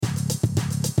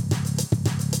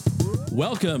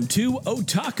Welcome to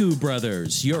Otaku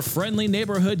Brothers, your friendly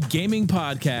neighborhood gaming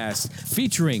podcast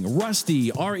featuring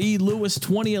Rusty, R.E. Lewis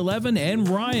 2011, and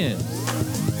Ryan.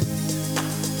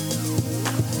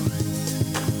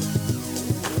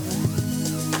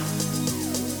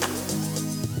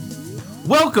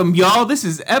 Welcome, y'all. This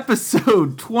is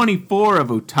episode 24 of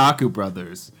Otaku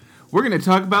Brothers. We're going to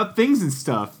talk about things and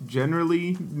stuff.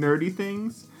 Generally nerdy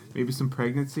things. Maybe some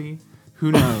pregnancy.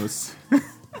 Who knows?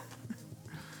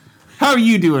 How are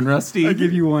you doing, Rusty? I'll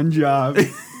give you one job.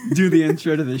 Do the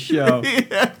intro to the show.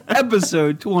 Yeah.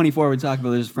 Episode 24, we talk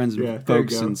about there's friends and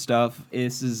folks and stuff.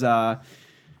 This is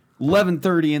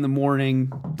 11:30 in the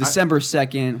morning, December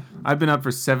 2nd. I've been up for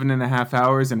 7.5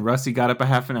 hours, and Rusty got up a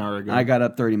half an hour ago. I got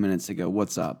up 30 minutes ago.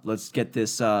 What's up? Let's get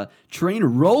this train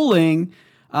rolling.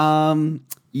 So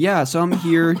I'm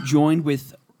here joined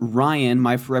with Ryan,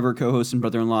 my forever co-host and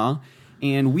brother-in-law.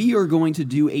 And we are going to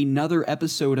do another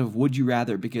episode of Would You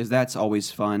Rather, because that's always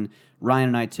fun. Ryan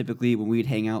and I typically, when we'd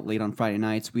hang out late on Friday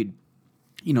nights, we'd,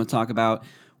 talk about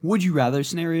Would You Rather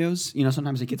scenarios.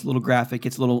 Sometimes it gets a little graphic,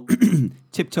 it's a little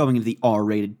tiptoeing into the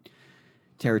R-rated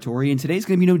territory. And today's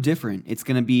going to be no different. It's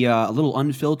going to be a little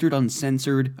unfiltered,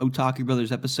 uncensored Otaku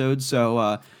Brothers episode.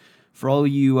 So for all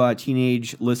you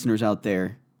teenage listeners out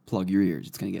there, plug your ears.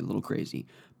 It's going to get a little crazy.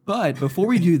 But before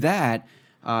we do that...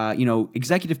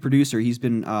 executive producer, he's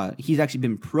actually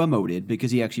been promoted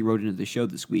because he actually wrote into the show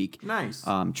this week. Nice.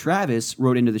 Travis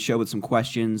wrote into the show with some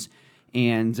questions.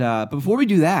 And but before we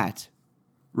do that,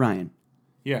 Ryan.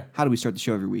 Yeah. How do we start the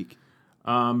show every week?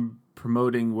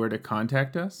 Promoting where to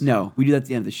contact us? No, we do that at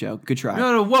the end of the show. Good try.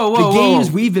 No, whoa. The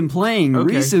games we've been playing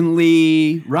Okay.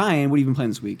 recently. Ryan, what have you been playing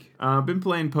this week? I've been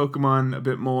playing Pokemon a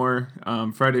bit more.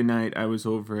 Friday night, I was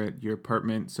over at your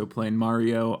apartment, so playing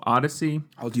Mario Odyssey.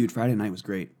 Oh, dude, Friday night was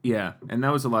great. Yeah, and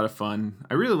that was a lot of fun.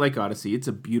 I really like Odyssey. It's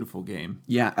a beautiful game.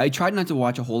 Yeah, I tried not to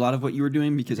watch a whole lot of what you were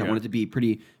doing because I Yeah. wanted to be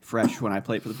pretty fresh when I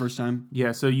played for the first time.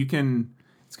 Yeah, so you can...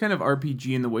 It's kind of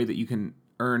RPG in the way that you can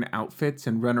earn outfits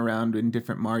and run around in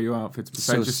different Mario outfits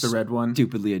besides just the red one.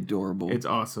 Stupidly adorable. It's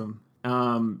awesome.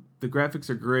 The graphics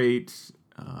are great.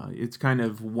 It's kind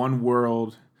of one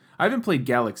world. I haven't played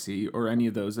Galaxy or any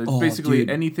of those. It's basically dude.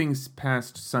 anything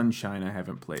past Sunshine I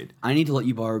haven't played. I need to let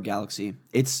you borrow Galaxy.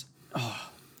 It's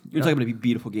you're talking about a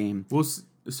beautiful game. Well,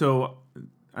 so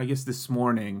I guess this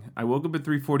morning I woke up at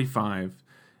 3:45.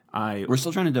 We're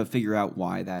still trying to figure out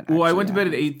why that. I went to happened. bed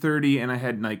at 8:30 and I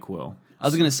had NyQuil. I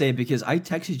was gonna say because I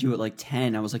texted you at like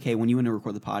 10. I was like, "Hey, when you want to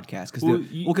record the podcast?"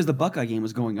 Because the Buckeye game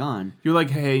was going on. You're like,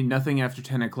 "Hey, nothing after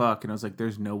 10 o'clock," and I was like,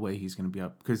 "There's no way he's gonna be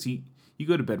up because you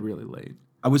go to bed really late."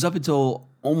 I was up until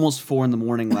almost 4 in the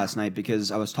morning last night because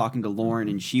I was talking to Lauren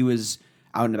and she was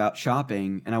out and about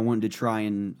shopping, and I wanted to try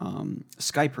and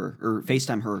Skype her or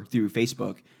FaceTime her through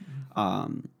Facebook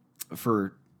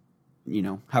for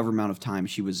however amount of time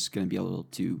she was going to be able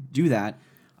to do that.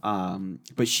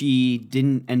 But she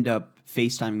didn't end up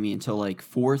FaceTiming me until like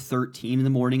 4:13 in the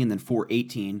morning and then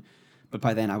 4:18. But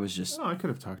by then I was just I could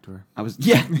have talked to her.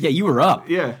 You were up.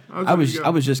 Yeah, I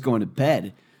was just going to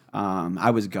bed.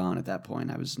 I was gone at that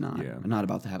point. I was not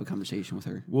about to have a conversation with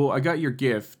her. Well, I got your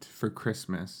gift for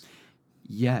Christmas.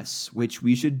 Yes, which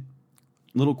we should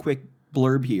little quick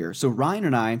blurb here. So Ryan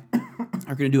and I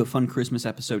are going to do a fun Christmas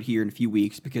episode here in a few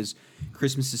weeks because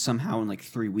Christmas is somehow in like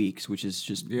 3 weeks, which is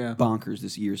just bonkers.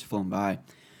 This year's flown by.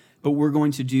 But we're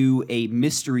going to do a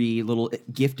mystery little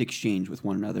gift exchange with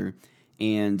one another.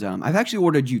 And I've actually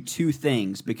ordered you 2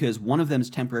 things because one of them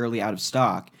is temporarily out of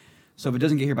stock. So if it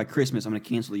doesn't get here by Christmas, I'm going to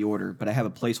cancel the order. But I have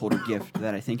a placeholder gift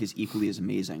that I think is equally as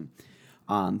amazing.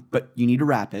 But you need to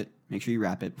wrap it. Make sure you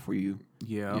wrap it before you...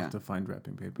 Yeah, I'll have to find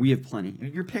wrapping paper. We have plenty.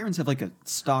 Your parents have like a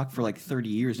stock for like 30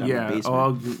 years down in the basement.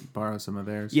 I'll borrow some of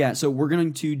theirs. Yeah, so we're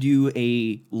going to do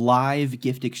a live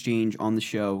gift exchange on the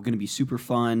show. Going to be super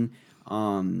fun.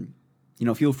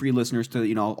 Feel free, listeners,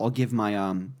 to I'll give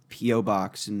my PO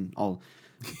box and I'll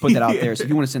put that out there. So if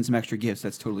you want to send some extra gifts,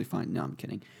 that's totally fine. No, I'm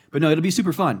kidding. But no, it'll be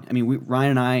super fun. I mean,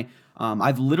 Ryan and I,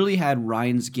 I've literally had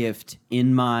Ryan's gift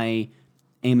in my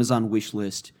Amazon wish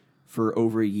list for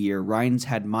over a year. Ryan's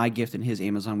had my gift in his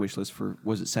Amazon wish list for,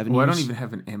 was it 7 years? Well, I don't even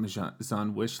have an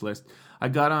Amazon wish list. I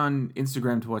got on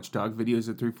Instagram to watch dog videos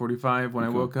at 3:45 when I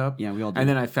woke up. Yeah, we all did. And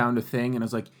then I found a thing, and I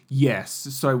was like, yes.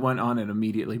 So I went on and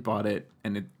immediately bought it,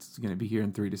 and it's going to be here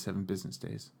in 3 to 7 business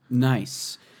days.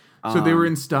 Nice. So they were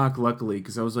in stock, luckily,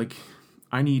 because I was like,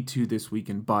 I need to this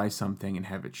weekend buy something and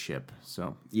have it ship.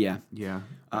 So yeah.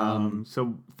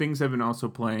 So things I've been also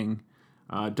playing.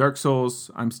 Dark Souls,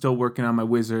 I'm still working on my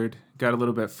wizard. Got a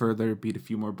little bit further, beat a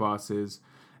few more bosses.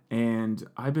 And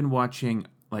I've been watching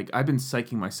like I've been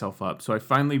psyching myself up. So I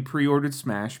finally pre-ordered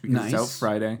Smash because it's out Nice.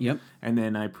 Friday. Yep. And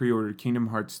then I pre-ordered Kingdom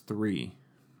Hearts 3.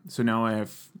 So now I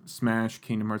have Smash,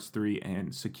 Kingdom Hearts 3, and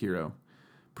Sekiro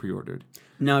pre-ordered.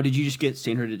 Now, did you just get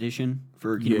standard edition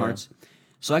for Kingdom Yeah. Hearts?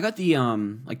 So I got the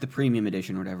like the premium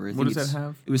edition or whatever. I What think does that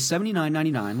have? It was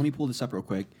 $79.99. Let me pull this up real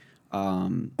quick.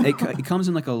 It comes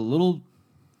in like a little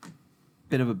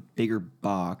bit of a bigger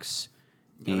box.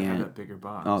 I have And that bigger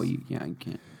box. oh, yeah, you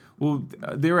can't. Well,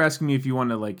 they were asking me if you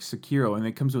want to like Sekiro, and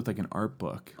it comes with like an art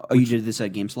book. Oh, you did this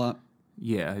at GameStop?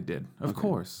 Yeah, I did. Of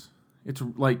course. It's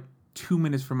like 2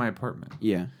 minutes from my apartment.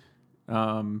 Yeah.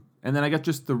 And then I got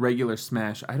just the regular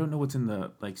Smash. I don't know what's in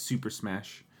the like Super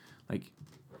Smash, like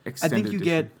I extended think you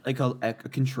edition. get like a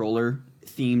controller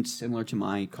themed similar to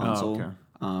my console.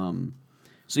 okay.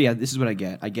 So yeah, this is what I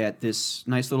get. I get this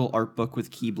nice little art book with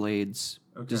keyblades,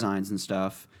 Okay. designs and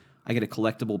stuff. I get a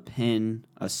collectible pin,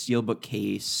 a steelbook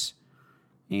case,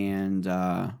 and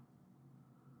that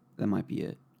might be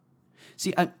it.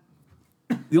 See,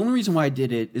 the only reason why I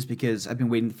did it is because I've been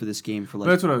waiting for this game for like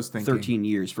That's what I was thinking. 13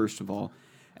 years, first of all.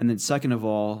 And then second of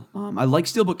all, I like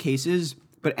steelbook cases,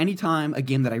 but anytime a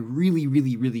game that I really,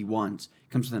 really, really want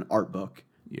comes with an art book,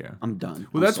 Yeah. I'm done.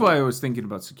 Well, I'm that's sold. why I was thinking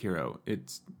about Sekiro.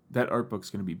 It's that art book's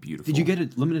going to be beautiful. Did you get a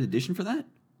limited edition for that?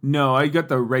 No, I got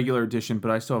the regular edition,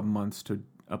 but I still have months to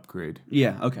upgrade.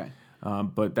 Yeah, okay.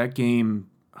 But that game,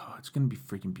 it's going to be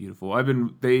freaking beautiful.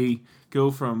 They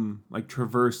go from like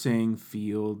traversing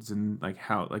fields and like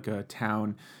a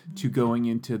town to going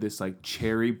into this like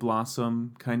cherry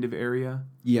blossom kind of area.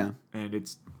 Yeah. And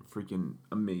it's freaking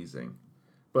amazing.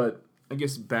 But I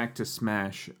guess back to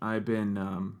Smash, I've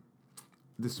been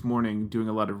this morning doing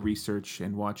a lot of research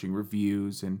and watching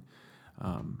reviews and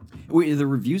Wait, are the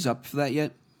reviews up for that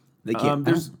yet? They can't.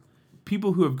 there's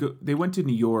people who have they went to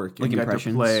New York and Like got to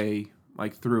impressions? play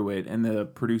like through it, and the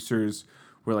producers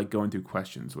were like going through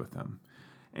questions with them.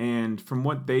 And from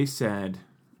what they said,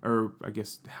 or I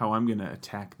guess how I'm gonna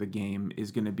attack the game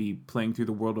is gonna be playing through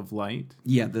the World of Light,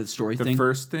 Yeah, the story the thing.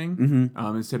 first thing,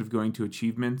 Mm-hmm. instead of going to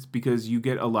achievements, because you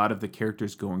get a lot of the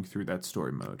characters going through that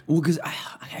story mode. Well, because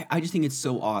I just think it's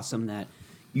so awesome that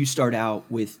you start out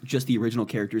with just the original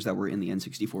characters that were in the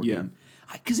N64 Yeah. game.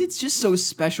 Because it's just so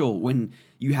special when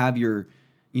you have your,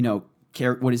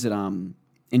 what is it,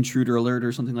 intruder alert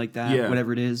or something like that, Yeah.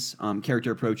 whatever it is,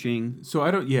 character approaching. So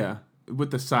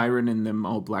with the siren and them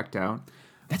all blacked out.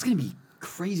 That's gonna be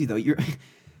crazy though. You're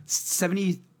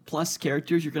 70 plus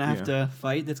characters you're gonna have to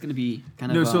fight. That's gonna be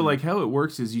kind of No, so like how it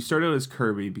works is you start out as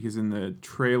Kirby, because in the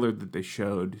trailer that they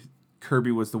showed,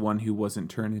 Kirby was the one who wasn't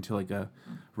turned into like a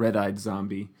red-eyed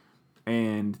zombie.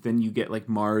 And then you get like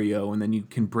Mario, and then you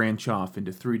can branch off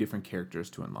into 3 different characters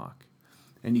to unlock.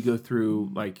 And you go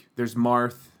through like there's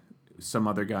Marth, some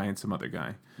other guy, and some other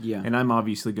guy. Yeah. And I'm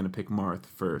obviously going to pick Marth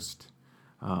first.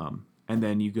 And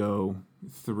then you go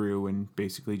through and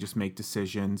basically just make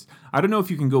decisions. I don't know if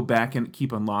you can go back and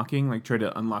keep unlocking, like try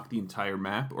to unlock the entire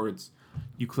map, or it's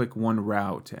you click one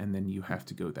route and then you have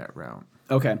to go that route.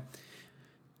 Okay.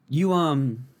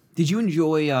 You did you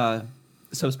enjoy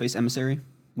Subspace Emissary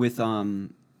with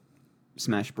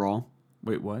Smash Brawl?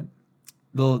 Wait, what?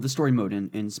 The story mode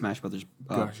in Smash Brothers.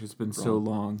 Gosh, it's been Brawl. so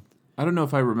long. I don't know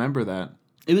if I remember that.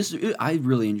 I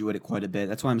really enjoyed it quite a bit.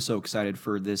 That's why I'm so excited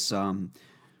for this.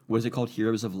 What is it called?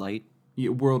 Heroes of Light. Yeah,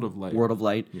 World of Light. World of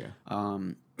Light. Yeah.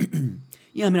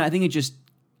 Yeah, I mean, I think it just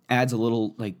adds a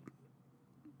little like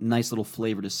nice little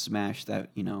flavor to Smash that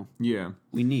Yeah.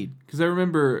 we need. Because I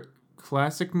remember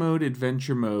Classic Mode,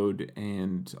 Adventure Mode,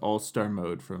 and All-Star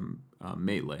Mode from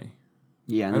Melee.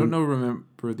 Yeah, and I don't know.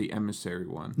 Remember the Emissary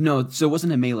one? No, so it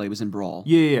wasn't in Melee. It was in Brawl.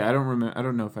 Yeah. I don't remember. I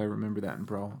don't know if I remember that in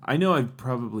Brawl. I know I've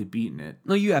probably beaten it.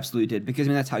 No, you absolutely did because I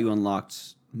mean that's how you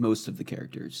unlocked most of the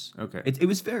characters. Okay. It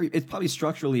was it's probably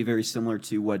structurally very similar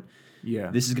to what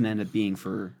Yeah. this is going to end up being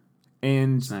for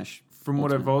And Smash. from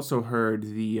what I've Ultimate. also heard,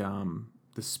 the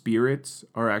spirits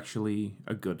are actually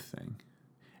a good thing,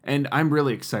 and I'm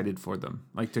really excited for them.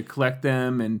 Like to collect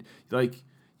them, and like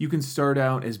you can start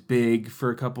out as big for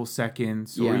a couple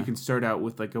seconds, or Yeah. you can start out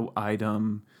with like an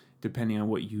item, depending on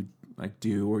what you like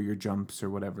do or your jumps or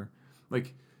whatever.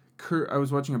 Like I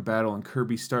was watching a battle, and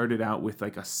Kirby started out with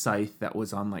like a scythe that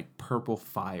was on like purple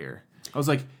fire. I was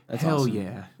like, That's hell awesome.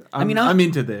 yeah! mean, I'm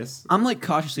into this. I'm like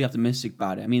cautiously optimistic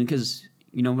about it. I mean, because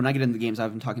when I get into the games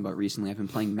I've been talking about recently, I've been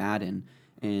playing Madden,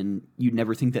 and you'd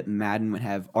never think that Madden would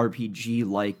have RPG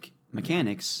like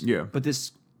mechanics. Yeah. But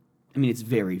this, I mean, it's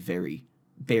very, very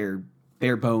bare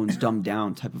bones, dumbed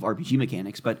down type of RPG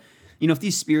mechanics. But if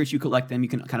these spirits you collect them, you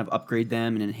can kind of upgrade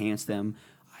them and enhance them.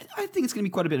 I think it's going to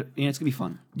be quite a bit. It's going to be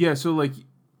fun. Yeah, so like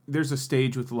there's a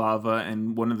stage with lava,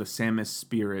 and one of the Samus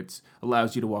spirits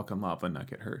allows you to walk on lava and not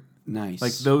get hurt. Nice.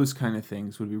 Like those kind of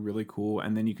things would be really cool,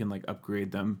 and then you can like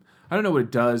upgrade them. I don't know what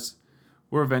it does.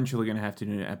 We're eventually gonna have to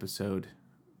do an episode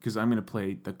because I'm gonna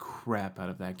play the crap out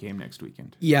of that game next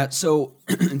weekend. Yeah, so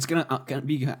it's gonna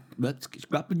be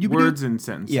Words and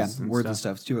sentences. Yeah, and words and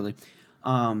stuff. It's too early.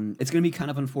 It's gonna be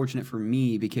kind of unfortunate for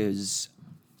me because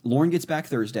Lauren gets back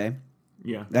Thursday.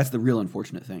 Yeah. That's the real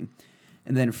unfortunate thing.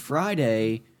 And then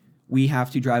Friday, we have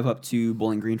to drive up to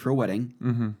Bowling Green for a wedding.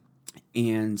 Mm-hmm.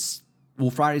 And, well,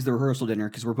 Friday's the rehearsal dinner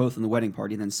because we're both in the wedding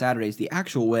party. And then Saturday's the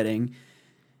actual wedding.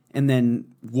 And then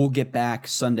we'll get back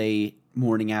Sunday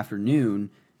morning, afternoon.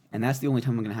 And that's the only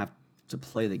time I'm going to have to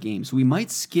play the game. So we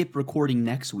might skip recording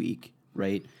next week,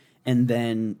 right? And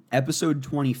then episode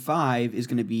 25 is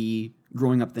going to be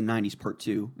Growing Up the 90s Part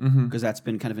 2 because that's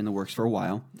been kind of in the works for a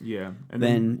while. Yeah. And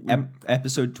then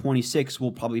episode 26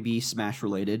 will probably be Smash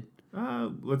related.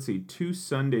 Let's see, 2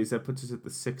 Sundays. That puts us at the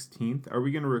 16th. Are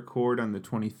we going to record on the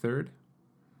 23rd?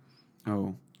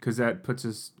 Oh. Because that puts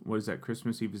us, what is that,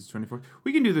 Christmas Eve is the 24th?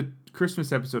 We can do the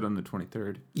Christmas episode on the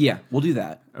 23rd. Yeah, we'll do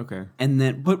that. Okay. And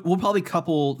then, but we'll probably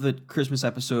couple the Christmas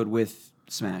episode with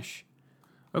Smash.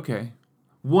 Okay.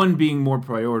 One being more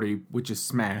priority, which is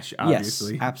Smash,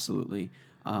 obviously. Yes, absolutely.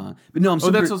 But no, I'm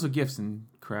super... Oh, that's also gifts and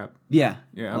crap. Yeah.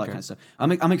 Yeah, all that okay. kind of stuff.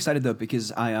 I'm excited, though, because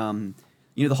the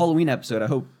Halloween episode, I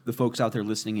hope the folks out there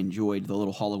listening enjoyed the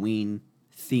little Halloween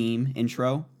theme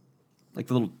intro. Like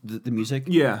the music.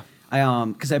 Yeah.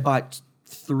 Because I bought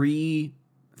three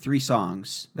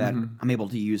songs that I'm able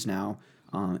to use now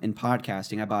in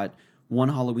podcasting. I bought one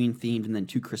Halloween themed and then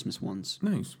 2 Christmas ones.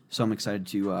 Nice. So I'm excited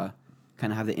to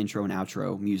kind of have the intro and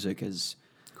outro music as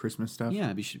Christmas stuff.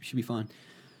 yeah, it should be fun.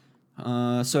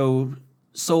 So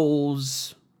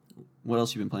Souls. What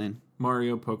else you been playing?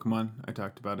 Mario, Pokemon. I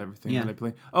talked about everything Yeah. that I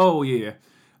play. Oh, yeah.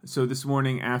 So this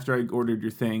morning, after I ordered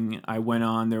your thing, I went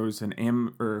on. There was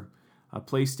a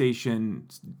PlayStation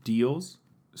deals.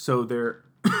 So there.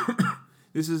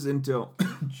 This is until.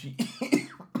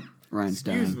 Ryan's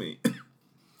Excuse dying. me.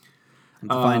 To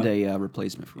find a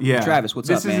replacement for him. Yeah, Travis, what's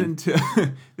up, man?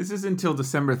 This is until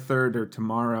December 3rd or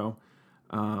tomorrow.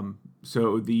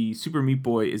 So the Super Meat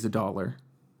Boy is $1.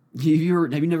 Have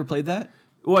you never played that?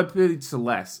 Well, I played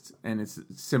Celeste, and it's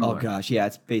similar. Oh gosh, yeah,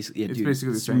 it's basically It's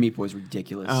basically the Super same. Meat Boy's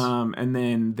ridiculous. And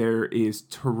then there is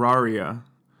Terraria,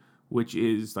 which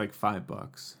is like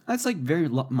 $5. That's like very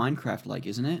Minecraft-like,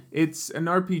 isn't it? It's an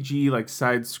RPG, like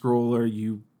side scroller.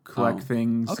 You collect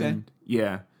things. okay. And,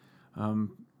 yeah.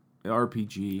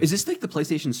 RPG. Is this like the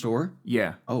PlayStation Store?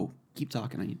 Yeah. Oh, keep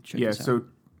talking. I need to check Yeah. this out. So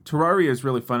Terraria is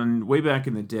really fun. And way back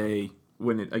in the day,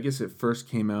 when I guess it first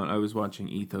came out, I was watching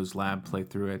Ethos Lab play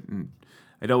through it, and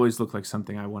it always looked like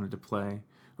something I wanted to play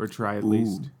or try at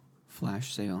least.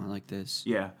 Flash sale. I like this.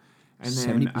 Yeah. And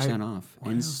then 70% off. What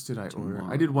Ends else did I order?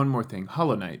 tomorrow. I did one more thing.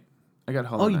 Hollow Knight. I got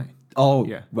Hollow Knight.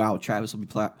 Yeah. Wow. Travis will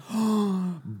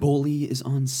be Bully is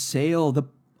on sale. The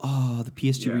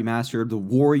PS2 Yeah. remaster. The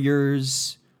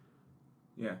Warriors.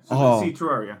 Yeah. So see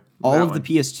Terraria. All That of one. the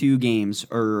PS2 games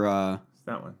are. It's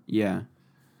that one. Yeah.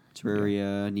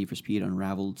 Terraria, Need for Speed,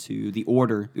 Unraveled 2. The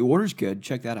Order. The Order's good.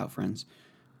 Check that out, friends.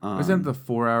 Wasn't that the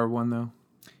 4-hour one though?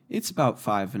 It's about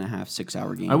 5.5, 6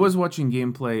 hour game. I was watching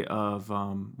gameplay of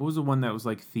what was the one that was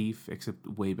like Thief except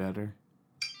way better?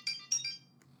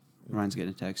 Ryan's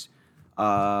getting a text.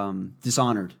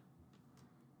 Dishonored.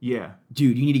 Yeah.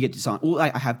 Dude, you need to get Dishonored. Well,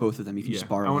 I have both of them. You can just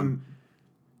borrow them.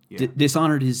 Yeah.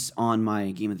 Dishonored is on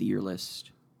my Game of the Year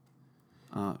list.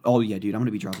 Oh, yeah, dude. I'm going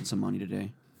to be dropping some money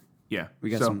today. Yeah. We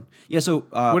got so, some. Yeah, so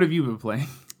what have you been playing?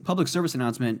 public service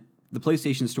announcement. The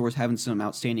PlayStation Store is having some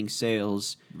outstanding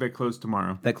sales They close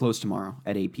tomorrow. that close tomorrow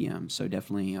at 8 p.m. So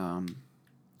definitely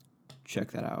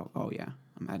check that out. Oh, yeah.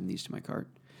 I'm adding these to my cart.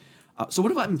 So what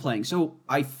have I been playing? So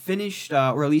I finished,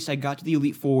 or at least I got to the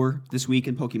Elite Four this week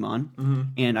in Pokemon,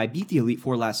 and I beat the Elite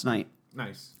Four last night.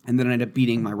 Nice. And then I ended up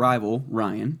beating my rival,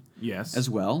 Ryan, Yes. as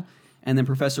well. And then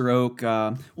Professor Oak,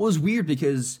 well, it was weird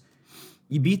because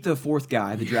you beat the fourth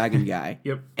guy, the dragon guy.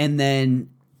 Yep. And then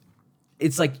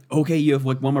it's like, okay, you have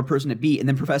like one more person to beat, and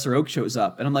then Professor Oak shows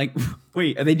up. And I'm like,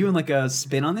 wait, are they doing like a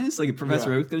spin on this? Like, if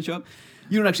Professor Yeah. Oak's going to show up?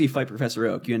 You don't actually fight Professor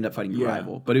Oak. You end up fighting your Yeah.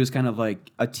 rival. But it was kind of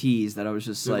like a tease that I was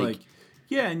just They're like,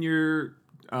 yeah, and your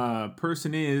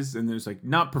person is, and there's like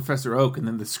not Professor Oak, and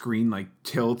then the screen like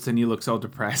tilts, and he looks all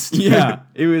depressed. yeah,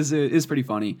 it was pretty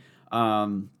funny.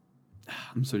 I'm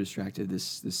so distracted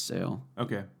this sale.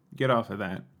 Okay, get off of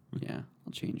that. Yeah,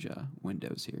 I'll change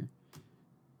Windows here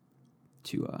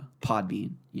to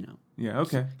Podbean. You know, Yeah.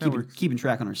 Okay. That works. keeping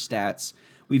track on our stats.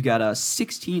 We've got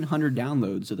 1,600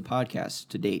 downloads of the podcast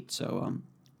to date. So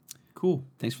Cool.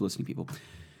 thanks for listening, people.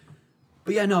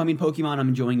 But yeah, no, I mean, Pokemon, I'm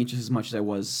enjoying it just as much as I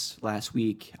was last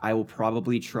week. I will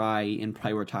probably try and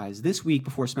prioritize this week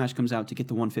before Smash comes out to get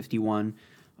the 151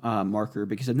 marker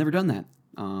because I've never done that.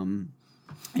 And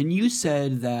you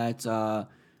said that, well,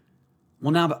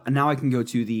 now I can go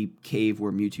to the cave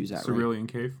where Mewtwo's at, right? Cerulean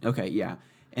Cave. Okay, yeah.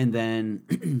 And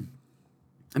then,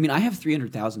 I mean, I have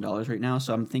 $300,000 right now,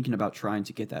 so I'm thinking about trying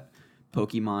to get that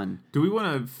Pokemon. Do we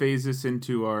want to phase this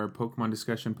into our Pokemon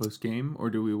discussion post game, or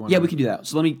do we want? Yeah, we can do that.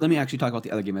 So let me actually talk about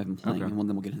the other game I've been playing, Okay. and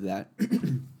then we'll get into that.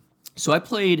 So I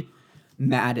played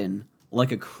Madden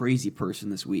like a crazy person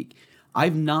this week.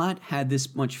 I've not had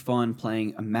this much fun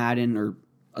playing a Madden or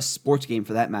a sports game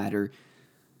for that matter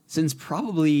since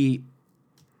probably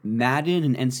Madden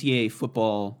and NCAA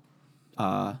football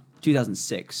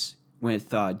 2006 with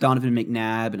Donovan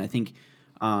McNabb and I think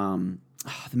the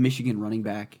Michigan running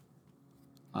back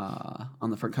on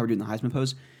the front cover doing the Heisman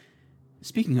pose.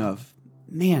 Speaking of,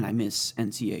 man, I miss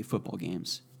NCAA football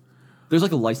games. There's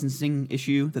like a licensing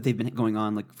issue that they've been going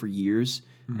on like for years,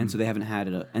 and so they haven't had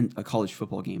a college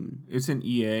football game. Isn't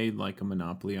EA like a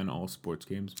monopoly on all sports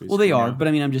games? Basically Well, they are, now? but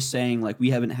I mean, I'm just saying like we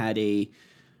haven't had a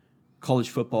college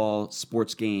football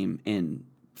sports game in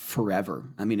forever.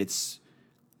 I mean,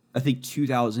 I think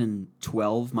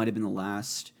 2012 might have been the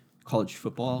last college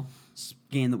football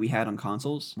game that we had on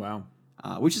consoles. Wow.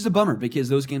 Which is a bummer because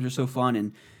those games are so fun,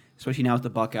 and especially now with the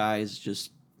Buckeyes,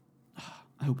 just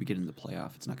I hope we get into the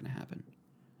playoff. It's not going to happen.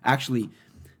 Actually,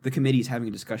 the committee is having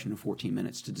a discussion in 14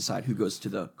 minutes to decide who goes to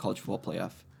the college football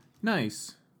playoff.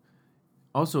 Nice.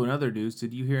 Also, in other news,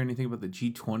 did you hear anything about the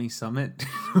G20 summit?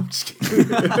 I'm just kidding.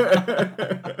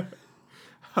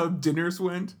 How dinners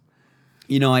went?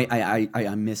 You know,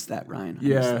 I missed that, Ryan. I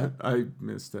missed that. I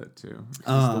missed that too. It's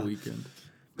just the weekend.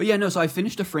 But yeah, no, so I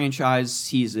finished a franchise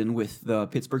season with the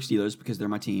Pittsburgh Steelers because they're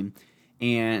my team.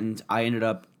 And I ended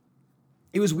up,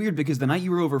 it was weird because the night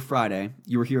you were over Friday,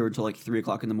 you were here until like 3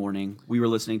 o'clock in the morning. We were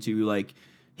listening to like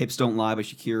Hips Don't Lie by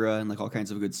Shakira and like all kinds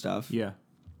of good stuff. Yeah.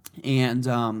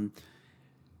 And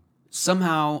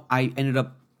somehow I ended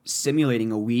up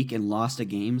simulating a week and lost a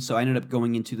game. So I ended up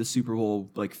going into the Super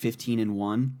Bowl like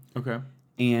 15-1. Okay.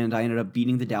 And I ended up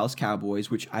beating the Dallas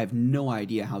Cowboys, which I have no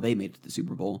idea how they made it to the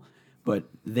Super Bowl. But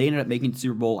they ended up making it to the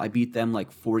Super Bowl. I beat them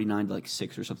like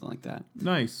 49-6 or something like that.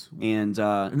 Nice. And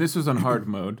And this was on hard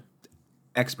mode.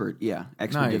 expert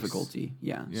Nice. difficulty.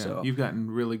 Yeah. Yeah. So You've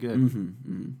gotten really good.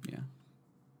 yeah.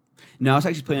 No, I was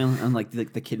actually playing on like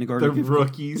the kindergarten. The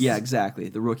rookies. Yeah, exactly.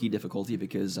 The rookie difficulty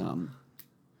because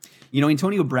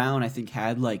Antonio Brown I think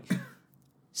had like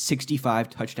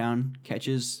 65 touchdown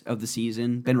catches of the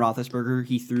season. Ben Roethlisberger,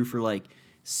 he threw for like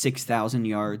 6,000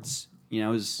 yards. It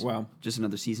was Wow. just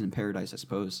another season in paradise, I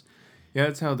suppose. Yeah,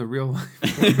 that's how the real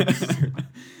life works.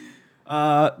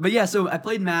 But yeah, so I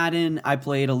played Madden. I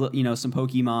played some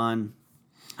Pokemon.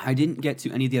 I didn't get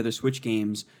to any of the other Switch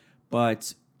games,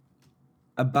 but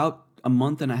about a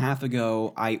month and a half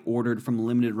ago, I ordered from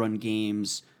Limited Run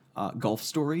Games Golf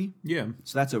Story. Yeah.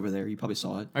 So that's over there. You probably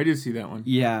saw it. I did see that one.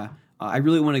 Yeah, I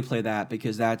really want to play that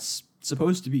because that's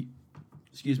supposed to be.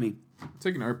 Excuse me. It's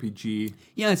like an RPG.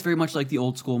 Yeah, it's very much like the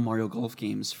old school Mario Golf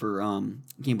games for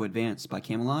Game Boy Advance by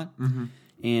Camelot. Mm-hmm.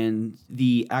 And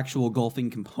the actual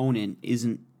golfing component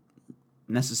isn't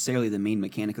necessarily the main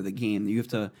mechanic of the game. You have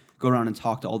to go around and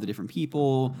talk to all the different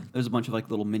people. There's a bunch of like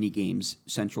little mini games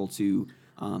central to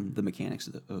the mechanics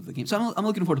of the game. So I'm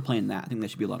looking forward to playing that. I think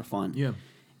that should be a lot of fun. Yeah.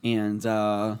 And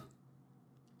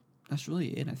that's really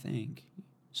it, I think.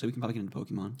 So we can probably get into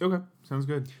Pokemon. Okay. Sounds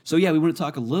good. So yeah, we want to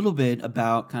talk a little bit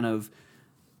about kind of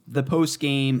the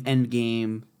post-game,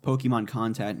 end-game Pokemon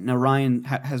content. Now, Ryan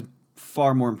has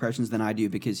far more impressions than I do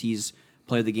because he's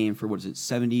played the game for,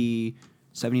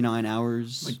 79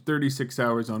 hours? Like 36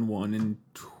 hours on one and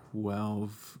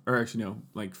 12, or actually no,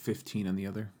 like 15 on the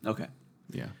other. Okay.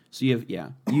 Yeah. So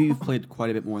you've played quite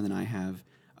a bit more than I have.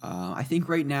 I think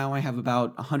right now I have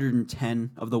about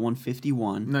 110 of the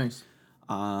 151. Nice.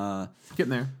 Getting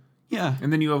there. Yeah.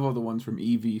 And then you have all the ones from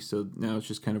Eevee, so now it's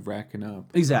just kind of racking up.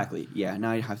 Exactly. Yeah.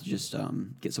 Now I have to just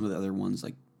get some of the other ones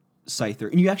like Scyther.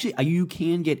 And you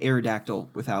can get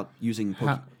Aerodactyl without using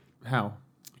Pokemon. How?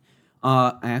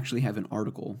 I actually have an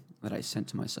article that I sent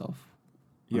to myself.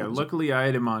 Yeah, luckily I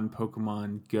had him on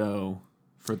Pokemon Go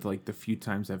for like the few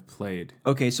times I've played.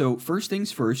 Okay, so first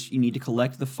things first, you need to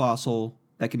collect the fossil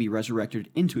that can be resurrected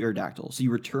into Aerodactyl. So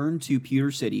you return to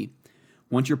Pewter City.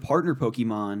 Once your partner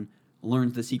Pokemon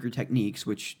learns the secret techniques,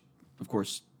 which, of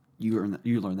course, you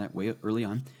learn that way early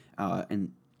on,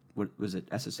 and what was it,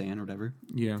 SSN or whatever?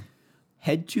 Yeah.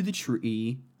 Head to the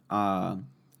tree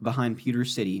behind Pewter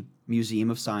City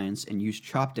Museum of Science and use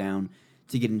Chop Down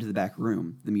to get into the back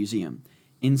room, the museum.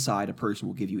 Inside, a person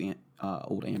will give you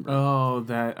Old Amber. Oh,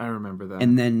 I remember that.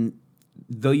 And then,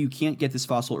 though you can't get this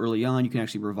fossil early on, you can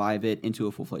actually revive it into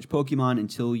a full-fledged Pokemon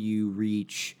until you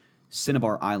reach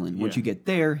Cinnabar Island. Once Yeah. you get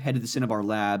there, head to the Cinnabar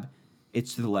Lab.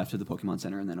 It's to the left of the Pokemon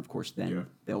Center, and then, of course,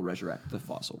 they'll resurrect the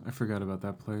fossil. I forgot about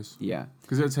that place. Yeah.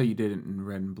 Because that's how you did it in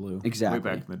Red and Blue. Exactly.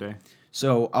 Way back in the day.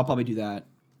 So I'll probably do that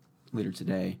later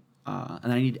today.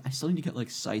 And I still need to get, like,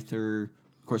 Scyther,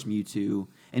 of course, Mewtwo.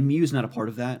 And Mew's not a part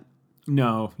of that.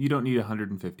 No, you don't need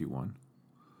 151.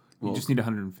 You Well, just need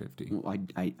 150. Well,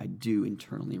 I do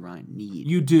internally, Ryan, need.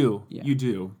 You do. Yeah. You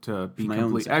do to be my own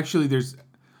complete. sake. Actually, there's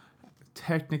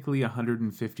technically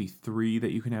 153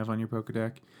 that you can have on your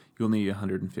Pokedex. You'll need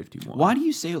 151. Why do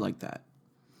you say it like that?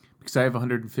 Because I have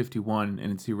 151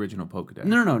 and it's the original Pokedex.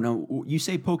 No. You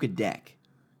say Pokedeck.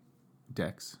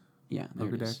 Dex. Yeah,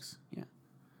 there it is. Pokedex. Yeah.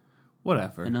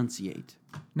 Whatever. Enunciate.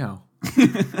 No.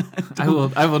 I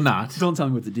will not. Don't tell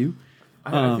me what to do.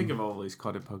 I think I've always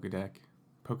called it Pokedex.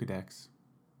 Pokedex.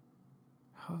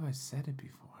 How have I said it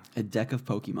before? A deck of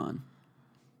Pokemon.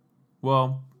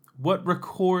 Well, what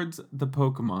records the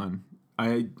Pokemon?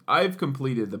 I've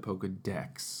completed the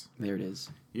Pokedex. There it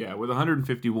is. Yeah, with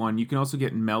 151, you can also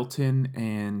get Melton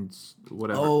and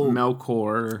whatever. Oh.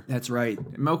 Melkor. That's right.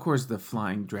 Melkor's the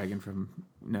flying dragon from...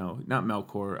 No, not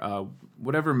Melkor.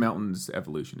 Whatever Melton's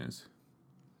evolution is.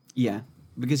 Yeah,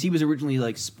 because he was originally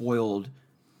like spoiled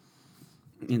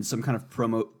in some kind of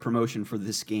promotion for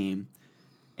this game,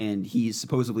 and he's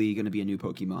supposedly going to be a new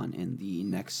Pokemon in the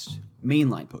next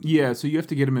mainline Pokemon. Yeah, so you have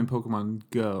to get him in Pokemon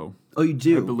Go. Oh, you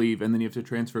do? I believe, and then you have to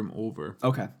transfer him over.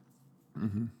 Okay.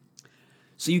 Mm-hmm.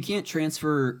 So you can't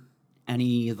transfer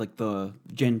any of like the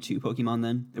Gen 2 Pokemon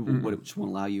then? Which won't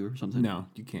allow you or something? No,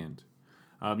 you can't.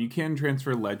 You can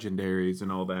transfer legendaries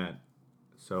and all that.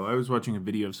 So I was watching a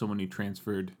video of someone who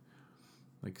transferred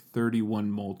like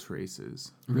 31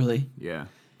 Moltres. Really? Yeah.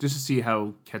 Just to see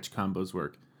how catch combos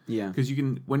work. Yeah. Because you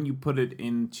can, when you put it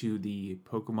into the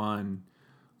Pokemon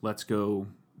Let's Go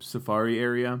Safari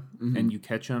area and you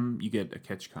catch them, you get a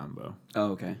catch combo,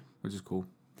 Oh, okay. which is cool.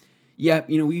 Yeah,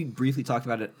 we briefly talked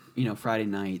about it, Friday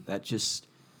night. That just...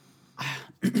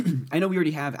 I know we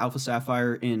already have Alpha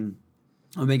Sapphire and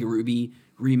Omega Ruby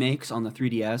remakes on the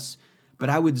 3DS, but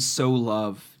I would so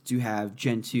love to have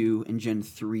Gen 2 and Gen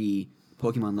 3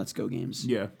 Pokemon Let's Go games.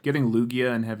 Yeah. Getting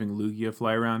Lugia and having Lugia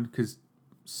fly around, because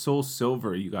Soul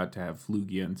Silver, you got to have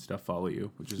Lugia and stuff follow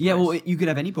you, which is Yeah, nice. well, you could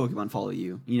have any Pokemon follow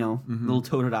you, little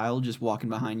Totodile just walking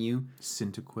behind you.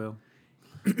 Cyndaquil.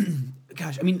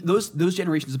 Gosh, I mean, those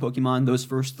generations of Pokemon, those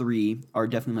first three are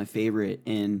definitely my favorite.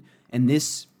 And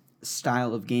this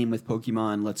style of game with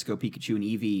Pokemon Let's Go Pikachu and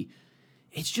Eevee,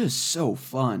 it's just so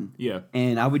fun. Yeah.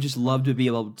 And I would just love to be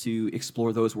able to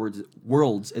explore those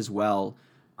worlds as well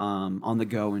on the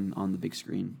go and on the big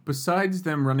screen. Besides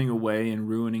them running away and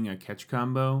ruining a catch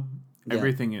combo, Yeah.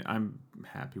 everything, I'm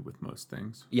happy with most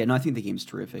things. Yeah, no, I think the game's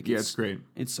terrific. Yeah, it's great.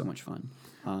 It's so much fun.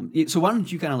 So why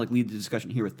don't you kind of like lead the discussion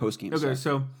here with post-game Okay, stuff?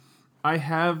 so I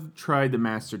have tried the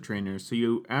Master Trainers. So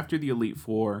you, after the Elite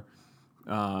Four,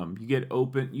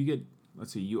 you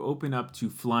open up to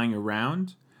flying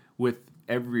around with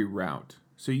every route.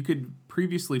 So you could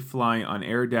previously fly on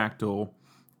Aerodactyl,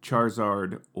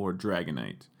 Charizard, or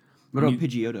Dragonite. What about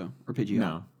Pidgeotto or Pidgeot?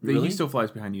 No, Really? he still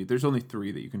flies behind you. There's only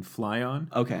 3 that you can fly on.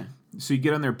 Okay. So you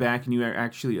get on their back and you are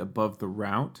actually above the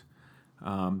route.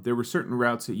 There were certain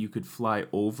routes that you could fly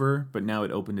over, but now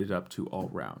it opened it up to all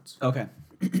routes. Okay.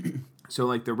 So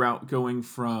like the route going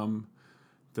from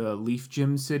the Leaf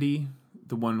Gym City,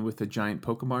 the one with the giant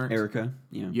Pokemart. Erica.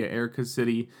 Yeah. Yeah, Erica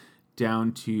City,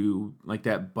 down to like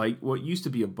that bike, what used to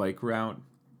be a bike route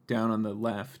down on the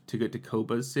left to get to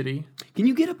Koba City. Can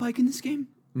you get a bike in this game?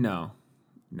 No.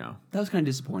 That was kind of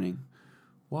disappointing.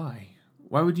 Why?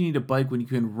 Why would you need a bike when you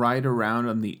can ride around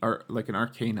on the like an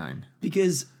Arcanine?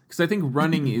 Because I think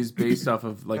running is based off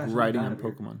of like Gosh, I'm riding dying on over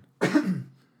here. Pokemon.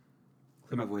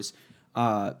 clear my voice.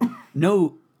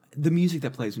 No, the music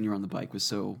that plays when you're on the bike was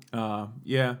so.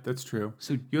 Yeah, that's true.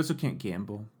 So You also can't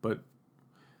gamble, but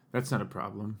that's not a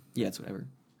problem. yeah, it's whatever.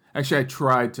 Actually, I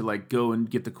tried to like go and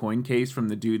get the coin case from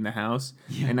the dude in the house,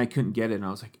 Yeah. and I couldn't get it. And I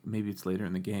was like, maybe it's later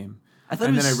in the game. I thought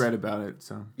And it then I was, read about it.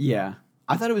 So Yeah,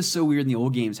 I thought it was so weird in the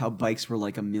old games how bikes were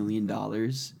like $1 million,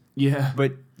 yeah,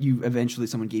 but you eventually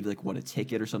someone gave you like what, a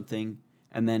ticket or something,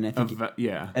 and then I think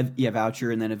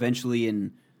voucher, and then eventually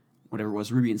in whatever it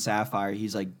was, Ruby and Sapphire,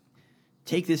 he's like,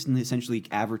 take this and essentially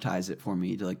advertise it for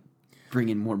me to like bring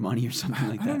in more money or something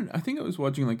like that. I think I was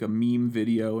watching like a meme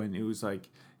video, and it was like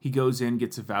he goes in,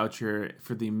 gets a voucher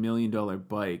for the $1 million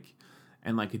bike,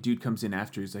 and like a dude comes in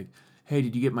after, he's like, hey,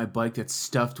 did you get my bike that's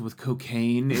stuffed with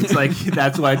cocaine? It's like,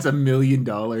 that's why it's $1 million.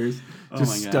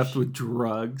 just my stuffed gosh. with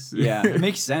drugs. Yeah, it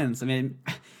makes sense. I mean,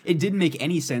 it didn't make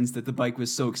any sense that the bike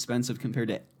was so expensive compared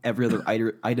to every other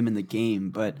item in the game,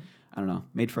 but I don't know,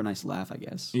 made for a nice laugh, I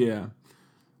guess. Yeah.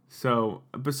 So,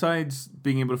 besides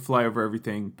being able to fly over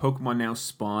everything, Pokemon now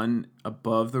spawn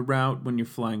above the route when you're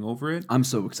flying over it. I'm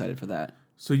so excited for that.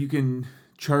 So you can...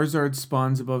 Charizard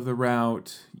spawns above the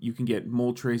route. You can get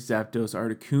Moltres, Zapdos,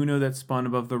 Articuno that spawn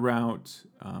above the route.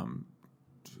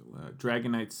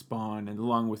 Dragonite spawn, and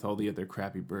along with all the other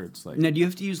crappy birds. Like Now, do you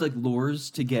have to use like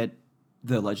lures to get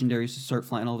the legendaries to start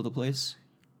flying all over the place?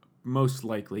 most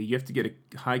likely, you have to get a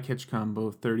high catch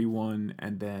combo, 31,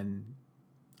 and then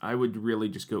I would really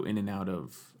just go in and out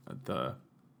of the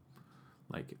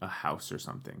like a house or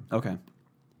something. Okay.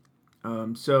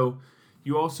 So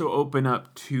you also open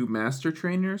up 2 master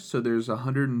trainers. So there's I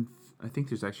think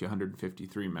there's actually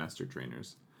 153 master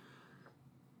trainers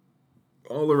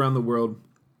all around the world.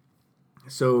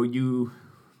 So you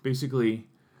basically,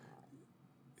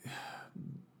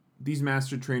 these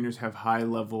master trainers have high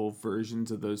level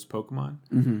versions of those Pokemon.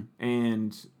 Mm-hmm.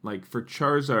 And like for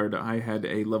Charizard, I had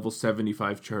a level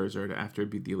 75 Charizard after I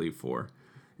beat the Elite Four.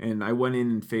 And I went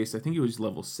in and faced, I think it was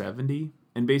level 70.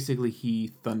 And basically, he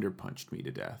Thunder Punched me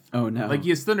to death. Oh, no. Like, he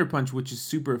has Thunder Punch, which is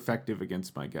super effective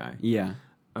against my guy. Yeah.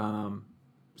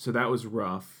 So that was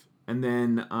rough. And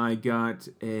then I got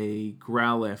a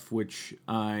Growlithe, which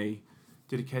I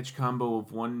did a catch combo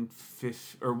of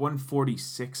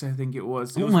 146, I think it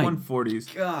was. It was my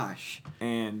 140s. Gosh.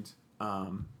 And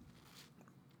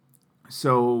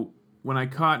so when I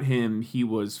caught him, he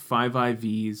was 5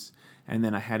 IVs, and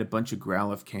then I had a bunch of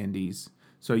Growlithe candies.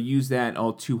 So I used that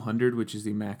all 200, which is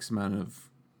the max amount of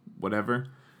whatever.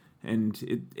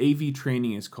 And AV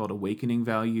training is called Awakening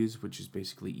Values, which is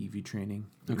basically EV training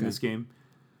in this game.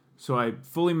 So I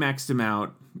fully maxed him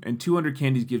out, and 200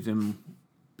 candies gives him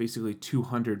basically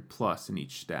 200 plus in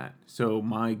each stat. So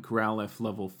my Growlithe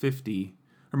level 50,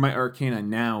 or my Arcanine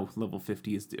now level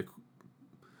 50 is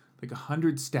like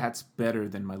 100 stats better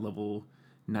than my level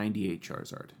 98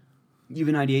 Charizard. You have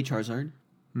a 98 Charizard?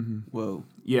 Mm-hmm. Whoa.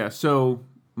 Yeah, so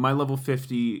my level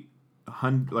 50,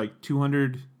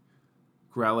 200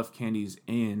 Growlithe candies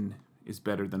in is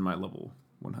better than my level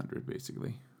 100,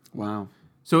 basically. Wow.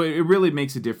 So it really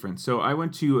makes a difference. So I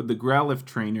went to the Growlithe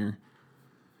trainer.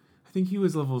 I think he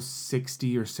was level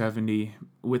 60 or 70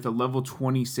 with a level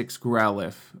 26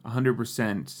 Growlithe,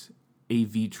 100%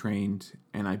 AV trained,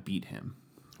 and I beat him.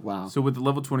 Wow. So with the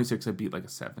level 26, I beat like a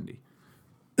 70.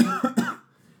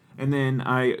 And then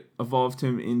I evolved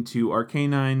him into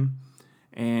Arcanine,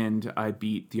 and I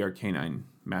beat the Arcanine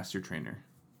Master Trainer.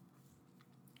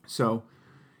 So,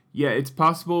 yeah, it's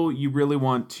possible. You really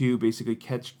want to basically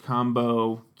catch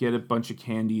combo, get a bunch of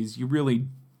candies. You really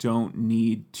don't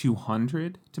need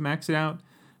 200 to max it out,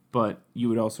 but you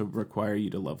would also require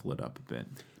you to level it up a bit.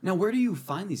 Now, where do you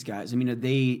find these guys? I mean, are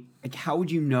they like? How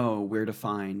would you know where to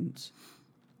find?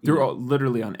 They're all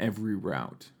literally on every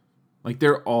route. Like,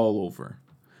 they're all over.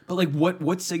 But like,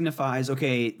 what signifies?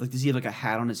 Okay, like, does he have like a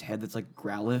hat on his head that's like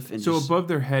Growlithe? And So just... above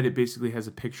their head, it basically has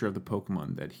a picture of the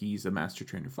Pokemon that he's a master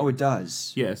trainer for. Oh, it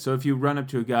does. Yeah, so if you run up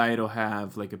to a guy, it'll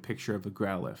have like a picture of a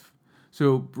Growlithe.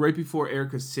 So right before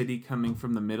Erica City, coming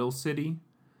from the middle city,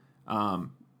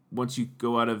 once you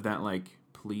go out of that like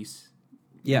police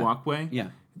walkway,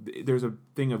 there's a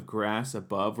thing of grass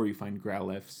above where you find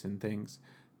Growlithes and things.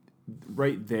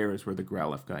 Right there is where the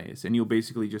Growlithe guy is, and you'll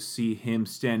basically just see him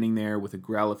standing there with a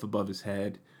Growlithe above his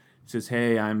head. It says,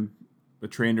 "Hey, I'm a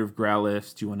trainer of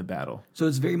Growlithes. Do you want to battle?" So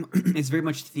it's very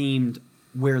much themed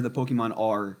where the Pokemon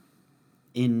are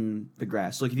in the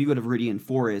grass. So like if you go to Viridian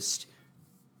Forest,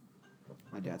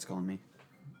 my dad's calling me.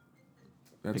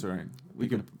 That's all right. We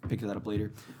can pick that up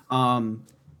later. So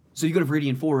you go to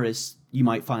Viridian Forest, you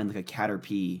might find like a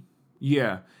Caterpie.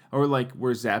 Yeah, or like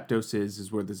where Zapdos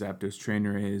is where the Zapdos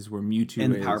trainer is, where Mewtwo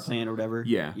In is. the power plant or whatever?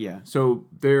 Yeah. Yeah. So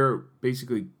they're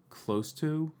basically close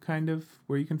to kind of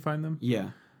where you can find them. Yeah.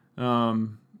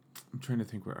 I'm trying to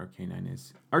think where Arcanine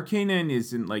is. Arcanine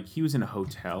is in, like, he was in a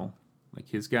hotel, like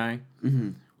his guy,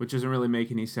 which doesn't really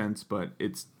make any sense, but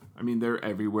they're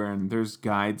everywhere, and there's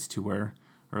guides to where,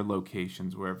 or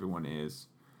locations where everyone is.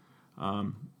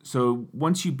 So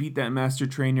once you beat that Master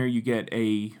Trainer, you get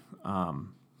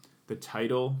the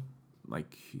title,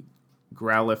 like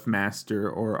Growlithe Master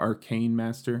or Arcane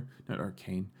Master. Not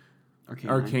Arcane.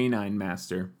 Arcanine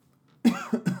Master.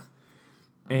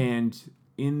 And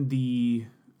in the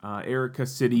Erica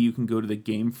City, you can go to the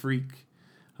Game Freak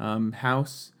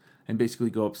house and basically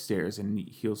go upstairs, and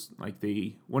he'll, like,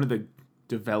 one of the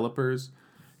developers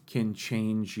can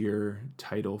change your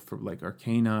title for like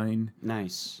Arcanine.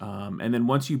 Nice. And then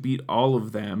once you beat all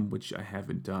of them, which I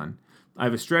haven't done, I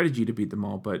have a strategy to beat them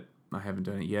all, but I haven't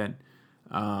done it yet.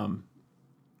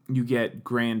 You get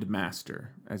Grand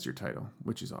Master as your title,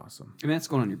 which is awesome. I mean, that's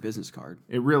going on your business card.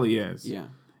 It really is. Yeah.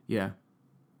 Yeah.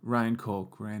 Ryan Cole,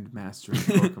 Grand Master of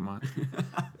Pokemon.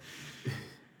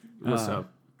 What's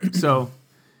up? So,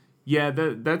 yeah,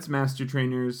 that's Master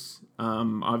Trainers.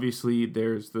 Obviously,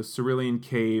 there's the Cerulean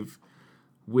Cave,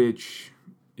 which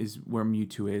is where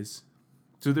Mewtwo is.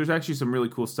 So there's actually some really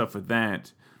cool stuff with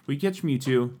that. We catch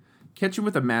Mewtwo, catch him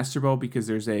with a Master Ball because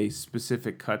there's a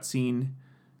specific cutscene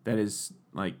that is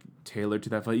like tailored to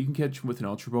that fight. You can catch him with an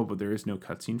Ultra Ball, but there is no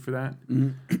cutscene for that.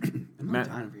 I'm not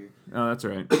dying over here. Oh, that's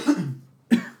all right.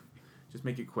 Just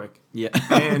make it quick. Yeah.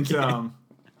 And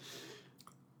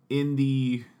in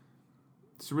the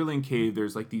Cerulean Cave,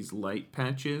 there's like these light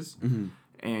patches,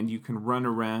 and you can run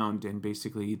around, and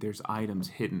basically there's items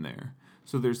hidden there.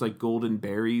 So there's like golden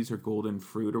berries or golden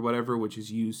fruit or whatever, which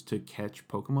is used to catch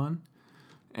Pokemon.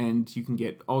 And you can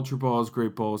get Ultra Balls,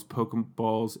 Great Balls,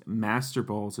 Pokeballs, Master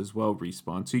Balls as well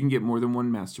respawn. So you can get more than one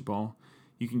Master Ball.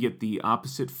 You can get the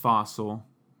opposite fossil,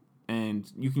 and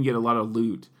you can get a lot of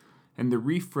loot. And the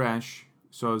refresh,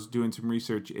 so I was doing some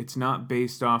research, it's not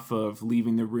based off of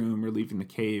leaving the room or leaving the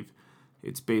cave.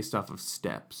 It's based off of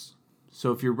steps.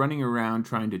 So if you're running around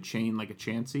trying to chain like a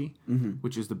Chansey,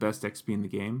 which is the best XP in the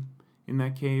game, in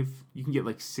that cave, you can get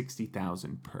like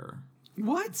 60,000 per.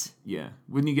 What? Yeah.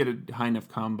 When you get a high enough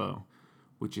combo,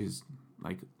 which is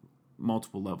like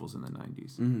multiple levels in the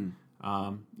 90s,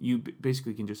 you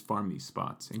basically can just farm these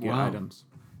spots and get items.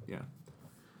 Yeah.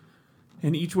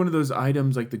 And each one of those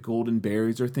items, like the golden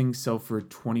berries or things, sell for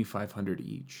 2,500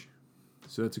 each.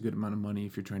 So that's a good amount of money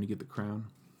if you're trying to get the crown.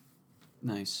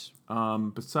 Nice.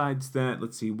 Besides that,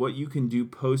 let's see what you can do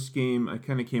post game. I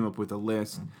kind of came up with a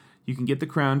list. You can get the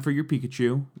crown for your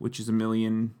Pikachu, which is $1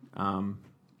 million Poké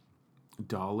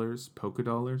Dollars.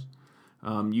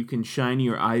 You can shiny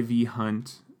your IV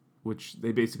Hunt, which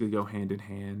they basically go hand in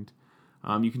hand.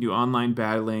 You can do online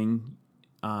battling.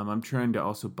 I'm trying to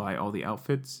also buy all the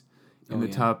outfits in the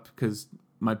top because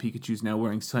my Pikachu's now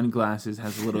wearing sunglasses,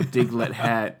 has a little Diglett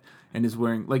hat, and is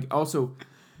wearing also.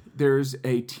 There's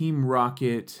a Team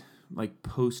Rocket like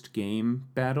post game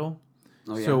battle.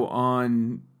 So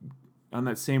on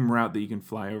that same route that you can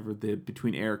fly over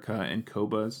between Erica and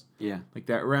Koba's, like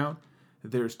that route,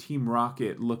 there's Team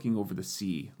Rocket looking over the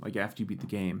sea, like after you beat the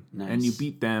game. Nice. And you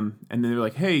beat them, and then they're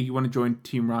like, "Hey, you want to join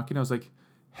Team Rocket?" And I was like,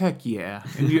 "Heck yeah!"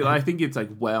 And I think it's like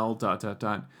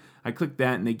I clicked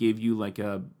that, and they gave you like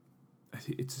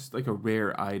it's just like a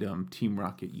rare item Team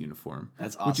Rocket uniform.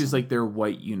 That's awesome. Which is like their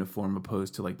white uniform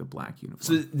opposed to like the black uniform.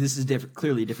 So this is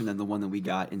clearly different than the one that we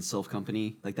got in Sylph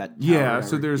Company, like that. Yeah,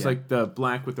 so there's like the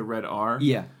black with the red R.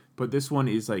 Yeah. But this one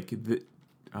is like the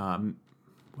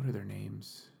what are their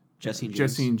names? Jesse and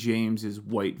James. Jesse and James'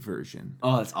 white version.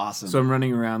 Oh, that's awesome. So I'm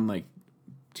running around like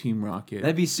Team Rocket.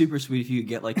 That'd be super sweet if you could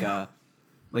get like a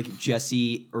like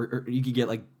Jesse or you could get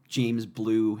like James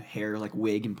blue hair like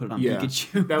wig and put it on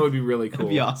Pikachu. That would be really cool.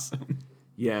 That'd be awesome.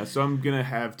 Yeah, so I'm gonna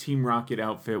have Team Rocket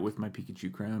outfit with my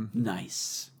Pikachu crown.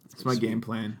 Nice. That's my game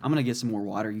plan. I'm gonna get some more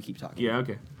water. You keep talking. Yeah,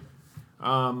 okay.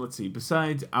 Let's see.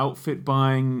 Besides outfit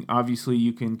buying, obviously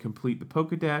you can complete the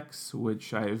Pokedex,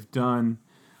 which I have done.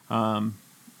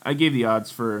 I gave the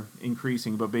odds for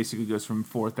increasing, but basically goes from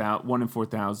 1 in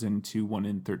 4,000 to 1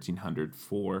 in 1,300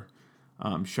 for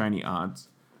shiny odds.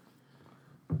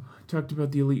 Talked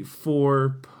about the Elite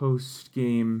Four post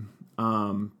game.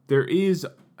 There is,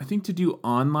 I think, to do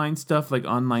online stuff like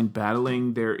online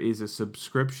battling, there is a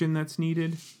subscription that's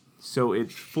needed. So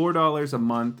it's $4 a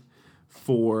month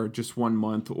for just 1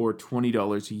 month, or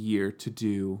 $20 a year to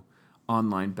do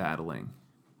online battling.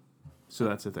 So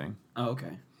that's a thing. Oh,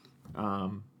 okay.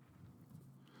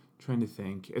 Trying to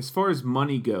think. As far as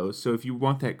money goes, so if you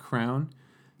want that crown,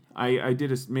 I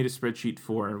made a spreadsheet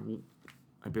for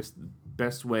I guess the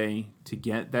best way to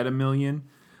get that $1 million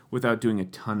without doing a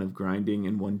ton of grinding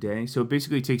in one day. So it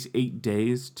basically takes 8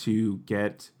 days to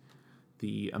get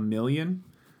the $1 million.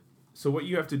 So what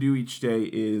you have to do each day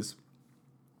is,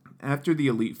 after the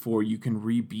Elite Four, you can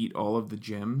rebeat all of the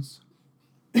gyms.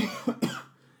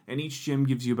 And each gym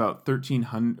gives you about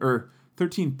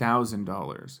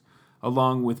 $13,000,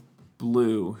 along with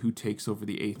Blue, who takes over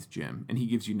the 8th gym, and he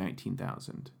gives you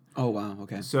 $19,000. Oh, wow.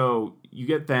 Okay. So you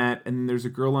get that, and there's a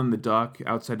girl on the dock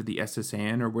outside of the SS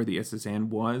Anne, or where the SS Anne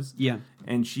was. Yeah.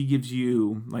 And she gives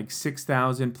you like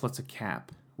 6,000 plus a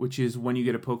cap, which is when you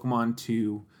get a Pokemon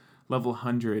to level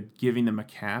 100, giving them a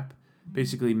cap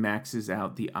basically maxes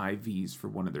out the IVs for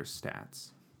one of their stats.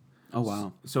 Oh,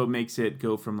 wow. So it makes it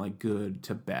go from like good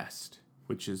to best,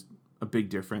 which is a big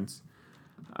difference.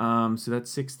 So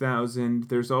that's 6,000.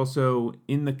 There's also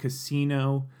in the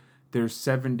casino, there's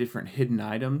 7 different hidden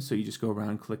items. So you just go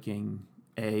around clicking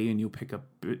A and you'll pick up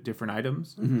different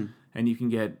items, and you can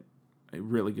get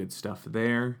really good stuff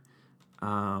there.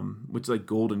 Which like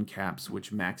golden caps,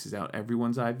 which maxes out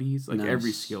everyone's IVs, like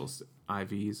every skill's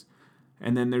IVs.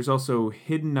 And then there's also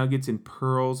hidden nuggets and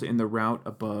pearls in the route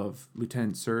above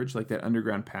Lieutenant Surge, like that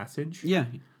underground passage. Yeah.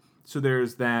 So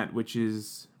there's that, which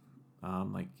is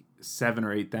like 7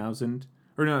 or 8,000.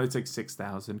 Or no, it's like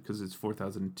 6,000 because it's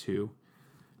 4,002.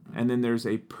 And then there's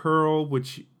a pearl,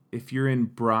 which if you're in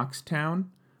Broxtown,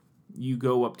 you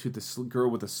go up to the girl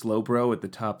with a slow bro at the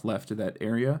top left of that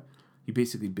area. You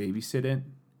basically babysit it.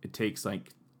 It takes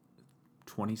like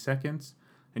 20 seconds.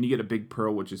 And you get a big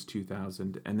pearl, which is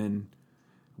 2,000. And then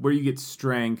where you get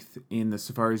strength in the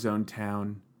Safari Zone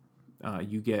town,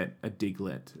 you get a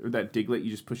Diglett. Or that Diglett, you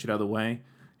just push it out of the way.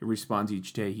 It respawns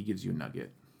each day. He gives you a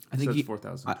nugget. I think that's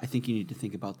 4,000. I think you need to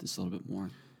think about this a little bit more.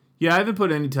 Yeah, I haven't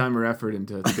put any time or effort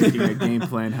into thinking a game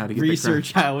plan, how to get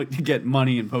research how to get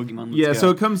money in Pokemon. Let's go. So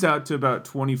it comes out to about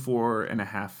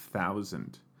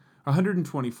 24,500.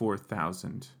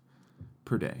 124,000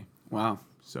 per day. Wow.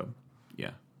 So, yeah.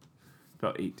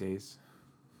 About 8 days.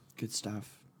 Good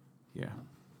stuff. Yeah.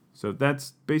 So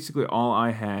that's basically all I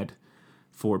had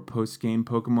for post-game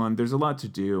Pokemon. There's a lot to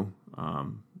do.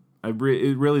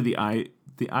 Really the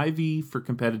IV for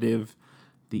competitive,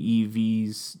 the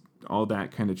EVs, all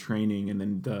that kind of training, and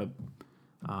then the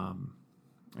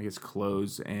I guess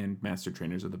clothes and master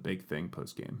trainers are the big thing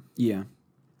post-game. Yeah.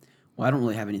 Well, I don't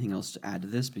really have anything else to add to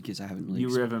this because I haven't really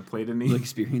haven't played any?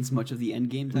 experienced much of the end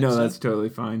game type No, stuff. that's totally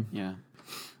fine. Yeah. All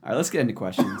right, let's get into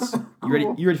questions.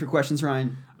 Cool. You ready for questions,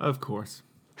 Ryan? Of course.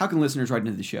 How can listeners write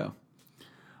into the show?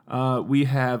 We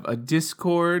have a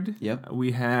Discord. Yep.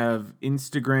 We have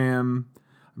Instagram.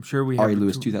 I'm sure we have Ari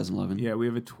Lewis 2011. Yeah, we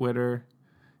have a Twitter.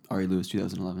 Ari Lewis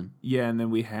 2011. Yeah, and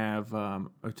then we have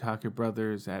Otaku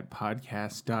Brothers at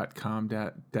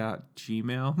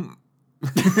podcast.com.gmail.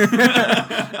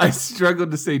 I struggled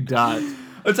to say dot.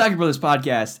 Otaku Brothers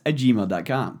Podcast at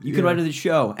gmail.com. You can write to the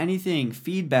show. Anything,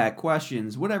 feedback,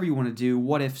 questions, whatever you want to do,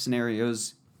 what if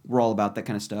scenarios. We're all about that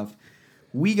kind of stuff.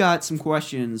 We got some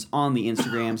questions on the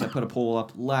Instagrams. I put a poll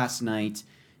up last night,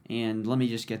 and let me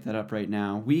just get that up right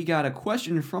now. We got a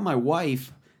question from my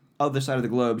wife, other side of the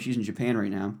globe. She's in Japan right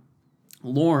now.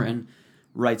 Lauren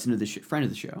writes into the friend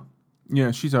of the show. Yeah,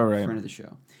 she's all right. Friend of the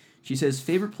show. She says,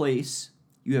 favorite place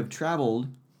you have traveled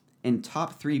and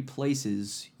top 3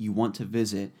 places you want to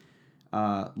visit.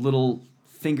 Little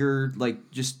finger,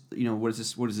 like just, what is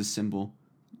this? What is this symbol?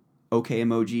 Okay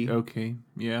emoji. Okay,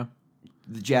 yeah.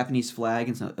 The Japanese flag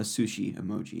and a sushi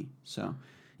emoji. So,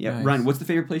 yeah. Nice. Ryan, what's the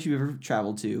favorite place you've ever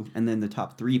traveled to? And then the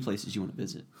top 3 places you want to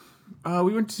visit.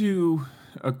 We went to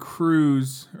a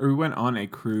cruise, or we went on a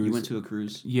cruise. You went to a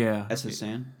cruise? Yeah.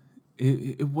 SSN?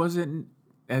 It wasn't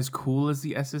as cool as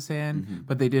the SSN,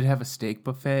 but they did have a steak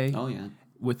buffet. Oh, yeah.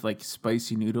 With like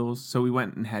spicy noodles. So we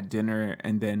went and had dinner,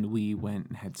 and then we went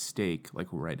and had steak like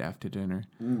right after dinner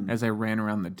as I ran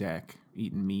around the deck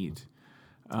eating meat.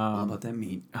 How about that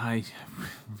meat?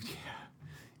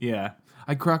 Yeah.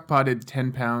 I crock-potted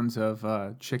 10 pounds of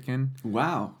chicken.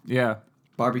 Wow. Yeah.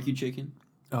 Barbecue chicken?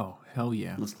 Oh, hell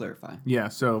yeah. Let's clarify. Yeah,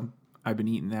 so I've been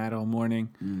eating that all morning.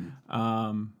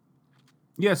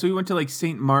 Yeah, so we went to like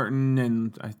St. Martin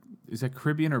and is that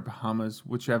Caribbean or Bahamas?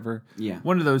 Whichever. Yeah.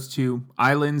 One of those two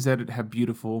islands that have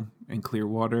beautiful and clear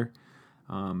water.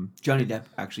 Johnny Depp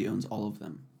actually owns all of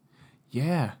them.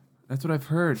 Yeah, that's what I've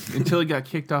heard. Until he got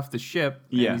kicked off the ship.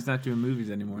 And Yeah. he's not doing movies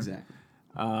anymore. Exactly.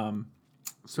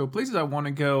 So places I want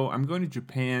to go. I'm going to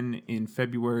Japan in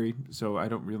February, so I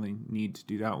don't really need to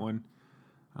do that one.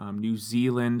 New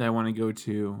Zealand I want to go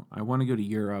to. I want to go to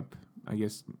Europe. I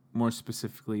guess more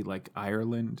specifically like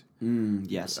Ireland.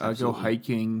 Yes, Go absolutely.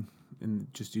 hiking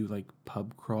and just do like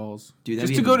pub crawls. Dude, that'd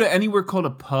just be to go to anywhere called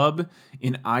a pub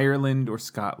in Ireland or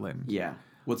Scotland. Yeah.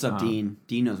 What's up, Dean?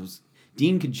 Dean knows.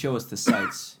 Dean could show us the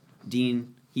sites.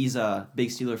 Dean, he's a big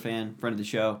Steeler fan, friend of the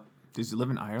show. Does he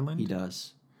live in Ireland? He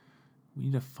does. We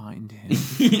need to find him.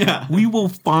 Yeah. We will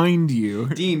find you.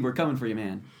 Dean, we're coming for you,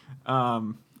 man.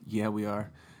 Yeah, we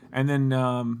are. And then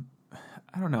I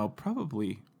don't know,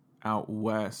 probably out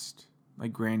west,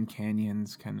 like Grand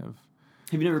Canyon's kind of.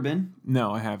 Have you never been?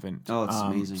 No, I haven't. Oh, it's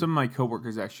amazing. Some of my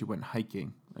coworkers actually went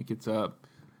hiking. Like it's a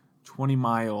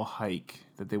 20-mile hike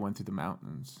that they went through the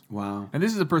mountains. Wow. And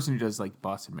this is a person who does like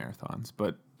Boston marathons,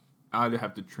 but I'd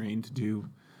have to train to do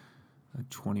a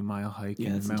 20-mile hike Yeah,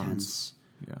 in that's the mountains. intense.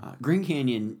 Yeah. Grand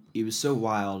Canyon, it was so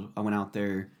wild. I went out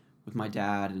there with my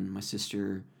dad and my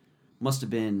sister must have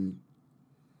been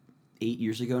 8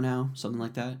 years ago now, something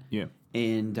like that. Yeah.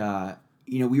 And,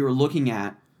 we were looking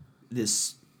at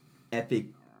this epic,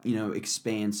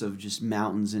 expanse of just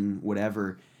mountains and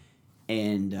whatever.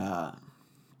 And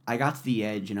I got to the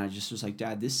edge and I just was like,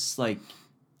 Dad, this is like,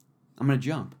 I'm going to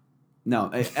jump.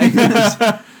 No.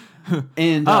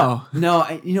 And no,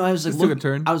 I was like, took a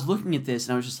turn. I was looking at this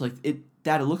and I was just like,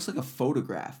 Dad, it looks like a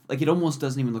photograph. Like it almost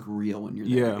doesn't even look real when you're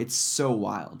there. Yeah. It's so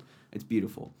wild. It's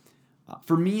beautiful.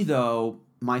 For me though,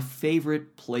 my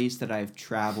favorite place that I've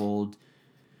traveled,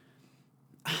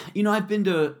 I've been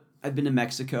to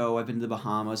Mexico, I've been to the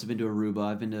Bahamas, I've been to Aruba,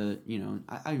 I've been to,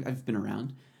 I've been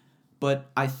around. But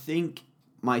I think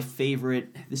my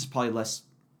favorite, this is probably less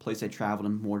place I traveled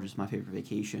and more just my favorite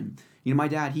vacation. My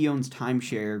dad, he owns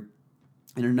timeshare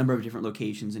in a number of different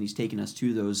locations, and he's taken us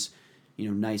to those,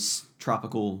 nice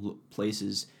tropical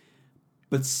places.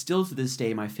 But still to this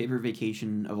day, my favorite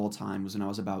vacation of all time was when I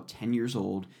was about 10 years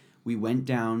old. We went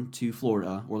down to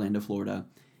Florida, Orlando, Florida,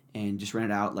 and just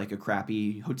rented out like a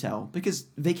crappy hotel because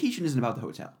vacation isn't about the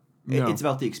hotel. No. It's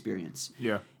about the experience.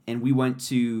 Yeah. And we went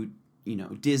to,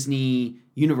 Disney,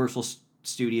 Universal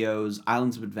Studios,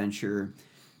 Islands of Adventure.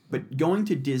 But going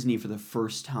to Disney for the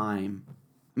first time,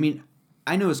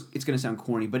 I know it's going to sound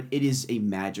corny, but it is a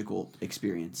magical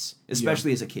experience,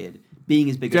 especially as a kid. Being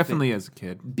as big as a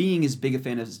kid. Being as big a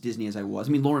fan of Disney as I was.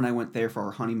 Lauren and I went there for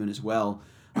our honeymoon as well,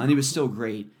 and it was still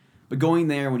great. But going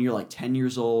there when you're like 10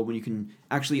 years old, when you can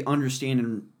actually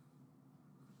understand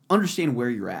where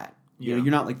you're at. Yeah.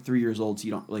 You're not like 3 years old, so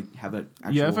you don't like have an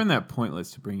actual... Yeah, I find that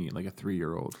pointless to bring like a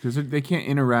 3-year-old because they can't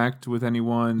interact with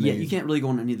anyone. Yeah, you can't really go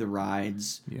on any of the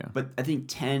rides. Yeah. But I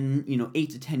think 8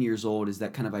 to 10 years old is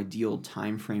that kind of ideal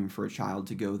time frame for a child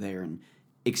to go there and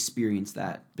experience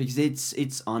that because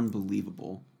it's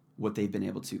unbelievable what they've been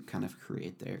able to kind of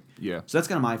create there. Yeah. So that's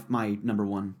kind of my number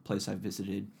one place I've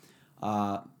visited.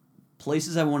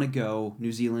 Places I want to go,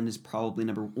 New Zealand is probably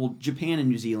Japan and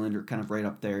New Zealand are kind of right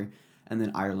up there. And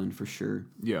then Ireland for sure.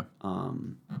 Yeah.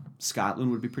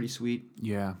 Scotland would be pretty sweet.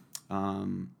 Yeah.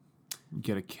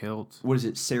 Get a kilt. What is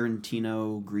it?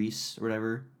 Sarantino, Greece, or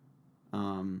whatever. I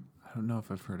don't know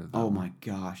if I've heard of that. Oh my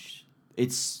gosh,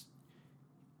 it's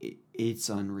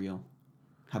unreal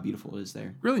how beautiful it is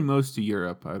there. Really, most of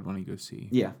Europe I'd want to go see.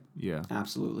 Yeah. Yeah.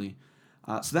 Absolutely.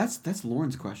 So that's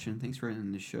Lauren's question. Thanks for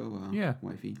ending the show,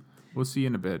 wifey. We'll see you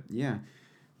in a bit. Yeah.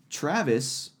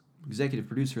 Travis, executive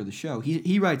producer of the show,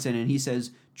 he writes in and he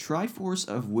says, Triforce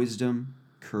of wisdom,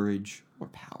 courage, or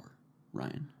power.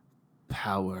 Ryan.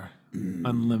 Power.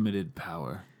 Unlimited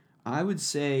power. I would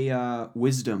say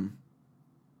wisdom.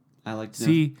 I like to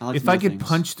see. Know, if I could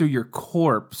punch through your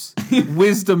corpse,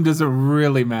 wisdom doesn't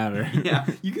really matter. Yeah,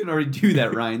 you can already do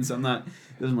that, Ryan. So it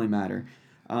doesn't really matter.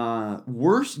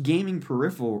 Worst gaming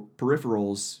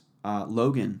peripherals.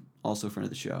 Logan, also friend of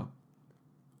the show.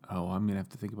 Oh, I'm gonna have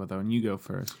to think about that one. You go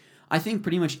first. I think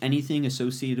pretty much anything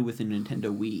associated with a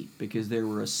Nintendo Wii because there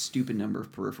were a stupid number of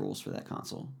peripherals for that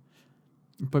console.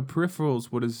 But peripherals,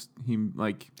 what is he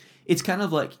like? It's kind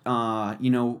of like,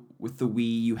 with the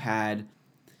Wii, you had,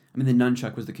 the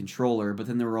nunchuck was the controller, but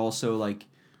then there were also like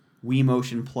Wii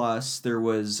Motion Plus. There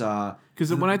was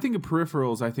because when I think of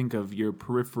peripherals, I think of your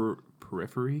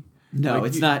periphery. No, like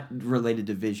it's not related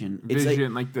to vision. It's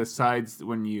vision, like the sides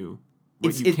when you.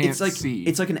 You can't see.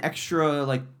 It's like an extra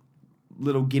like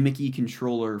little gimmicky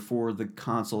controller for the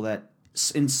console that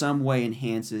in some way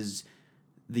enhances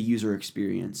the user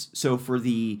experience. So for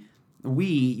the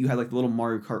Wii, you had like the little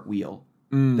Mario Kart wheel.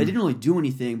 They didn't really do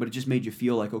anything, but it just made you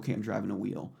feel like, okay, I'm driving a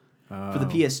wheel. For the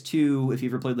PS2, if you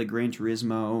ever played like Gran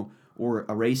Turismo or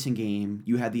a racing game,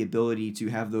 you had the ability to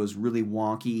have those really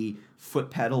wonky foot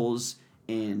pedals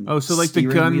and so like the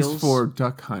guns wheels. For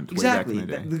Duck Hunt. Exactly. Way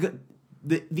back in the day.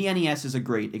 The NES is a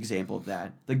great example of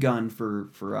that. The gun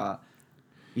for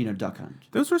Duck Hunt.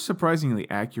 Those were surprisingly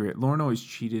accurate. Lauren always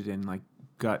cheated and like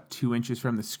got 2 inches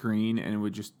from the screen and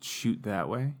would just shoot that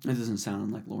way. That doesn't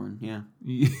sound like Lauren. Yeah.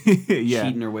 Yeah.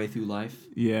 Cheating her way through life.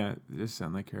 Yeah, it does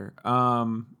sound like her.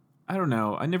 I don't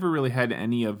know. I never really had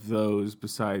any of those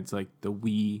besides like the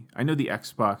Wii. I know the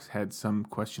Xbox had some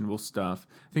questionable stuff.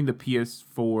 I think the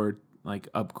PS4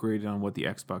 like upgraded on what the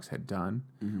Xbox had done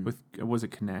with was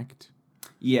it Kinect?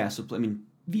 Yeah, so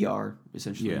VR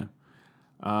essentially.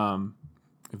 Yeah.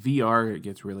 VR it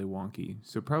gets really wonky.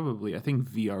 So probably I think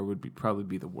VR would probably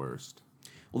be the worst.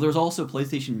 Well, there was also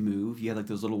PlayStation Move. You had like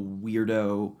those little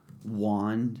weirdo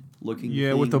wand looking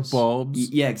things. With the bulbs.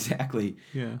 Yeah, exactly.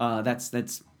 Yeah.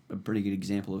 That's a pretty good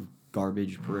example of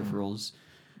garbage peripherals.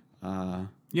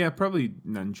 Yeah, probably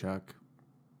Nunchuck.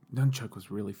 Nunchuck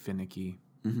was really finicky.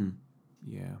 Mm-hmm.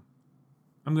 Yeah.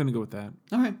 I'm going to go with that.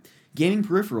 All right. Gaming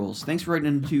peripherals. Thanks for writing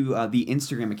into the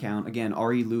Instagram account. Again,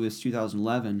 RE Lewis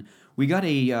 2011. We got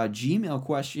a Gmail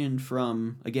question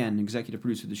from, again, executive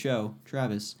producer of the show,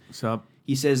 Travis. What's up?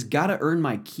 He says, gotta earn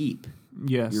my keep.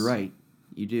 Yes. You're right.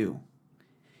 You do.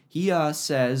 He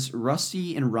says,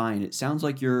 Rusty and Ryan, it sounds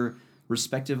like your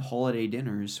respective holiday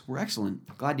dinners were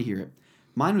excellent. Glad to hear it.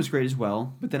 Mine was great as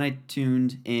well, but then I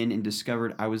tuned in and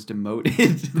discovered I was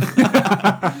demoted.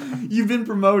 You've been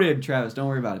promoted, Travis. Don't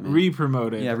worry about it, man.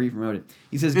 Re-promoted. Yeah, re-promoted.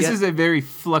 He says, This is a very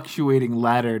fluctuating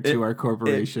ladder to our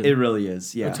corporation. It really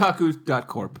is, yeah.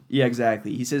 Otaku.corp. Yeah,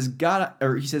 exactly. He says,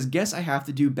 guess I have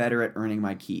to do better at earning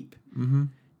my keep. Mm-hmm.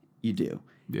 You do.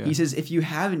 Yeah. He says, if you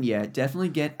haven't yet, definitely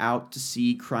get out to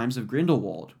see Crimes of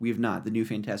Grindelwald. We have not, the new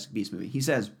Fantastic Beasts movie. He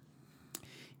says,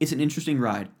 it's an interesting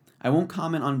ride. I won't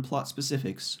comment on plot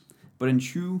specifics, but in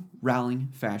true Rowling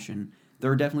fashion,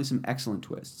 there are definitely some excellent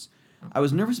twists. I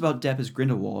was nervous about Depp as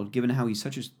Grindelwald, given how he's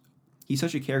such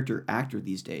a character actor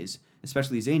these days,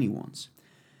 especially zany ones.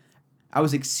 I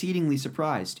was exceedingly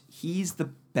surprised. He's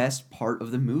the best part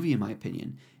of the movie, in my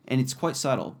opinion, and it's quite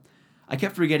subtle. I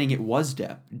kept forgetting it was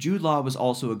Depp. Jude Law was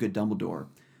also a good Dumbledore,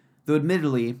 though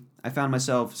admittedly, I found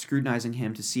myself scrutinizing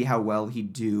him to see how well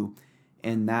he'd do,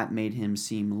 and that made him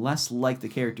seem less like the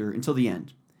character until the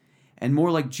end, and more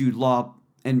like Jude Law,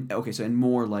 and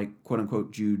more like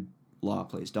quote-unquote Jude Law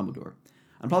plays Dumbledore.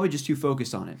 I'm probably just too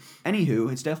focused on it.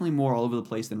 Anywho, it's definitely more all over the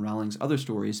place than Rowling's other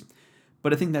stories,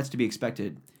 but I think that's to be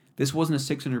expected. This wasn't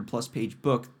a 600-plus page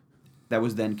book that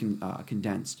was then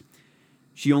condensed.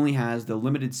 She only has the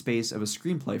limited space of a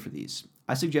screenplay for these.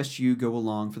 I suggest you go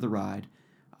along for the ride,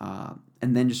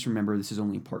 and then just remember this is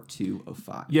only part 2 of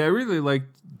 5. Yeah, I really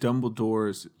liked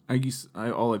Dumbledore's.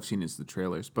 All I've seen is the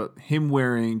trailers, but him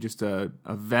wearing just a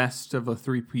vest of a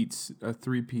three-piece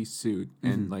suit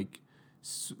and like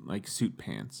suit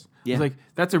pants. Yeah. I was like,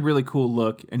 that's a really cool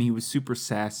look, and he was super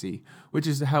sassy, which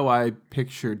is how I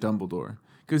picture Dumbledore.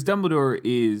 Because Dumbledore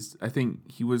is, I think,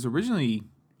 he was originally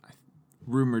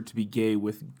rumored to be gay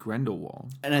with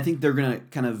Grindelwald. And I think they're gonna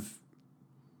kind of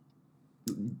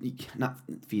not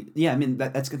feed. Yeah, I mean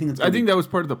that's. I think that was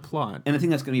part of the plot, and I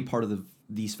think that's gonna be part of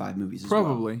these 5 movies as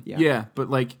probably. well. Yeah, but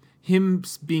like him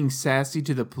being sassy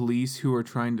to the police who are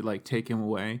trying to like take him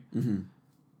away. Mm-hmm.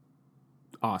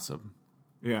 Awesome.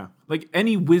 Yeah, like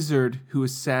any wizard who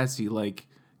is sassy, like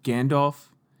Gandalf,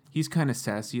 he's kind of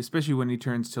sassy, especially when he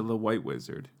turns to the White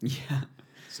Wizard. Yeah.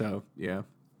 So yeah.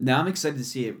 Now I'm excited to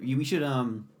see it. We should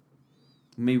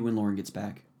maybe when Lauren gets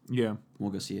back. Yeah.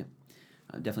 We'll go see it.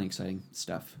 Definitely exciting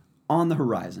stuff on the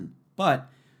horizon. But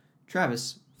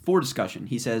Travis, for discussion,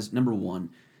 he says, number 1,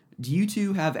 do you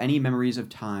two have any memories of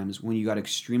times when you got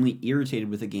extremely irritated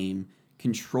with a game,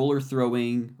 controller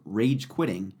throwing, rage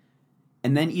quitting,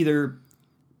 and then either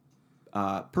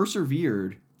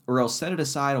persevered or else set it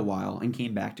aside a while and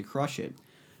came back to crush it?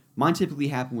 Mine typically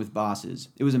happened with bosses.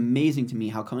 It was amazing to me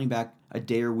how coming back a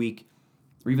day or week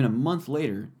or even a month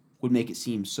later would make it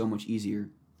seem so much easier.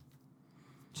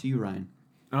 To you, Ryan.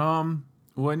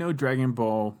 Well, I know Dragon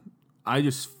Ball, I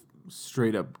just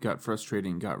straight up got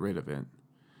frustrated and got rid of it.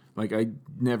 Like, I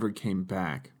never came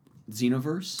back.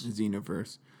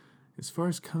 Xenoverse? As far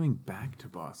as coming back to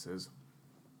bosses,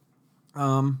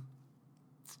 I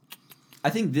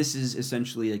think this is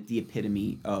essentially like the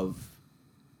epitome of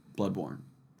Bloodborne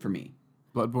for me.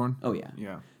 Bloodborne? Oh, yeah.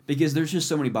 Yeah. Because there's just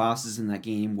so many bosses in that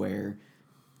game where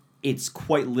it's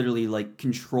quite literally like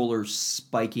controller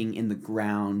spiking in the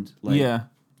ground, like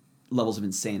levels of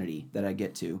insanity that I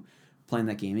get to playing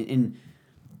that game. And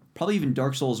probably even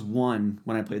Dark Souls 1,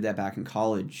 when I played that back in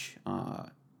college, I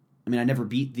never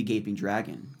beat the Gaping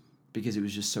Dragon because it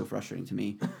was just so frustrating to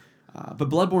me. But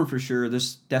Bloodborne for sure,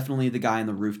 there's definitely the guy on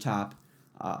the rooftop.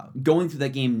 Going through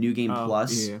that game, New Game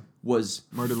Plus, was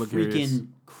freaking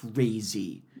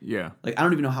crazy. Yeah. Like, I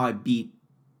don't even know how I beat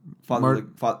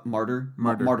Martyr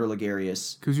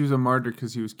Ligarius. Because he was a martyr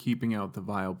because he was keeping out the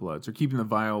Vile Bloods, or keeping the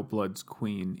Vile Bloods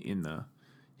queen in the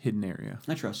hidden area.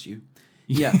 I trust you.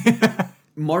 Yeah.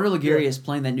 Martyr Ligarius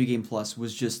playing that New Game Plus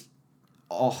was just,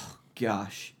 oh,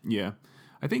 gosh. Yeah.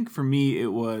 I think for me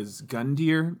it was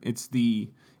Gundyr.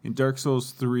 In Dark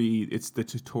Souls 3, it's the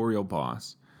tutorial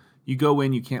boss. You go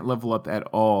in, you can't level up at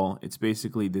all. It's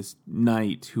basically this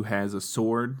knight who has a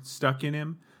sword stuck in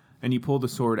him. And you pull the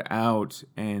sword out,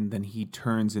 and then he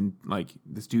turns and, like,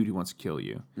 this dude who wants to kill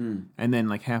you. Mm. And then,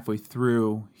 like, halfway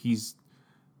through, he's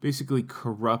basically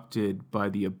corrupted by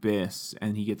the abyss,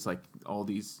 and he gets, like, all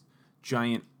these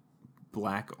giant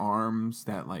black arms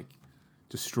that, like,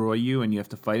 destroy you, and you have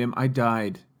to fight him. I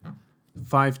died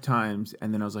 5 times,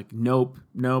 and then I was like, nope,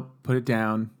 put it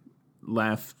down,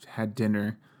 left, had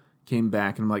dinner, came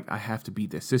back, and I'm like, I have to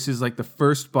beat this. This is like the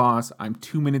first boss. I'm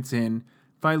 2 minutes in.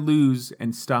 If I lose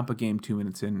and stop a game 2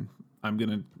 minutes in, I'm going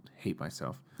to hate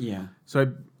myself. Yeah. So I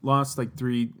lost like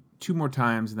 2 more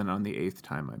times, and then on the 8th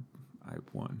time, I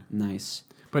won. Nice.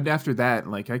 But after that,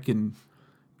 like, I can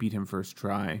beat him first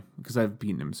try because I've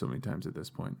beaten him so many times at this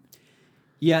point.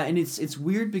 Yeah, and it's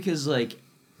weird because, like,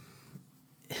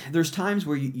 there's times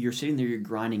where you're sitting there, you're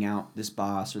grinding out this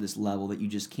boss or this level that you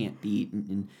just can't beat,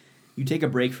 and you take a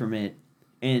break from it,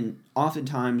 and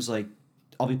oftentimes, like,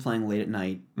 I'll be playing late at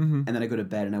night, and then I go to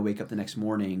bed, and I wake up the next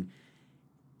morning,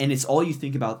 and it's all you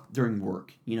think about during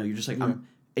work. You know, you're just like,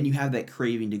 and you have that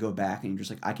craving to go back, and you're just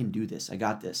like, I can do this, I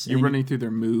got this. You're running through their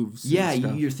moves. Yeah, and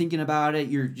stuff. you're thinking about it.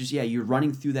 You're just you're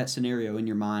running through that scenario in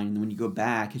your mind, and when you go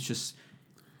back, it's just.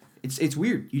 It's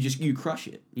weird. You crush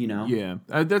it, you know? Yeah.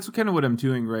 That's kind of what I'm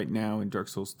doing right now in Dark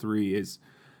Souls 3 is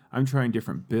I'm trying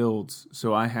different builds.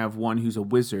 So I have one who's a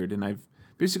wizard, and I've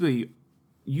basically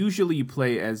usually you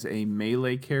play as a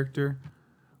melee character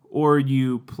or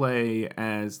you play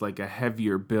as like a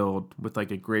heavier build with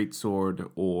like a great sword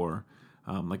or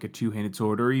like a two-handed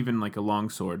sword or even like a long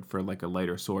sword for like a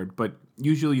lighter sword. But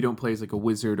usually you don't play as like a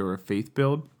wizard or a faith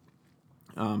build.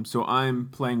 So I'm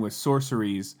playing with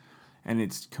sorceries, and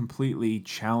it's completely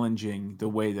challenging the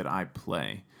way that I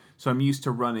play. So I'm used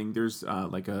to running. There's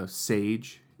like a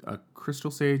sage, a crystal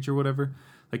sage or whatever,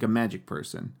 like a magic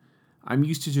person. I'm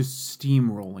used to just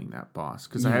steamrolling that boss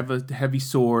because I have a heavy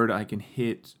sword. I can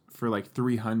hit for like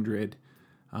 300.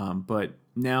 But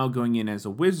now going in as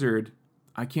a wizard,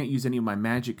 I can't use any of my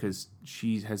magic because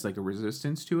she has like a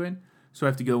resistance to it. So I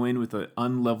have to go in with an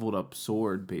unleveled up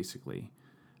sword, basically.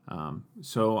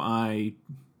 So I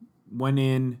went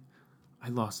in. I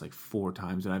lost like 4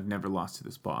 times, and I've never lost to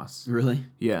this boss. Really?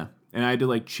 Yeah. And I had to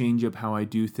like change up how I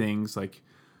do things. Like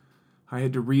I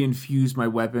had to reinfuse my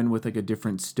weapon with like a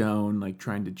different stone, like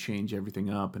trying to change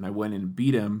everything up. And I went and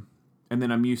beat him. And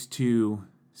then I'm used to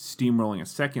steamrolling a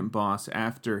second boss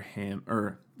after him,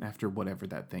 or after whatever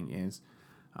that thing is,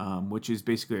 which is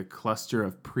basically a cluster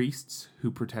of priests who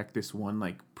protect this one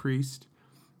like priest.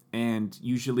 And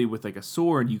usually with like a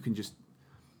sword, you can just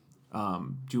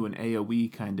do an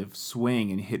AoE kind of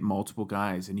swing and hit multiple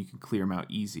guys, and you can clear them out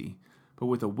easy. But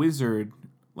with a wizard,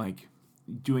 like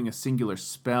doing a singular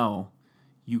spell,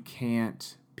 you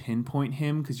can't pinpoint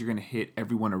him because you're going to hit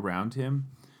everyone around him.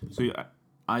 So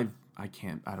I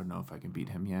don't know if I can beat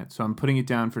him yet. So I'm putting it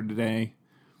down for today,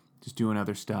 just doing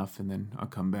other stuff, and then I'll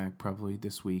come back probably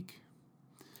this week.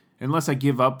 Unless I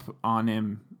give up on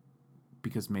him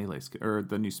because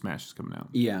the new Smash is coming out.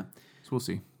 Yeah. So we'll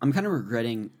see. I'm kind of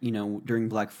regretting, during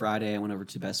Black Friday, I went over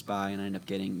to Best Buy and I ended up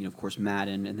getting, of course,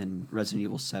 Madden and then Resident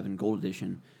Evil 7 Gold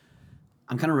Edition.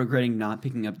 I'm kind of regretting not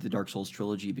picking up the Dark Souls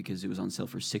trilogy because it was on sale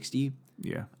for $60.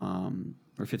 Yeah.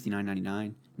 Or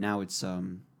 $59.99. Now it's,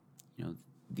 the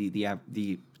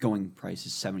going price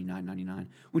is $79.99,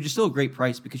 which is still a great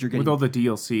price because you're getting with all the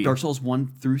DLC. Dark Souls 1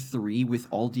 through 3 with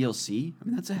all DLC. I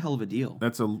mean, that's a hell of a deal.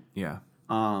 Yeah.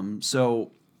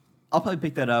 So I'll probably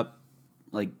pick that up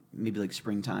maybe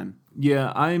springtime.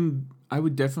 Yeah, I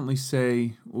would definitely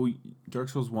say, Dark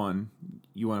Souls 1,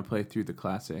 you want to play through the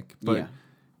classic, but yeah.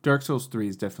 Dark Souls 3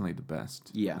 is definitely the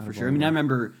best. Yeah, for sure. I mean, I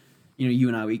remember, you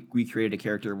and I, we created a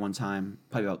character one time,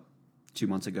 probably about 2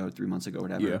 months ago, 3 months ago,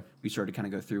 whatever. Yeah. We started to kind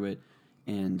of go through it,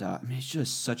 and it's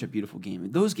just such a beautiful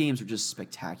game. Those games are just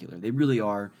spectacular. They really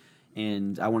are,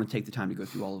 and I want to take the time to go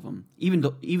through all of them. Even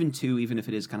if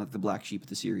it is kind of the black sheep of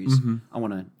the series, I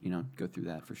want to, go through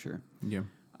that for sure. Yeah.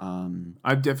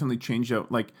 I've definitely changed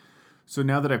out, so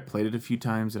now that I've played it a few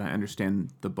times and I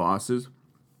understand the bosses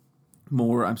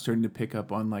more, I'm starting to pick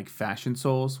up on Fashion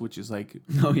Souls, which is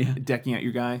decking out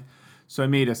your guy. So I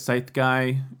made a scythe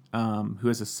guy who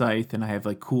has a scythe, and I have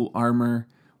cool armor,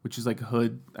 which is a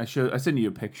hood. I sent you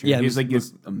a picture. Yeah, he's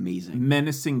this amazing,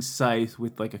 menacing scythe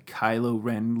with a Kylo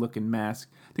Ren looking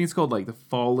mask. I think it's called the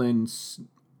Fallen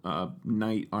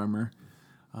Knight armor,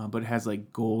 but it has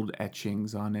gold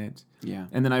etchings on it. Yeah,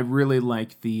 and then I really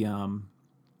like the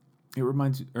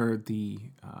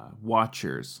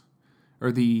Watchers,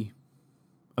 or the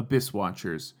Abyss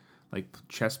Watchers.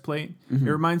 Chest plate. Mm-hmm.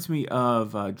 It reminds me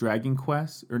of Dragon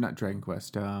Quest, or not Dragon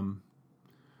Quest.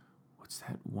 What's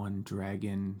that one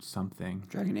dragon something?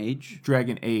 Dragon Age.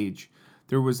 Dragon Age.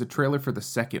 There was a trailer for the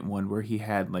second one where he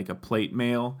had a plate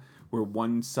mail, where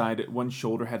one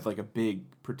shoulder had a big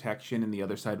protection and the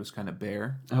other side was kind of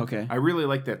bare. Okay. I really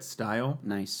like that style.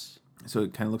 Nice. So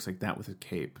it kind of looks like that with a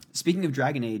cape. Speaking of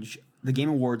Dragon Age, the Game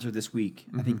Awards are this week.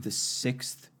 I think the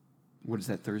 6th. What is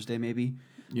that? Thursday, maybe.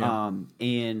 Yeah.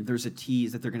 And there's a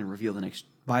tease that they're going to reveal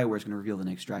BioWare's going to reveal the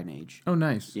next Dragon Age. Oh,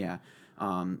 nice. Yeah.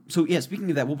 So yeah, speaking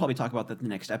of that, we'll probably talk about that in the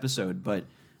next episode. But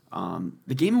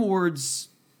the Game Awards,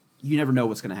 you never know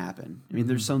what's going to happen. I mean,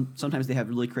 there's sometimes they have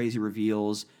really crazy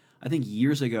reveals. I think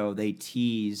years ago they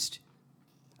teased.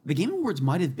 The Game Awards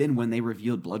might have been when they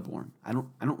revealed Bloodborne. I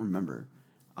don't remember.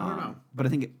 I don't know. But I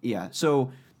think yeah.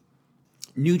 So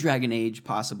new Dragon Age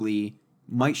possibly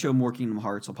might show more Kingdom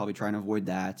Hearts. I'll probably try and avoid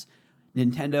that.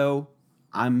 Nintendo,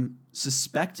 I'm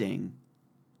suspecting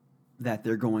that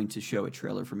they're going to show a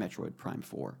trailer for Metroid Prime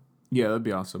 4. Yeah, that'd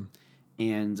be awesome.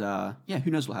 And yeah,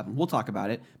 who knows what'll happen? We'll talk about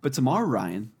it. But tomorrow,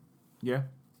 Ryan, Yeah.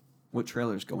 what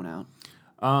trailer's going out?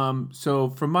 So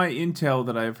from my intel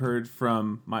that I've heard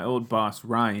from my old boss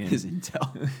Ryan, His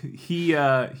intel.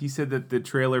 he said that the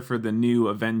trailer for the new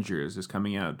Avengers is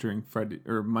coming out during Friday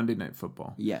or Monday Night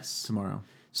Football Yes. tomorrow.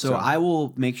 So I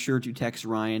will make sure to text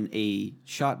Ryan a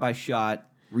shot-by-shot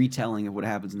retelling of what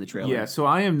happens in the trailer. Yeah, so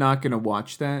I am not going to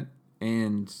watch that,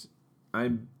 and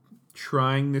I'm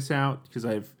trying this out because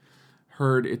I've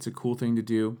heard it's a cool thing to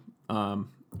do,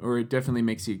 or it definitely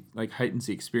makes you heightens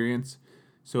the experience.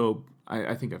 So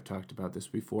I think I've talked about this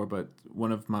before, but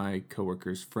one of my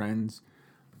coworkers' friends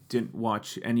didn't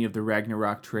watch any of the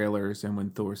Ragnarok trailers, and when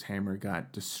Thor's hammer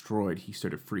got destroyed, he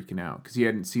started freaking out because he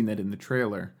hadn't seen that in the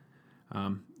trailer.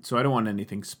 So I don't want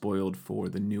anything spoiled for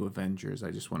the new Avengers.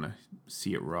 I just want to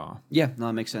see it raw. Yeah, no,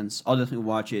 that makes sense. I'll definitely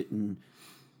watch it and,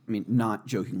 I mean, not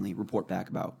jokingly, report back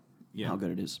about how good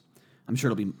it is. I'm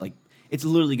sure it'll be, it's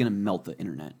literally going to melt the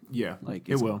internet. Yeah,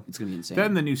 It will. It's going to be insane. That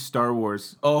and the new Star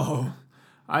Wars. Oh.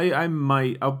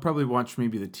 I'll probably watch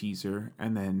maybe the teaser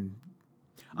and then.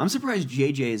 I'm surprised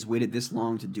JJ has waited this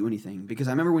long to do anything, because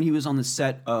I remember when he was on the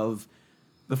set of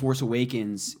The Force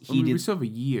Awakens, We still have a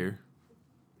year.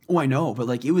 Oh, I know,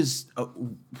 but it was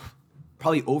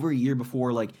probably over a year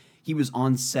before he was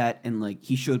on set and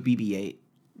he showed BB-8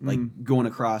 going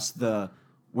across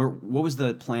what was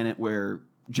the planet where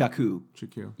Jakku?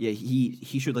 Yeah,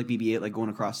 he showed BB-8 going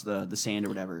across the sand or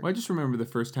whatever. Well, I just remember the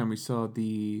first time we saw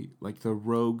the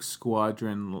Rogue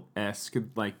Squadron-esque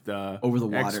the over the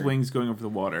water X-wings going over the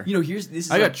water.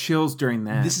 I got chills during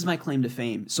that. This is my claim to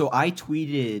fame. So I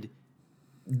tweeted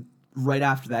right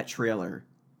after that trailer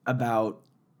about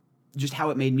just how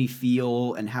it made me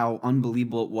feel and how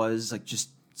unbelievable it was, just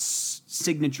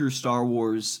signature Star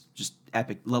Wars, just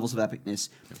epic levels of epicness.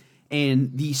 Yep.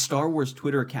 And the Star Wars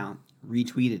Twitter account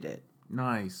retweeted it.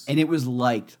 Nice. And it was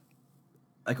liked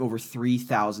over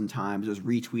 3,000 times. It was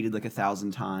retweeted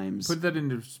 1,000 times. Put that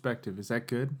into perspective. Is that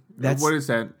good? What is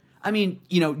that? I mean,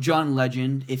 John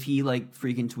Legend, if he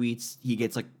freaking tweets, he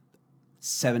gets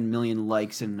 7 million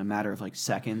likes in a matter of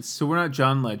seconds. So we're not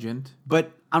John Legend.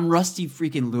 But I'm Rusty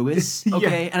freaking Lewis,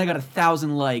 okay? And I got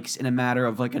 1,000 likes in a matter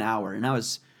of an hour. And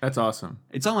that's awesome.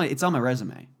 It's on my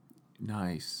resume.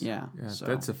 Nice. Yeah. So.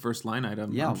 That's a first line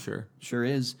item, I'm sure. Sure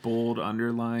is. Bold,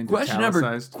 underlined, question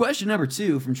italicized. number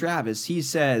 2 from Travis. He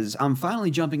says, I'm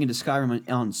finally jumping into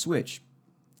Skyrim on Switch.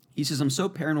 He says, I'm so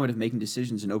paranoid of making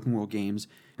decisions in open world games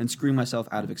and screwing myself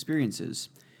out of experiences.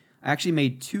 I actually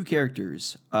made 2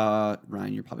 characters.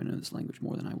 Ryan, you probably know this language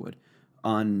more than I would.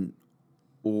 On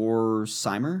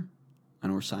Orsimer.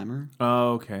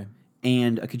 Oh, okay.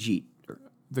 And a Khajiit.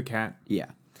 The cat. Yeah.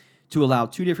 To allow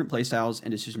 2 different playstyles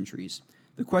and decision trees.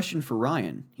 The question for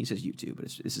Ryan, he says you too, but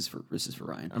this is for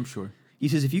Ryan. I'm sure. He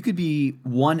says, if you could be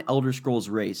one Elder Scrolls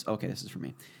race, okay, this is for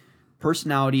me.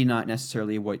 Personality, not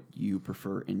necessarily what you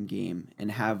prefer in game,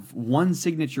 and have one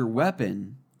signature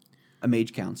weapon, a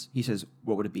mage counts. He says,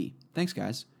 what would it be? Thanks,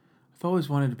 guys. I've always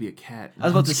wanted to be a cat. I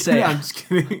was about to say. I'm just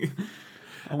kidding.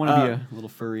 I want to be a little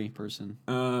furry person.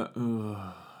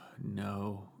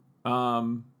 No.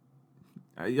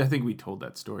 I think we told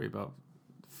that story about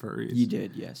furries. You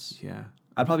did, yes. Yeah.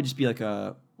 I'd probably just be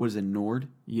a Nord?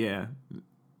 Yeah.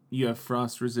 You have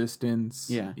frost resistance.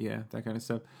 Yeah. Yeah, that kind of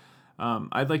stuff.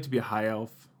 I'd like to be a high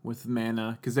elf with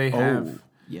mana, because they have... Oh,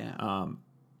 yeah.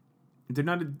 They're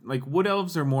not... wood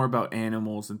elves are more about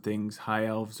animals and things. High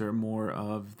elves are more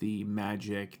of the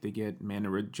magic. They get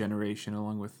mana regeneration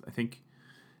along with, I think,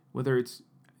 whether it's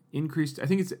increased... I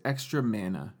think it's extra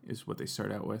mana is what they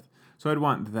start out with. So I'd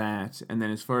want that. And then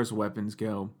as far as weapons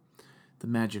go, the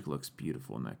magic looks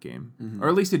beautiful in that game. Mm-hmm. Or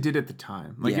at least it did at the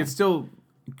time. It's still...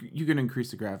 You can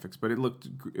increase the graphics, but it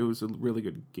was a really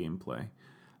good gameplay.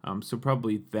 So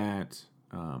probably that.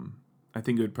 I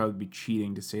think it would probably be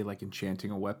cheating to say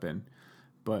enchanting a weapon.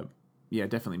 But yeah,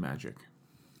 definitely magic.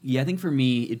 Yeah, I think for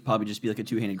me, it'd probably just be a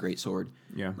 2-handed greatsword.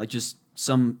 Yeah. Just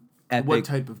some epic... What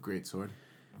type of greatsword?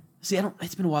 See,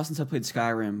 it's been a while since I played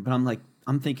Skyrim, but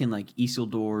I'm thinking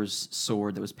Isildur's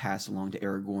sword that was passed along to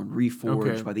Aragorn,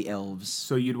 reforged by the elves.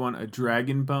 So you'd want a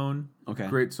dragon bone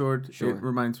greatsword? Sure. It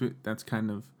reminds me, that's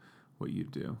kind of what you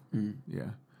do. Yeah.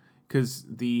 Because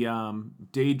the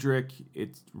Daedric,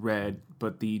 it's red,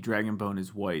 but the Dragonbone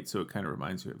is white, so it kind of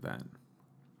reminds you of that.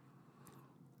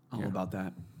 All about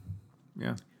that.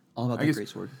 Yeah. All about I that guess- great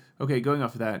sword. Okay, going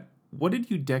off of that, what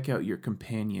did you deck out your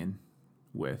companion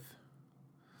with?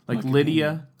 Like My Lydia?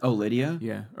 companion. Oh, Lydia?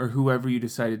 Yeah. Or whoever you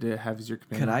decided to have as your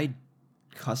companion. Could I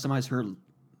customize her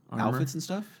Armor? outfits and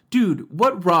stuff? Dude,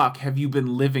 what rock have you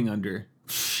been living under?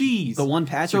 Jeez. The one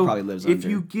Patrick probably lives if under.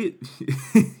 you get...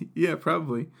 yeah,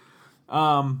 probably.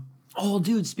 Oh,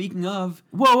 dude, speaking of...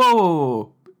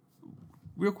 Whoa.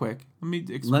 Real quick, let me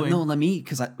explain. Let me,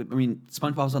 because I mean,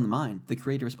 SpongeBob's on the mind. The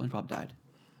creator of SpongeBob died.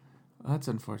 Oh, that's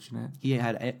unfortunate. He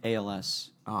had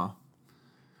ALS. Oh.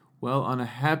 Well, on a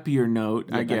happier note,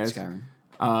 Yeah, I back to guess,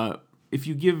 Skyrim. if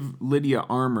you give Lydia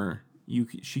armor,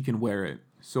 she can wear it.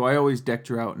 So I always decked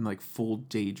her out in like full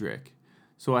Daedric.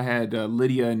 So I had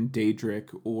Lydia and Daedric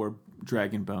or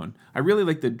Dragonbone. I really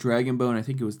like the Dragonbone. I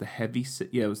think it was the heavy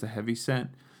set. Yeah, it was the heavy set.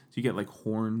 So you get like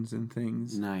horns and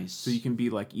things. Nice. So you can be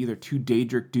like either two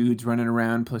Daedric dudes running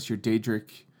around plus your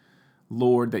Daedric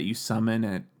lord that you summon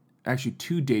at actually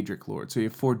two Daedric lords. So you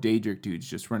have 4 Daedric dudes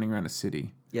just running around a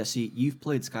city. Yeah, see, you've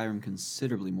played Skyrim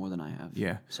considerably more than I have.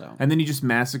 Yeah. So And then you just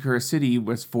massacre a city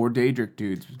with 4 Daedric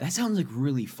dudes. that sounds like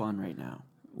really fun right now.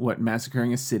 What,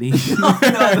 massacring a city? No,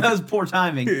 that was poor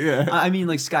timing. Yeah. I mean,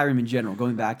 like Skyrim in general.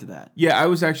 Going back to that. Yeah, I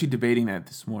was actually debating that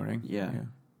this morning. Yeah.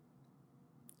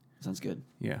 Sounds good.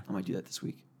 Yeah. I might do that this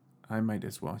week. I might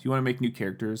as well. You want to make new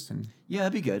characters and Yeah,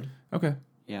 that'd be good. okay,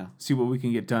 Yeah. see what we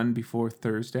can get done before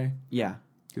Thursday. Yeah.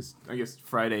 Because I guess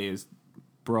Friday is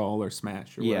Brawl or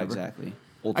Smash or Yeah, whatever. exactly.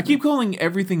 I keep calling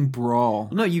everything Brawl.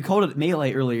 No, you called it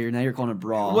Melee earlier. Now you're calling it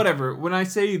Brawl. Whatever. When I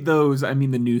say those, I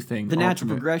mean the new thing. The natural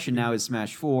Ultimate. progression now is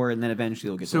Smash 4, and then eventually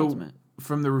it'll get to So Ultimate.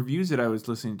 from the reviews that I was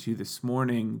listening to this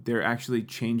morning, they're actually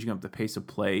changing up the pace of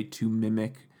play to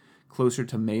mimic closer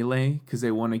to Melee because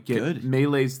they want to get Good.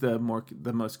 Melee's the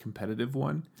most competitive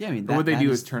one. Yeah, I mean, But what they that do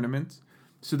is is tournaments.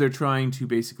 So they're trying to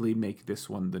basically make this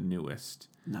one the newest,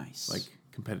 nice. like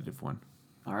competitive one.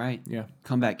 All right. Yeah.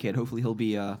 Comeback kid. Hopefully he'll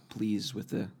be pleased with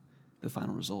the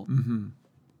final result. Mm-hmm.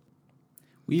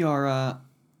 We are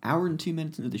hour and 2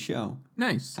 minutes into the show.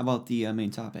 Nice. How about the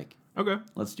main topic? Okay.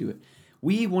 Let's do it.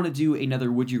 We want to do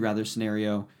another Would You Rather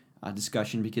scenario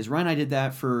discussion because Ryan and I did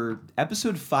that for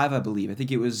episode 5, I believe. I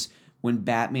think it was when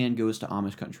Batman goes to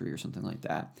Amish country or something like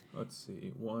that. Let's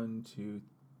see. 1,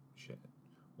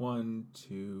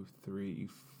 2, 3,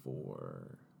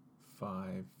 4,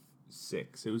 5,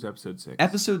 6. It was episode 6.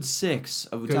 Episode 6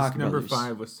 of Because Otaku number Brothers.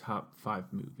 5 was top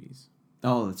 5 movies.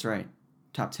 Oh, that's right.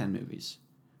 Top 10 movies.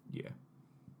 Yeah.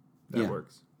 That Yeah.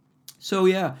 works. So,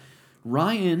 yeah,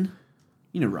 Ryan,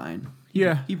 you know Ryan.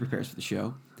 Yeah. He prepares for the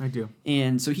show. I do.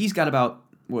 And so he's got about,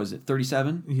 what is it,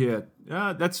 37? Yeah.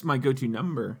 That's my go-to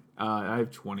number. I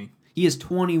have 20. He has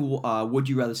 20 Would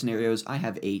You Rather scenarios. I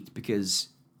have 8 because,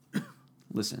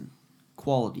 listen,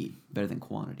 quality better than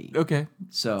quantity. Okay.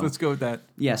 So Let's go with that.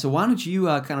 yeah. So why don't you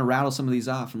kind of rattle some of these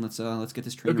off and let's get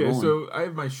this train Okay, rolling. so I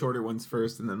have my shorter ones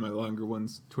first and then my longer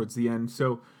ones towards the end.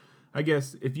 So I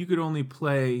guess if you could only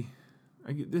play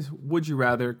this would you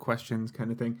rather questions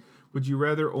kind of thing, would you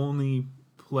rather only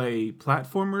play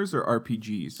platformers or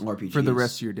RPGs? RPGs. For the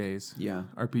rest of your days? Yeah.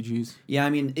 RPGs? Yeah, I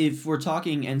mean, if we're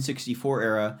talking N64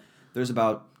 era, there's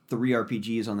about 3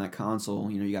 RPGs on that console.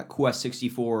 You know, you got Quest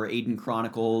 64, Aiden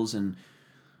Chronicles, and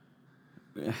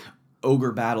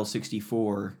Ogre Battle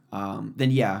 64.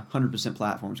 Then, yeah, 100%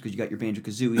 platforms because you got your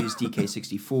Banjo-Kazooies,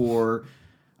 DK64,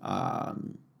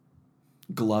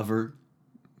 Glover.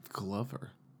 Glover.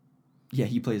 Yeah,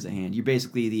 he plays the hand. You're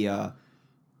basically the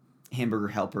hamburger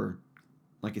helper.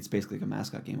 Like, it's basically like a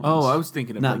mascot game. Oh, almost. I was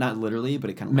thinking of Not literally, but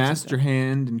it kind of Master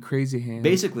Hand and Crazy Hand.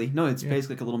 Basically, no, it's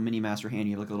basically like a little mini Master Hand.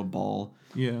 You have like a little ball.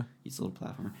 Yeah. It's a little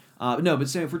platformer. No, but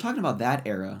so if we're talking about that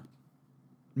era,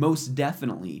 most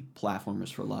definitely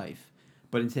platformers for life.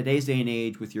 But in today's day and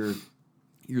age, with your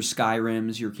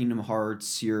Skyrims, your Kingdom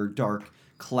Hearts, your Dark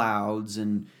Clouds,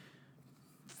 and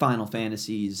Final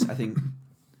Fantasies, I think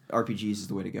RPGs is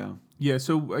the way to go. Yeah,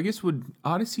 so I guess would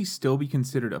Odyssey still be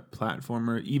considered a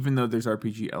platformer, even though there's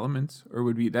RPG elements, or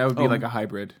would be like a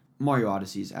hybrid Mario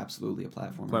Odyssey is absolutely a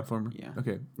platformer. platformer? Yeah.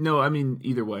 Okay. No, I mean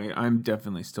either way, I'm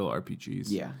definitely still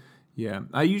RPGs. Yeah. Yeah,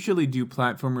 I usually do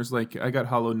platformers. Like I got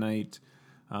Hollow Knight,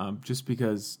 just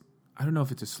because I don't know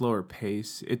if it's a slower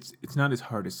pace. It's not as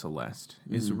hard as Celeste.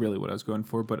 Is really what I was going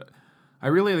for, but I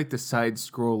really like the side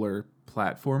scroller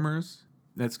platformers.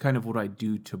 That's kind of what I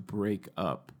do to break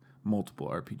up multiple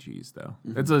RPGs, though.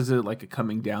 That's like a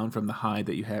coming down from the high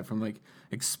that you have from like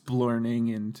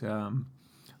exploring and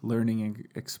learning and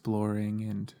exploring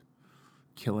and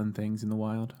killing things in the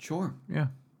wild. Sure. Yeah.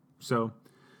 So,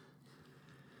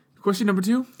 question number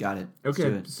 2. Got it. Let's do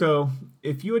Okay, it. so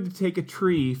if you had to take a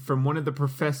tree from one of the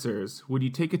professors, would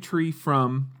you take a tree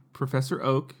from Professor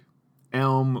Oak,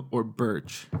 Elm, or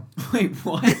Birch? Wait,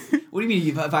 what? What do you mean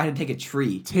if I had to take a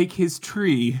tree? Take his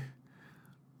tree.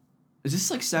 Is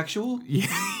this like sexual? Yeah.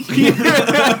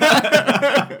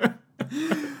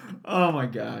 Oh my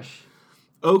gosh.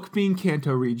 Oak being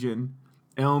Kanto region,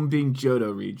 Elm being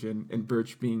Johto region, and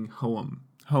Birch being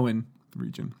Hoenn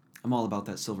region. I'm all about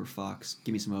that silver fox.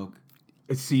 Give me some oak.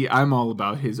 See, I'm all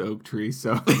about his oak tree,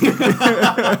 so.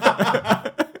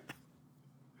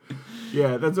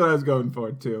 Yeah, that's what I was going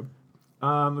for, too.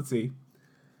 Let's see.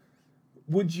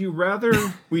 Would you rather...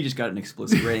 We just got an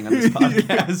explicit rating on this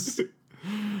podcast.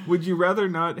 Would you rather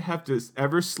not have to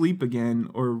ever sleep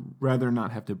again or rather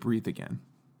not have to breathe again?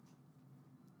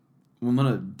 Well, I'm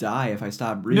gonna die if I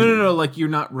stop breathing. No. Like, you're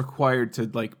not required to,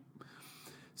 like...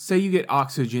 Say you get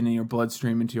oxygen in your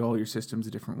bloodstream into all your systems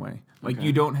a different way. Like, Okay.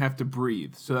 you don't have to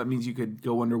breathe. So that means you could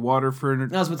go underwater for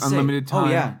an I was about to unlimited say, time.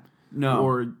 Oh yeah. No.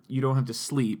 Or you don't have to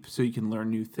sleep so you can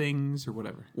learn new things or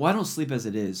whatever. Well, I don't sleep as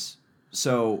it is.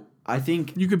 So I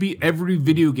think You could beat every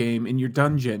video game in your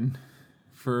dungeon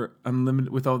for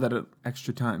unlimited with all that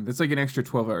extra time. That's like an extra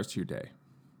 12 hours to your day.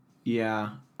 yeah,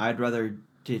 I'd rather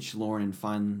ditch Lauren and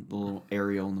find the little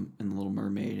Ariel and the Little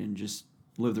Mermaid and just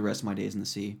live the rest of my days in the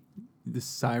sea. The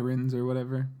sirens or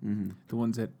whatever. Mm-hmm. The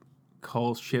ones that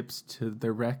call ships to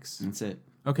their wrecks. That's it.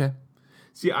 Okay.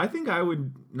 See, I think I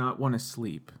would not want to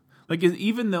sleep. Like,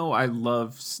 even though I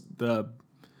love the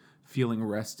feeling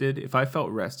rested, if I felt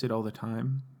rested all the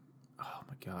time, oh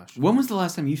my gosh. When was the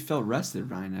last time you felt rested,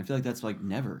 Ryan? I feel like that's like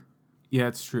never. Yeah,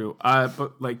 it's true.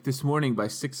 But like this morning by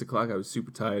 6 o'clock, I was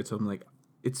super tired. So I'm like,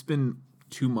 it's been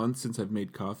 2 months since I've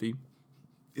made coffee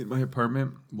in my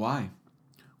apartment. Why?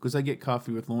 Because I get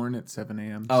coffee with Lauren at 7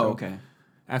 a.m. Oh, So okay.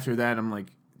 after that, I'm like,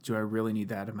 do I really need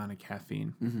that amount of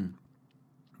caffeine? Mm-hmm.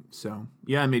 So,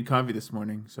 yeah, I made coffee this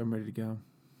morning, so I'm ready to go.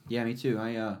 Yeah, me too.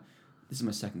 This is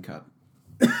my second cup.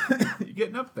 You're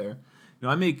getting up there. No,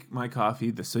 I make my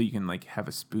coffee so you can, like, have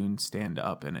a spoon stand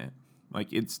up in it.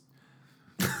 Like, it's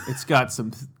got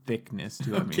some thickness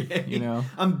to it, Okay. I mean, you know?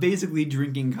 I'm basically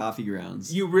drinking coffee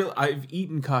grounds. I've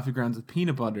eaten coffee grounds with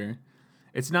peanut butter.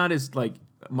 It's not as, like,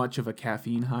 much of a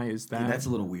caffeine high as that. Yeah, that's a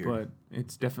little weird. But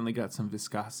it's definitely got some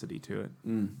viscosity to it.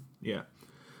 Mm. Yeah.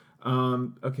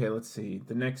 Okay, let's see.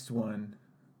 The next one.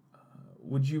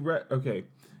 Would you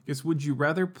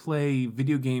rather play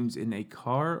video games in a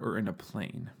car or in a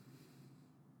plane?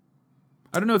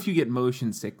 I don't know if you get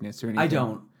motion sickness or anything. I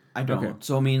don't. Okay.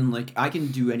 So, I mean, like, I can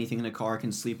do anything in a car. I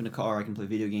can sleep in a car. I can play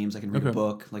video games. I can read a Okay.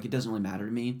 book. Like, it doesn't really matter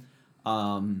to me.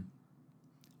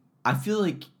 I feel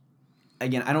like,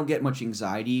 again, I don't get much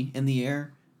anxiety in the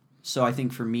air. So I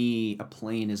think for me, a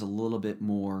plane is a little bit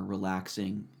more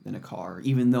relaxing than a car.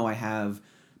 Even though I have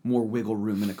more wiggle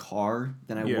room in a car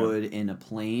than I would in a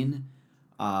plane,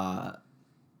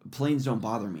 planes don't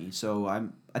bother me. So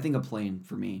I think a plane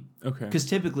for me. Okay. Because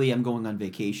typically I'm going on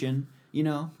vacation, you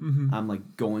know? Mhm. I'm like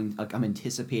I'm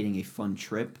anticipating a fun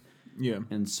trip. Yeah.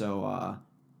 And so,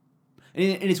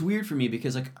 and it's weird for me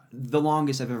because like the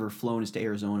longest I've ever flown is to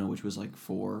Arizona, which was like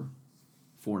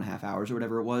 4.5 hours or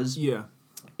whatever it was. Yeah.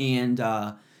 And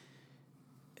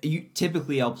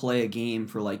typically I'll play a game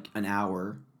for like an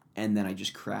hour and then I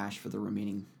just crash for the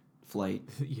remaining flight.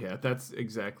 Yeah, that's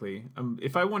exactly.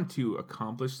 If I want to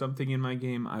accomplish something in my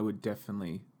game, I would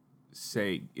definitely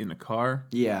say in a car.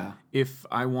 Yeah. If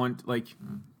I want, like,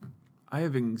 I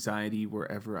have anxiety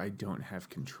wherever I don't have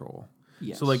control.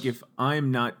 Yes. So, like, if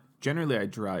I'm not, generally I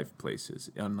drive places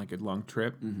on, like, a long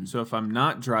trip. Mm-hmm. So if I'm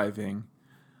not driving,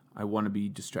 I want to be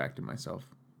distracting myself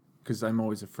because I'm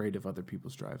always afraid of other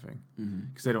people's driving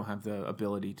because I don't have the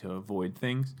ability to avoid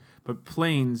things. But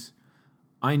planes,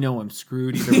 I know I'm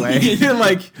screwed either way.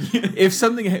 Like, if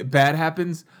something bad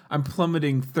happens, I'm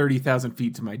plummeting 30,000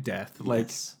 feet to my death. Like,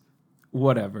 Yes.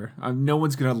 whatever. No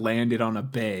one's gonna land it on a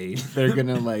bay. They're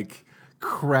gonna like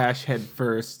crash head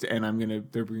first, and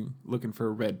they're looking for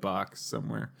a red box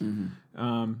somewhere.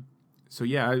 Mm-hmm. So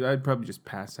yeah, I'd probably just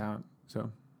pass out. So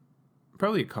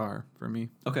probably a car for me.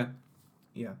 Okay.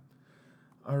 Yeah.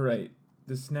 All right.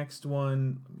 This next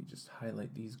one. Let me just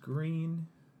highlight these green.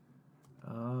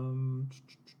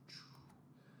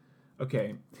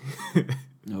 Okay.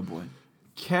 Oh boy.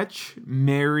 Catch,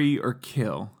 marry, or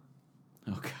kill.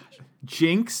 Oh gosh.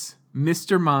 Jinx,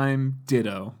 Mr. Mime,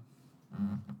 Ditto.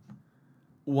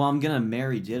 Well, I'm gonna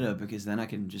marry Ditto because then I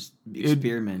can just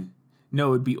experiment.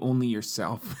 No, it'd be only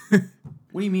yourself.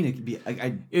 What do you mean it could be?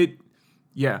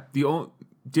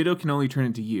 Ditto can only turn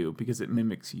into you because it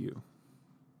mimics you.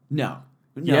 No.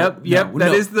 That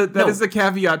is the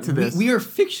caveat to this. We are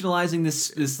fictionalizing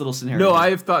this little scenario. No, I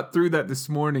have thought through that this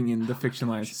morning in the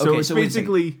fictionalized. So it's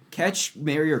basically catch,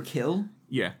 marry, or kill.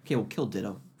 Yeah. Okay, well, kill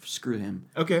Ditto. Screw him.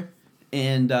 Okay.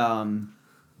 And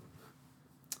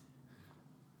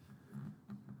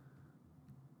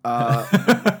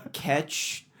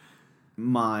catch,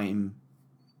 mime.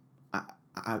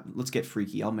 Let's get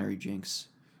freaky. I'll marry Jinx.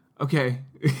 Okay.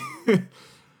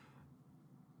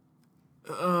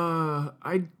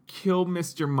 I'd kill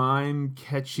Mr. Mime,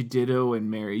 catch Ditto, and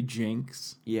marry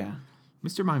Jinx. Yeah.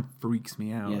 Mr. Mime freaks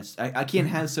me out. Yes, I can't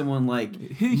have someone like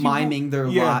miming their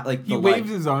lot. Like he waves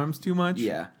his arms too much.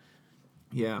 Yeah.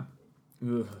 Yeah.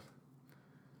 Ugh.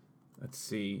 Let's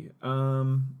see.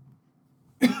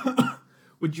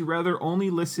 Would you rather only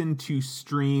listen to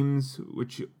streams,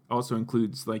 which also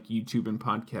includes like YouTube and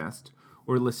podcast,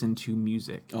 or listen to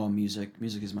music? Oh, music.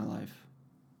 Music is my life.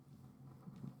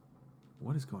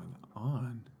 What is going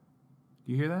on?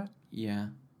 Do you hear that? Yeah.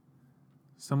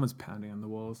 Someone's pounding on the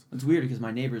walls. It's weird because my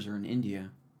neighbors are in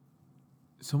India.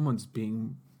 Someone's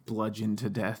being bludgeoned to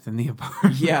death in the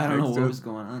apartment. Yeah, I don't know what was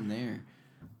going on there.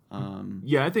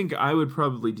 Yeah, I think I would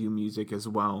probably do music as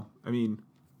well. I mean,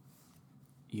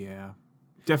 yeah,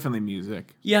 definitely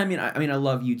music. Yeah, I mean, I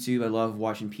love YouTube. I love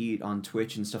watching Pete on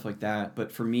Twitch and stuff like that.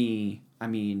 But for me, I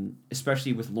mean,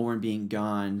 especially with Lauren being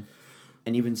gone,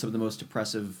 and even some of the most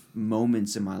depressive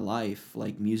moments in my life,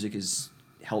 like music has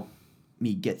helped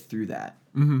me get through that.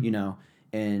 Mm-hmm. You know,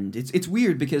 and it's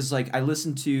weird because like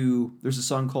there's a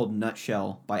song called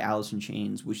Nutshell by Alice in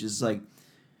Chains, which is like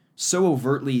so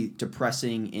overtly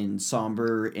depressing and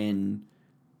somber, and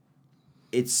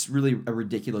it's really a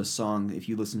ridiculous song if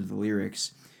you listen to the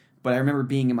lyrics. But I remember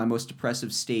being in my most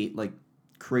depressive state, like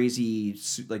crazy,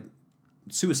 like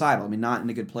suicidal. I mean, not in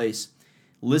a good place.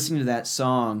 Listening to that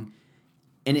song,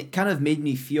 and it kind of made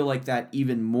me feel like that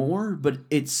even more. But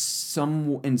it's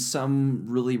in some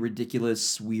really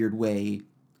ridiculous, weird way,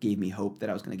 gave me hope that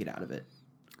I was going to get out of it.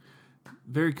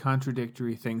 Very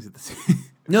contradictory things at the same.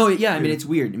 No, yeah, I mean it's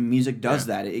weird. Music does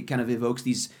that. It kind of evokes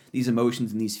these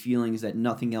emotions and these feelings that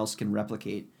nothing else can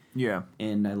replicate. Yeah,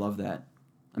 and I love that.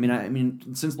 I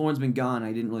mean, since Lauren's been gone,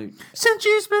 I didn't really. Since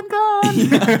she's been gone.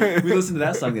 Yeah, we listened to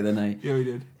that song the other night. Yeah, we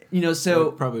did. You know, so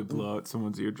it'd probably blow out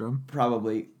someone's eardrum.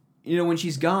 Probably. You know, when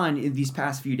she's gone, in these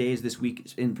past few days, this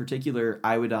week in particular,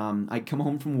 I would I'd come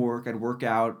home from work, I'd work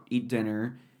out, eat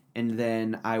dinner, and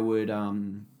then I would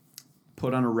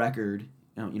put on a record,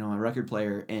 a record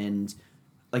player, and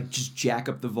like just jack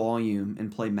up the volume and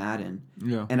play Madden.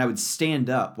 Yeah. And I would stand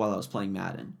up while I was playing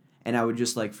Madden, and I would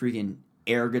just like freaking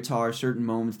air guitar certain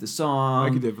moments of the song. I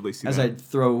could definitely see as that. I'd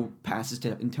throw passes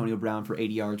to Antonio Brown for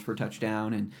 80 yards for a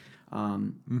touchdown, and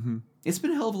it's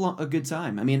been a hell of a good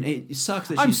time. I mean, it sucks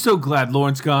that I'm so glad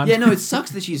Lauren's gone. Yeah, no, it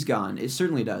sucks that she's gone. It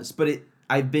certainly does. But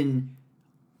I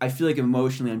feel like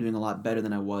emotionally I'm doing a lot better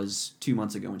than I was 2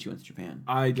 months ago when she went to Japan.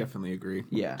 I definitely agree.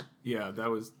 Yeah. Yeah, that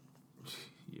was.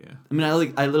 Yeah. I mean,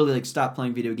 I literally stopped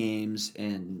playing video games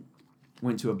and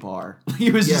went to a bar.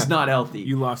 It was just not healthy.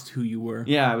 You lost who you were.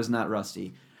 Yeah, I was not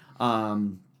Rusty.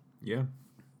 Yeah.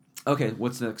 Okay,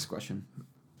 what's the next question?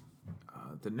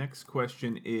 The next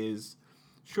question is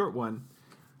short one.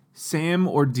 Sam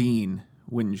or Dean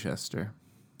Winchester?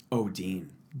 Oh, Dean.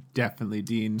 Definitely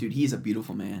Dean. Dude, he's a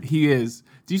beautiful man. He is.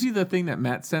 Do you see the thing that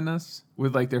Matt sent us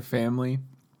with like their family?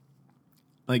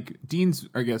 Like Dean's,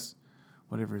 I guess,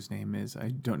 whatever his name is. I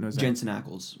don't know exactly. Jensen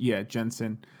Ackles. Yeah,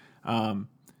 Jensen.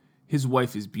 His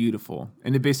wife is beautiful.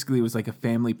 And it basically was like a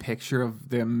family picture of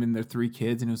them and their 3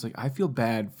 kids. And it was like, I feel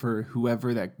bad for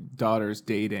whoever that daughter's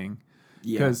dating.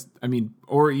 Yeah. Because, I mean,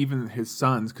 or even his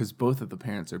sons, because both of the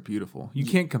parents are beautiful. You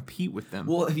can't compete with them.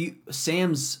 Well,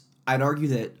 I'd argue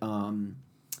that,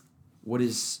 what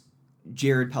is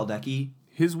Jared Paldecki?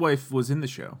 His wife was in the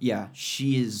show. Yeah,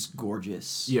 she is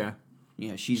gorgeous. Yeah.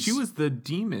 Yeah, she was the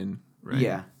demon, right?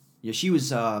 Yeah. Yeah, she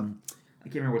was, I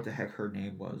can't remember what the heck her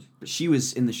name was, but she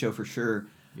was in the show for sure.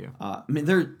 Yeah. I mean,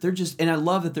 they're just, and I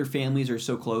love that their families are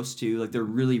so close too. Like they're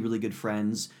really, really good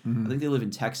friends. I think they live in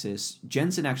Texas.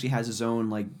 Jensen actually has his own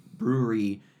like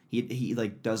brewery. He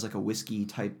like does like a whiskey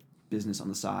type business on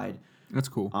the side. That's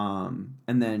cool.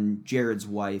 And then Jared's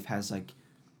wife has like,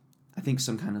 I think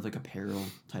some kind of like apparel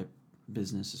type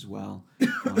business as well.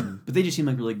 But they just seem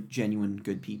like really genuine,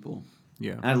 good people.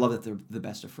 Yeah. And I love that they're the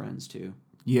best of friends too.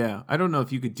 Yeah. I don't know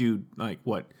if you could do like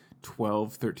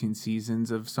 12, 13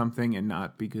 seasons of something and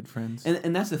not be good friends.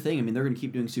 And that's the thing. I mean, they're going to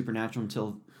keep doing Supernatural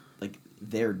until like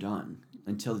they're done,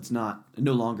 until it's no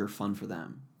longer fun for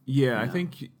them. Yeah, I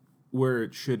think where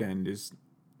it should end is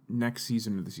next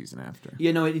season or the season after.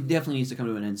 Yeah, no, it definitely needs to come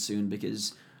to an end soon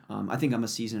because I think I'm a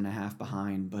season and a half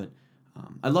behind, but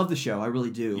I love the show. I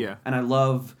really do. Yeah. And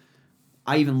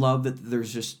I even love that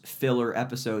there's just filler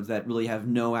episodes that really have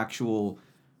no actual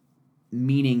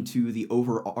meaning to the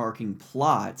overarching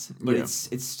plot, but Yeah.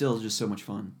 it's still just so much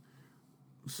fun.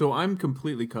 So I'm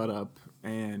completely caught up,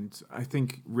 and I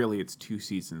think really it's 2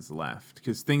 seasons left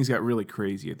because things got really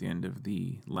crazy at the end of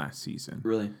the last season.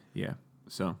 Really. Yeah.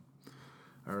 So,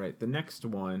 all right. The next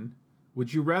one.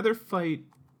 Would you rather fight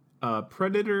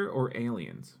Predator or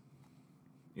aliens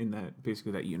in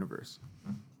that universe?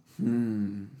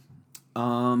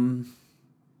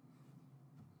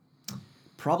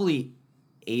 Probably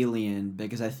Alien,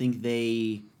 because I think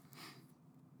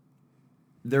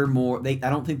they're more I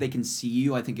don't think they can see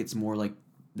you. I think it's more like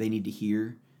they need to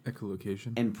hear.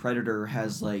 Echolocation. And Predator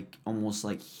has like almost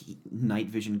like night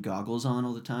vision goggles on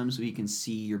all the time, so he can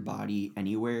see your body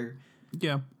anywhere.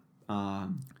 Yeah. I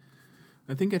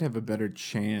think I'd have a better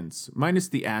chance, minus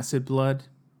the acid blood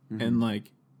and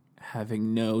like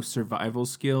having no survival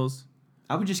skills.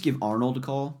 I would just give Arnold a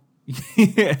call.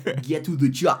 Yeah. Get to the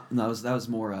job. No, that was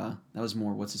more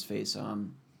what's his face?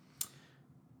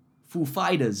 Foo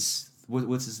Fighters.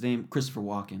 What's his name? Christopher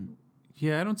Walken.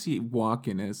 Yeah, I don't see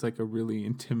Walken as like a really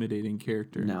intimidating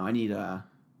character. No, I need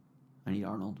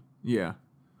Arnold. Yeah.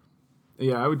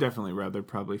 Yeah, I would definitely rather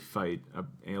probably fight an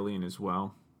alien as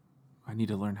well. I need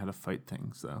to learn how to fight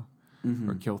things, though,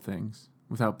 or kill things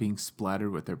without being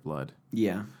splattered with their blood.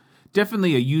 Yeah.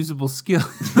 Definitely a usable skill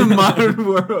in the modern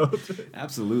world.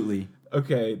 Absolutely.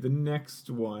 Okay, the next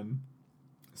one.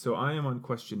 So I am on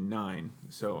question 9.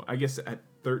 So I guess at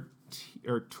 13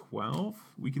 or 12,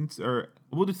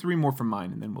 we'll do 3 more from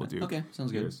mine, and then we'll do. Okay,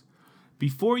 sounds good. yours.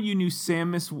 Before you knew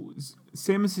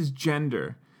Samus's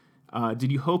gender,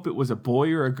 did you hope it was a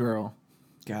boy or a girl?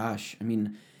 Gosh, I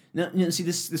mean, no, see,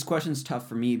 this question's tough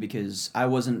for me because I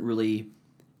wasn't really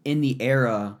in the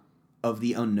era of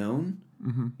the unknown.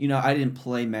 Mm-hmm. You know, I didn't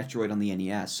play Metroid on the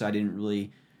NES, so I didn't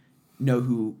really know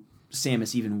who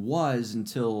Samus even was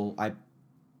until I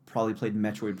probably played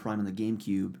Metroid Prime on the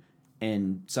GameCube,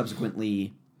 and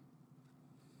subsequently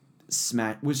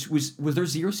Smash. Was there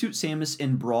Zero Suit Samus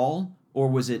in Brawl, or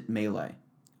was it Melee?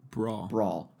 Brawl.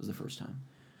 Brawl was the first time.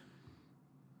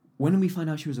 When did we find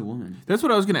out she was a woman? That's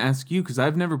what I was going to ask you, because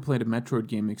I've never played a Metroid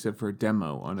game except for a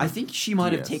demo on it. I think she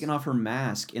might have DS. taken off her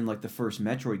mask in like the first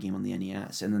Metroid game on the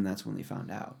NES, and then that's when they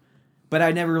found out. But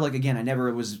I never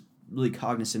was really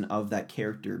cognizant of that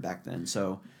character back then.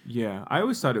 So Yeah, I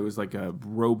always thought it was like a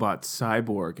robot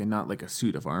cyborg and not like a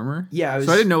suit of armor. Yeah,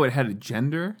 so I didn't know it had a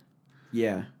gender.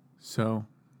 yeah, So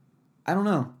I don't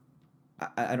know.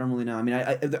 I don't really know. I mean,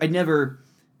 I never.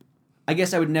 I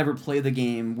guess I would never play the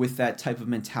game with that type of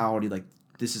mentality. Like,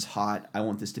 this is hot. I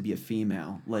want this to be a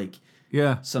female. Like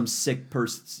yeah, some sick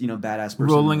person, badass person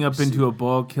rolling up into a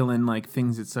ball, killing like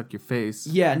things that suck your face.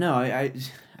 Yeah, no, I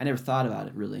never thought about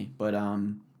it really, but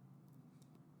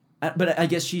I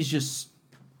guess she's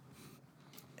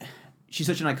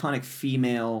such an iconic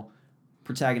female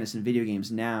protagonist in video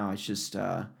games now. It's just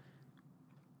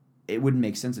it wouldn't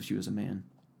make sense if she was a man.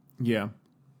 Yeah,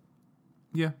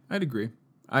 I'd agree.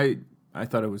 I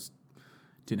thought it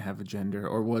didn't have a gender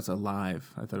or was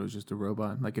alive. I thought it was just a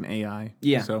robot, like an AI.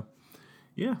 Yeah. So,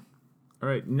 yeah. All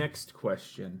right, next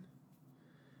question.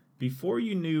 Before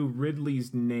you knew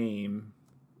Ridley's name,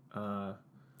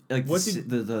 Like what the did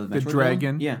the the Metroid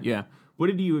dragon? villain? Yeah, What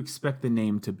did you expect the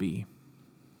name to be?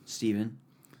 Steven.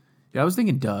 Yeah, I was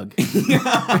thinking Doug.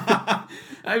 I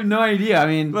have no idea. I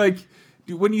mean, Like,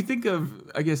 when you think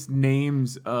of, I guess,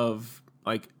 names of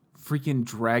like freaking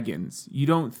dragons, you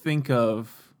don't think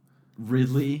of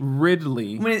Ridley.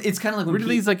 Ridley. I mean, it's kind of like when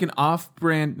Ridley's like an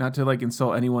off-brand, not to like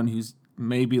insult anyone who's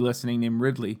maybe listening named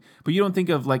Ridley, but you don't think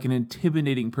of like an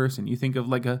intimidating person. You think of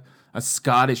like a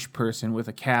Scottish person with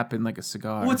a cap and like a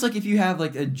cigar. Well, it's like if you have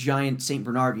like a giant Saint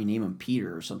Bernard, you name him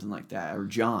Peter or something like that, or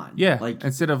John. Yeah, like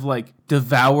instead of like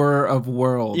Devourer of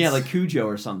Worlds. yeah, like Cujo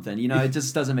or something. It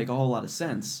just doesn't make a whole lot of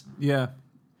sense. Yeah.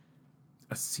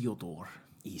 A Isildur.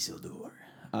 Isildur.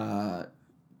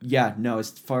 Yeah, no.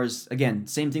 As far as again,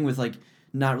 same thing with like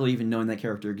not really even knowing that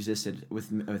character existed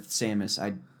with Samus.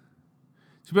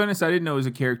 To be honest, I didn't know it was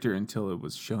a character until it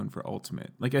was shown for Ultimate.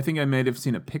 Like, I think I might have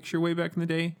seen a picture way back in the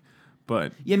day,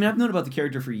 but Yeah, I mean, I've known about the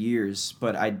character for years,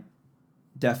 but I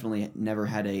definitely never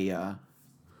had a.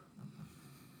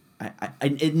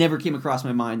 It never came across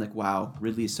my mind like, wow,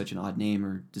 Ridley is such an odd name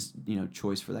or just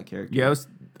choice for that character. yeah.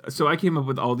 So I came up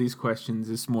with all these questions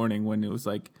this morning when it was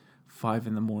like 5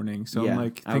 a.m. So yeah, I'm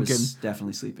like I thinking, was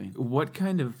definitely sleeping. what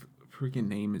kind of freaking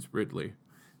name is Ridley?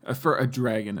 For a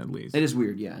dragon, at least. It is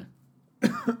weird, yeah.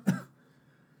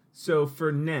 So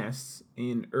for Ness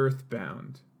in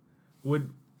Earthbound,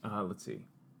 let's see.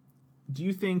 do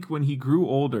you think when he grew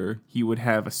older, he would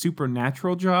have a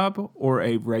supernatural job or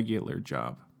a regular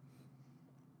job?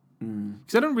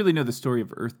 Because I don't really know the story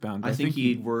of Earthbound. I think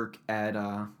he'd work at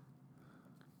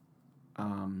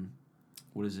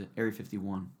what is it? Area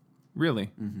 51.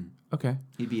 Really? Mm-hmm. Okay.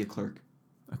 He'd be a clerk.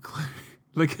 A clerk.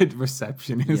 Like a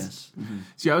receptionist. Yes. Mm-hmm.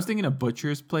 See, I was thinking a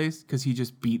butcher's place because he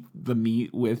just beat the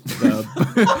meat with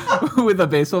the, with a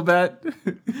baseball bat.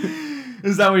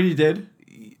 Is that what he did?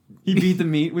 He beat the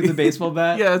meat with a baseball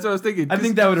bat? Yeah, that's what I was thinking. I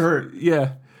think that would hurt.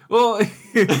 Yeah. Well,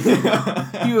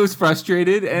 he was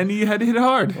frustrated and he had to hit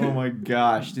hard. Oh my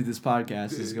gosh, dude, this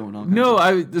podcast is going on.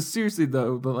 No, seriously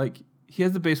though, but like he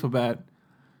has the baseball bat.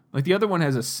 Like the other one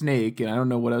has a snake, and I don't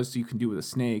know what else you can do with a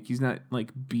snake. He's not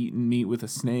like beating meat with a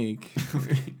snake.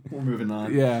 We're moving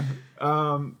on. Yeah.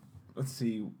 Let's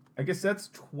see. I guess that's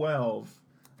 12.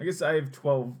 I guess I have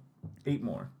 12, 8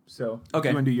 more. So okay,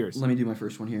 you want to do yours? Let me do my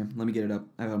first one here. Let me get it up.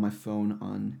 I have it on my phone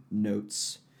on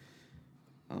notes.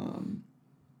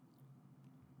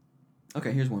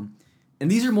 Okay, here's one.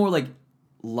 And these are more like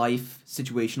life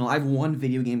situational. I have one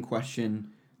video game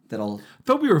question that I'll... I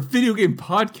thought we were a video game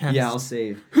podcast. Yeah, I'll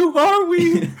save. Who are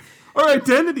we? Our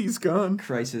identity's gone.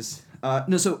 Crisis.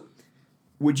 No, so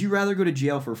would you rather go to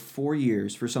jail for 4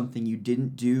 years for something you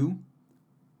didn't do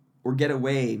or get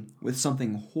away with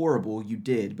something horrible you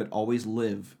did but always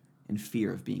live in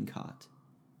fear of being caught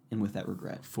and with that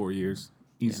regret? 4 years.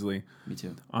 Easily. Yeah, me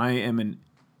too. I am an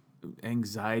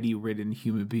anxiety-ridden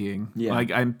human being. Yeah.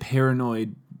 Like, I'm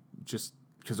paranoid just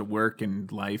because of work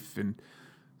and life. And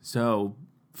so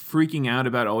freaking out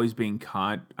about always being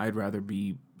caught, I'd rather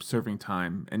be serving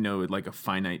time and know like a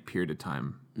finite period of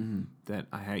time that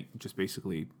I just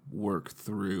basically work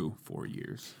through 4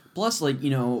 years. Plus, like, you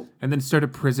know... And then start a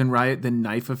prison riot, then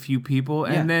knife a few people,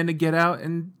 and then get out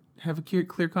and have a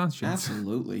clear conscience.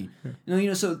 Absolutely. You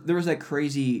know, so there was that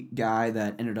crazy guy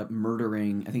that ended up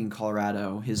murdering, I think in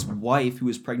Colorado, his wife who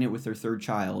was pregnant with their third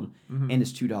child and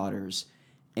his 2 daughters.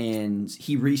 And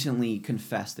he recently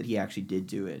confessed that he actually did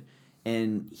do it.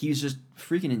 And he was just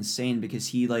freaking insane because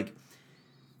he, like,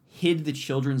 hid the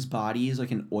children's bodies,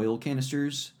 like, in oil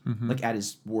canisters, like, at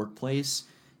his workplace,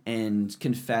 and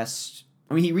confessed...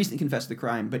 I mean, he recently confessed the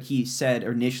crime, but he said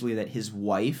initially that his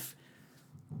wife...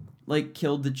 like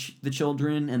killed the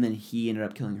children, and then he ended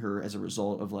up killing her as a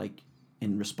result of like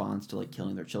in response to like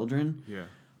killing their children. Yeah.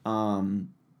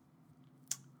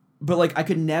 But like I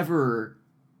could never.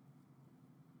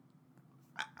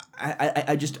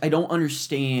 I don't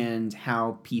understand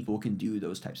how people can do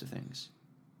those types of things.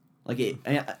 Like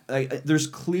there's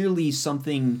clearly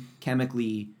something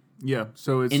chemically. Yeah.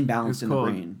 So it's imbalanced in the called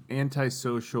brain.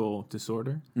 Antisocial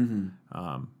disorder.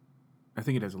 Mm-hmm. I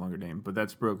think it has a longer name, but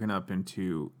that's broken up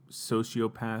into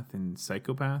sociopath and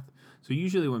psychopath. So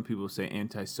usually when people say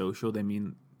antisocial,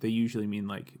 they usually mean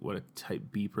like what a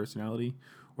type B personality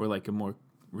or like a more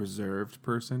reserved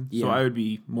person. Yeah. So I would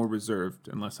be more reserved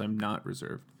unless I'm not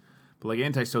reserved. But like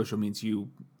antisocial means you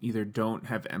either don't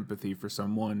have empathy for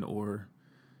someone or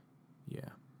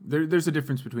there's a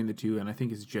difference between the two, and I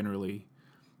think it's generally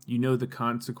you know the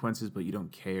consequences, but you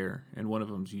don't care. And one of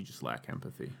them is you just lack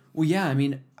empathy. Well, yeah, I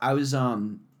mean, I was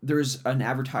there's an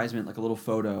advertisement, like a little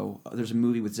photo. There's a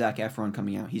movie with Zac Efron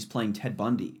coming out. He's playing Ted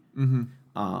Bundy.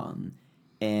 Mm-hmm.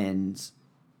 And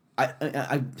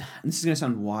I this is gonna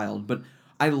sound wild, but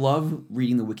I love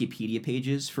reading the Wikipedia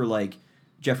pages for like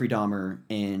Jeffrey Dahmer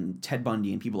and Ted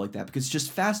Bundy and people like that, because it's just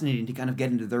fascinating to kind of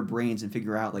get into their brains and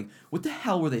figure out like what the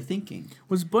hell were they thinking.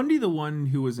 Was Bundy the one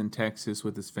who was in Texas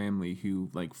with his family who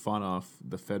like fought off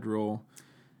the federal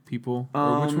people?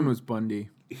 Or which one was Bundy?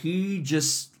 He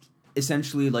just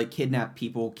essentially like kidnapped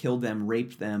people, killed them,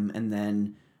 raped them, and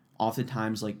then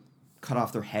oftentimes like cut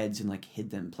off their heads and like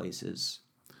hid them places.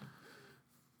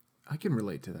 I can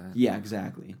relate to that. Yeah,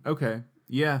 exactly. Okay.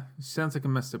 Yeah, sounds like a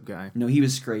messed up guy. No, he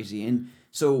was crazy. And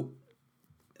so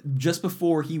just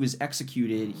before he was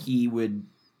executed, he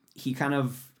kind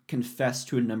of confessed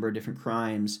to a number of different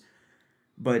crimes,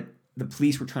 but the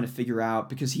police were trying to figure out,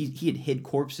 because he had hid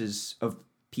corpses of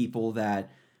people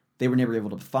that they were never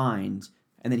able to find.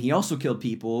 And then he also killed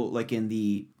people like in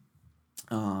the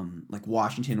like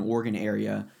Washington, Oregon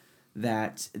area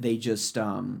that they just they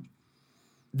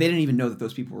didn't even know that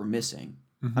those people were missing.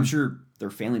 Mm-hmm. I'm sure their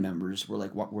family members were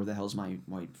like, "What? Where the hell's my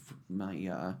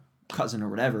cousin or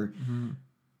whatever?" Mm-hmm.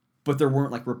 But there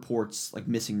weren't like reports, like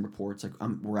missing reports, like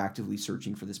we're actively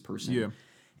searching for this person. Yeah.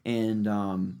 And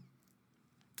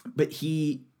but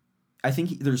I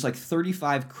think there's like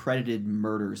 35 credited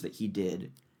murders that he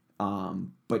did.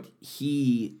 But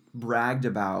he bragged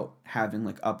about having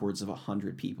like upwards of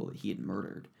 100 people that he had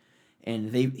murdered,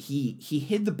 and he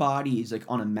hid the bodies like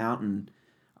on a mountain.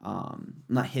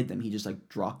 not hid them. He just like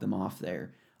dropped them off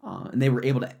there, and they were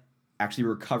able to actually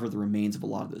recover the remains of a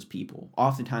lot of those people.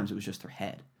 Oftentimes, it was just their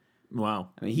head. Wow.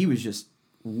 I mean, he was just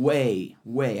way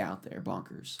out there,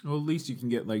 bonkers. Well, at least you can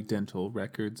get like dental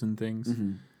records and things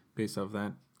based off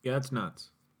that. Yeah, that's nuts.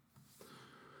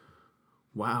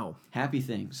 Wow. Happy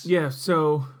things. Yeah,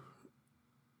 so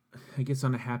I guess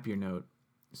on a happier note.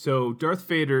 So Darth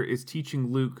Vader is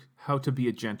teaching Luke how to be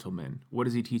a gentleman. What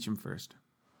does he teach him first?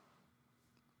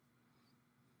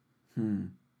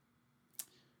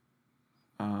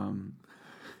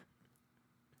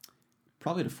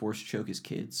 Probably to force choke his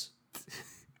kids.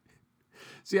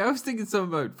 See, I was thinking something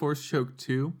about force choke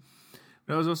too,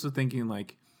 but I was also thinking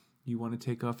like, you want to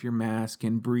take off your mask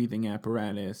and breathing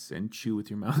apparatus and chew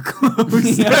with your mouth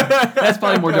closed. That's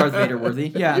probably more Darth Vader worthy.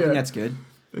 Yeah, I think that's good.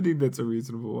 I think that's a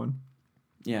reasonable one.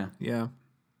 Yeah, Yeah.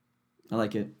 I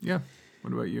like it. Yeah.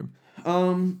 What about you?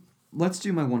 Let's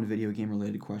do my one video game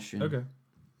related question. Okay.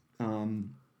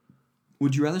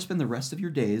 Would you rather spend the rest of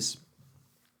your days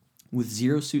with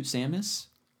Zero Suit Samus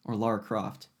or Lara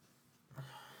Croft?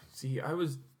 See,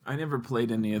 I never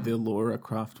played any of the Lara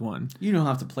Croft one. You don't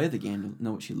have to play the game to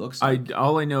know what she looks like.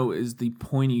 All I know is the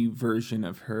pointy version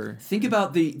of her. Think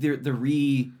about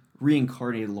the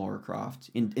reincarnated Lara Croft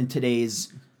in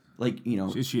today's, like, you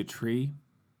know. Is she a tree?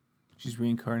 She's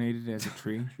reincarnated as a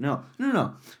tree? No.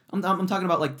 I'm talking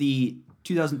about like the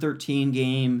 2013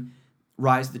 game,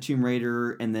 Rise of the Tomb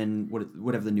Raider, and then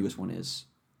whatever the newest one is.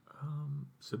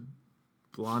 So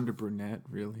blonde or brunette,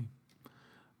 really?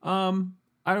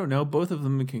 I don't know. Both of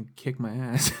them can kick my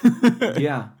ass.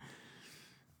 Yeah.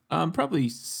 Probably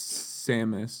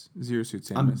Samus, Zero Suit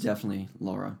Samus. I'm definitely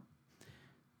Laura.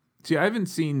 See, I don't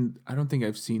think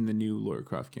I've seen the new Lara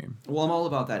Croft game. Well, I'm all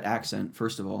about that accent,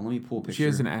 first of all. Let me pull a picture. She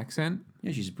has an accent?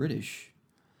 Yeah, she's British.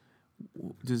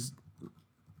 Does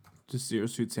Zero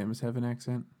Suit Samus have an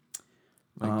accent?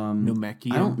 Like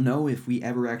Namekian? I don't know if we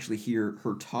ever actually hear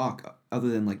her talk other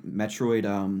than like Metroid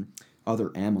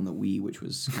Other M on the Wii, which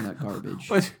was kind of garbage.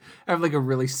 But I have like a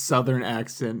really southern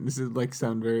accent. This is like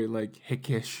sound very like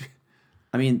hickish.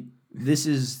 I mean, this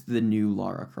is the new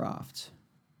Lara Croft.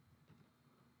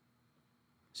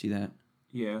 See that?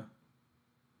 Yeah.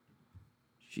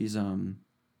 She's I mean,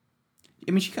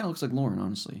 she kind of looks like Lauren,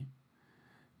 honestly.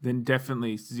 Then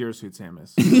definitely Zero Suit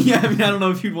Samus. Yeah, I mean, I don't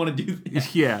know if you'd want to do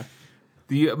that. Yeah.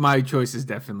 My choice is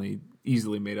definitely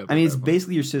easily made up. I mean, it's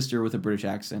basically your sister with a British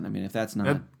accent. I mean, if that's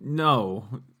not... No.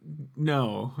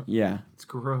 Yeah. It's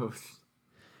gross.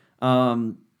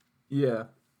 Yeah.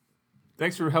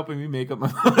 Thanks for helping me make up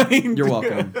my mind. You're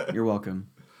welcome. You're welcome.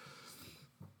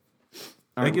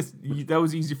 I guess that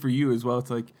was easy for you as well.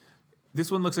 It's like, this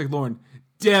one looks like Lauren.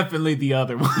 Definitely the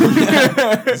other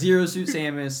one. Zero Suit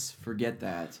Samus, forget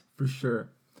that. For sure.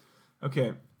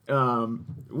 Okay.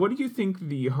 What do you think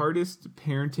the hardest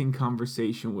parenting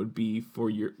conversation would be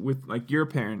with your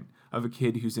parent of a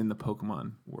kid who's in the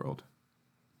Pokemon world?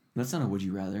 That's not a would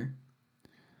you rather.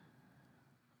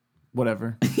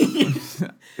 Whatever.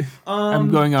 I'm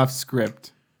going off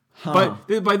script. Huh.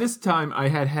 But by this time, I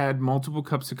had multiple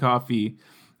cups of coffee.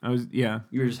 You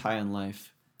were just high on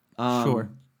life. Sure.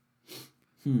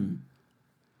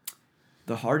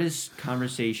 The hardest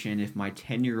conversation if my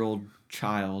 10-year-old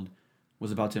child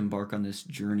was about to embark on this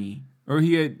journey. Or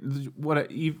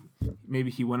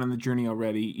maybe he went on the journey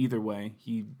already. Either way,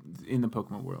 he in the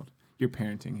Pokemon world. You're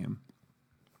parenting him.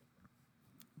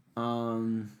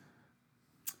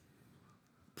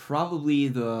 Probably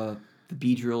the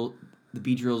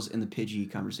Beedrills and the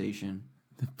Pidgey conversation.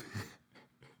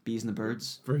 Bees and the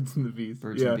birds. Birds and the bees.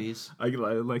 Birds and bees. I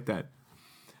like that.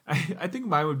 I think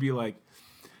mine would be like,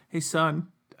 hey son,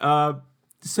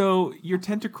 so your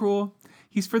Tentacruel,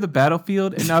 he's for the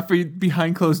battlefield and not for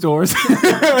behind closed doors.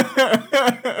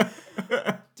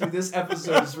 Dude, this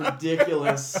episode is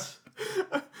ridiculous.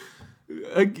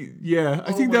 I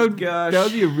think that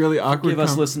would be a really awkward. Forgive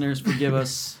us, listeners. Forgive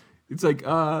us. It's like,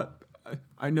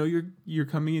 I know you're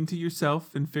coming into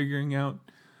yourself and figuring out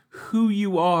who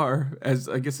you are as,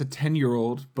 I guess, a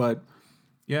 10-year-old, but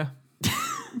yeah.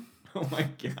 Oh my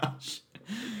gosh.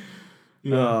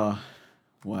 Yeah.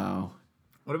 Wow.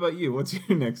 What about you? What's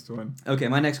your next one? Okay,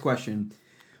 my next question.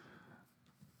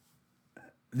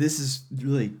 This is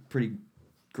really pretty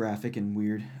graphic and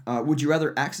weird. Would you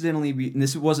rather accidentally be, and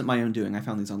this wasn't my own doing, I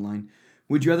found these online.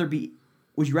 Would you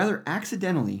rather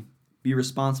accidentally be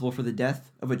responsible for the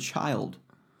death of a child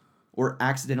or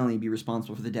accidentally be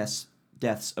responsible for the deaths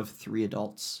of 3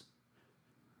 adults?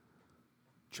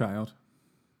 Child.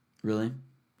 Really?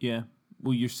 Yeah.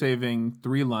 Well, you're saving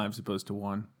 3 lives opposed to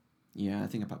 1. Yeah, I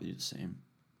think I'd probably do the same.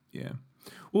 Yeah.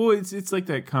 Well, it's like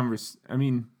that I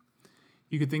mean,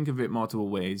 You could think of it multiple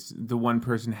ways. The one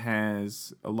person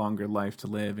has a longer life to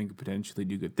live and could potentially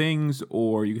do good things,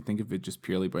 or you could think of it just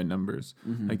purely by numbers.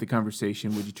 Like the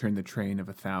conversation, would you turn the train of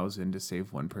 1,000 to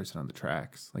save one person on the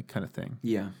tracks? Like kind of thing.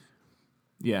 Yeah.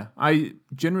 Yeah. I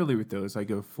generally with those, I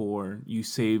go for you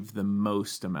save the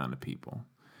most amount of people.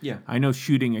 Yeah. I know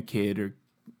shooting a kid or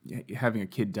having a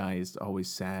kid die is always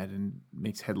sad and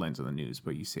makes headlines on the news,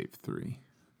 but you save 3.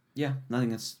 Yeah. I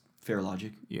think that's fair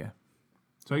logic. Yeah.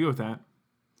 So I go with that.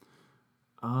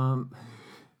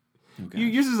 Okay.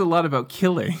 Yours is a lot about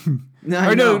killing. No,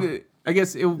 or no, I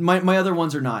guess it. My other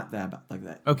ones are not that like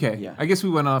that. Okay. Yeah. I guess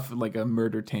we went off like a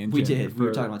murder tangent. We did. We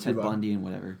were for talking about too Ted long. Bundy and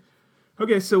whatever.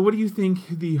 Okay, so what do you think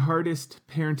the hardest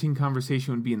parenting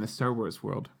conversation would be in the Star Wars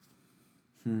world?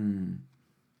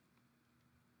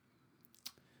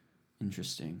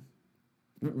 Interesting.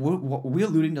 What are we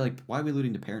alluding to? Like, why are we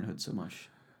alluding to parenthood so much?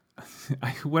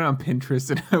 I went on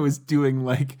Pinterest and I was doing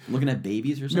like Looking at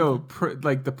babies or something? no,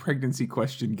 like the pregnancy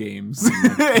question games,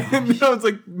 and I was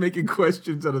like making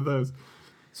questions out of those.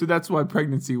 So that's why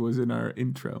pregnancy was in our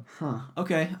intro. Huh.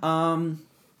 Okay.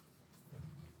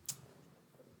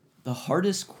 The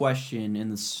hardest question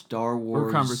in the Star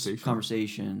Wars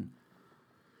conversation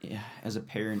as a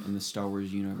parent in the Star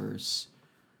Wars universe.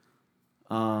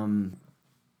 Man,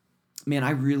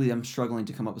 I'm struggling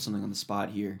to come up with something on the spot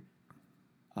here.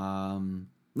 I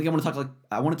want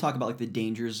to talk about like the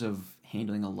dangers of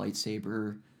handling a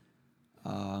lightsaber.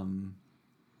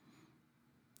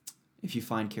 If you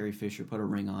find Carrie Fisher, put a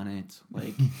ring on it.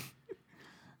 Like,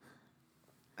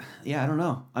 yeah, I don't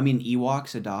know. I mean,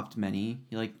 Ewoks adopt many.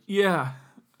 Like, Yeah.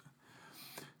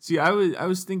 See, I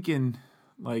was thinking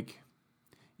like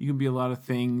you can be a lot of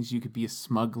things. You could be a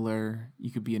smuggler. You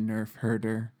could be a nerf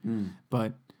herder.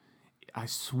 But I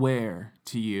swear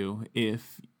to you,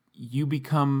 if you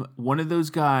become one of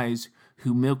those guys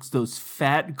who milks those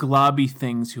fat globby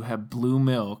things who have blue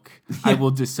milk, I will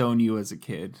disown you as a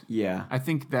kid. yeah. I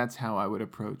think that's how I would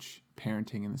approach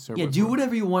parenting in the Star Yeah, Wars do world.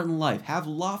 whatever you want in life. Have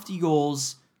lofty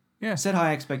goals. Yeah. Set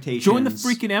high expectations. Join the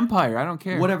freaking empire. I don't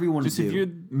care. Whatever you wanna Just do. if you're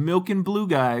milking blue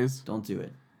guys. Don't do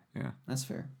it. Yeah. That's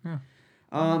fair. Yeah.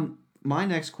 My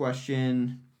next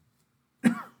question.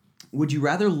 Would you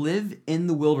rather live in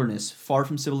the wilderness far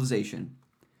from civilization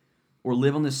or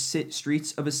live on the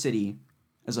streets of a city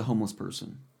as a homeless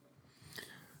person?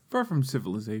 Far from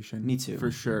civilization. Me too.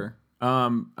 For sure. I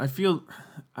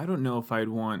don't know if I'd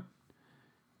want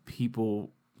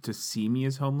people to see me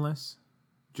as homeless,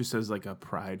 just as like a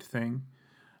pride thing.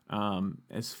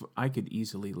 I could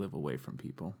easily live away from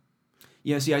people.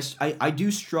 Yeah, see, I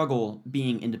do struggle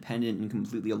being independent and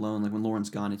completely alone. Like when Lauren's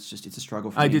gone, it's a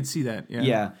struggle for me. I did see that. Yeah.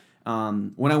 Yeah.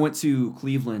 When I went to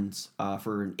Cleveland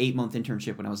for an 8-month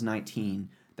internship when I was 19,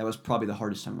 that was probably the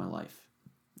hardest time of my life.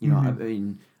 You know, I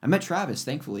mean, I met Travis,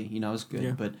 thankfully. You know, it was good.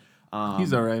 Yeah. But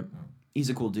He's all right. he's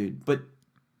a cool dude. But,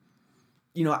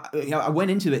 you know, I went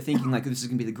into it thinking, like, this is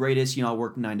going to be the greatest. You know, I'll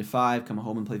work 9 to 5, come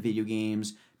home and play video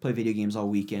games all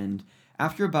weekend.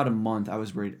 After about a month, I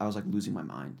was like, losing my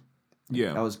mind.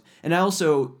 Yeah.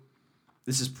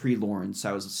 This is pre-Lauren, so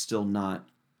I was still not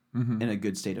in a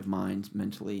good state of mind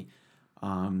mentally.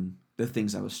 The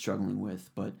things I was struggling with,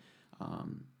 but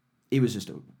it was just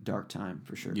a dark time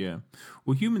for sure. Yeah.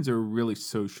 Well, humans are a really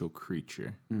social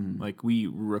creature. Like we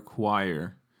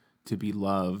require to be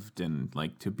loved and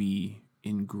like to be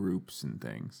in groups and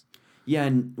things. Yeah,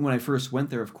 and when I first went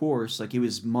there, of course, like it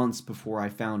was months before I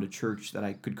found a church that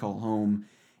I could call home,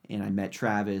 and I met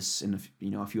Travis and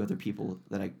a few other people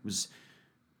that I was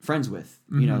friends with.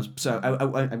 You know, so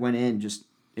I went in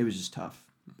it was just tough.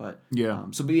 But Yeah.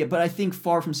 But I think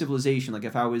far from civilization, like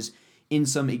if I was in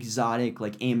some exotic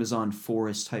like Amazon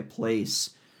forest type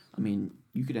place, I mean,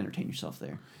 you could entertain yourself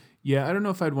there. Yeah, I don't know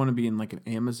if I'd want to be in like an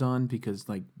Amazon because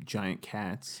like giant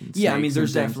cats. And Yeah, I mean, snakes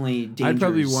there's and things. definitely dangers. I'd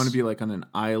probably want to be like on an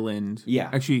island. Yeah.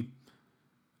 Actually,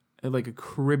 like a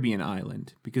Caribbean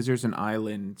island because there's an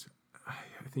island.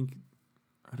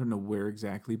 I don't know where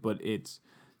exactly, but it's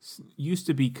used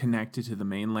to be connected to the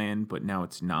mainland, but now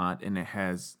it's not, and it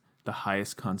has the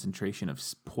highest concentration of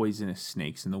poisonous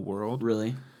snakes in the world.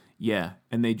 Really? Yeah,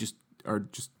 and they are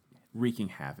just wreaking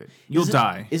havoc. You'll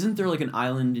die. Isn't there like an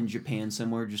island in Japan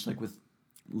somewhere, just like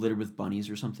littered with bunnies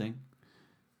or something?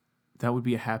 That would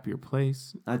be a happier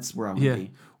place. That's where I want to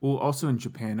be. Well, also in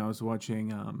Japan, I was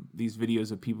watching these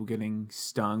videos of people getting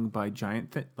stung by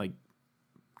giant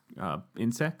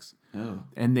insects. Oh,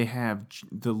 And they have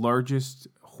the largest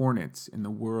hornets in the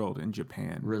world in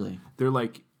Japan. really? They're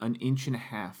like an inch and a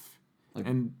half. Like-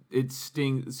 And it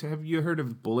stings. So have you heard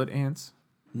of bullet ants?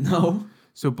 No.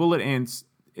 So bullet ants,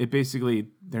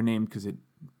 they're named because it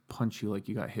punch you like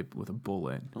you got hit with a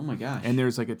bullet. Oh my gosh. And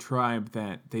there's like a tribe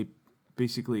that they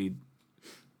basically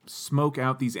smoke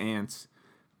out these ants,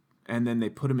 and then they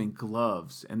put them in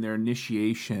gloves, and their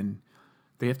initiation,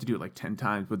 they have to do it like 10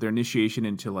 times, but their initiation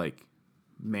into like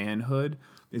manhood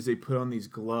is they put on these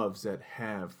gloves that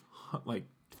have like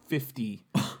 50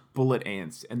 bullet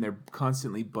ants, and they're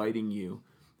constantly biting you,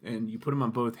 and you put them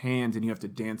on both hands, and you have to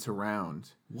dance around.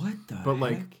 What the But heck?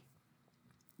 like,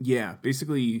 yeah,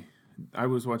 basically, I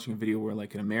was watching a video where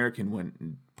like an American went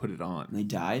and put it on, And they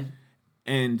died?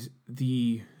 and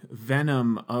the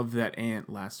venom of that ant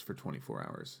lasts for 24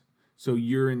 hours. So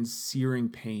you're in searing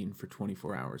pain for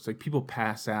 24 hours. Like, people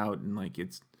pass out, and like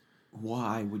it's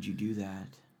Why would you do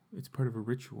that? part of a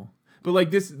ritual. But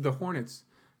like the hornets,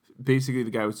 basically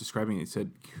the guy was describing it,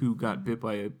 said who got bit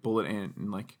by a bullet ant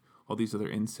and like all these other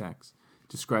insects,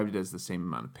 described it as the same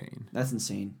amount of pain. That's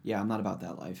insane. Yeah, I'm not about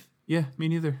that life. Yeah, me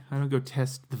neither. I don't go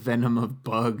test the venom of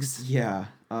bugs. Yeah.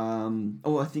 I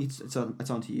think it's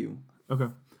on to you. Okay.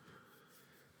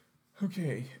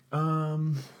 Okay.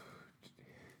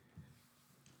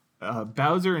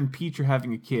 Bowser and Peach are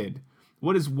having a kid.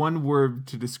 What is one word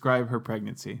to describe her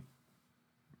pregnancy?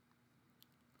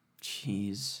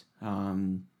 Jeez.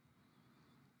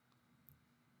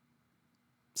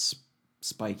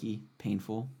 Spiky,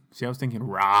 painful. See, I was thinking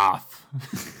rough.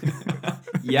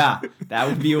 Yeah, that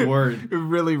would be a word.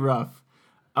 Really rough.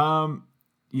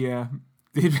 Yeah.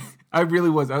 I really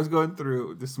was. I was going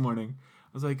through this morning. I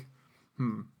was like,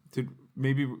 to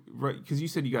maybe, right, because you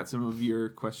said you got some of your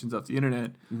questions off the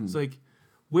internet. It's like,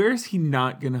 where is he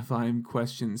not going to find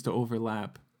questions to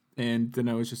overlap? And then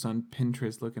I was just on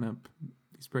Pinterest looking up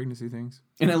these pregnancy things.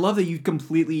 And I love that you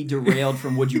completely derailed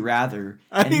from Would You Rather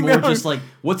I and more know. just like,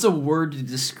 what's a word to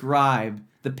describe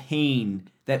the pain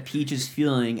that Peach is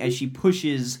feeling as she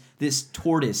pushes this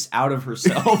tortoise out of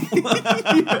herself?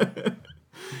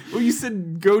 Well, you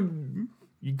said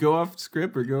you go off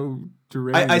script or go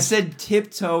derail. I said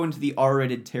tiptoe into the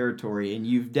R-rated territory, and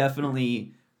you've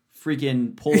definitely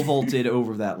freaking pole vaulted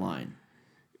over that line.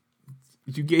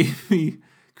 You gave me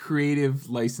creative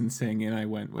licensing, and I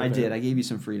went with I it. did. I gave you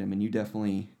some freedom, and you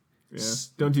definitely... Yeah.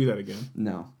 Don't do that again.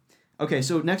 No. Okay,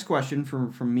 so next question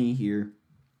from me here.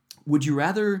 Would you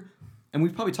rather, and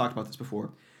we've probably talked about this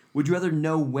before, would you rather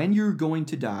know when you're going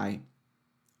to die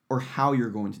or how you're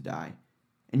going to die?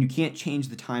 And you can't change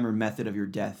the time or method of your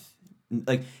death.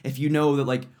 Like, if you know that,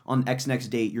 like, on X next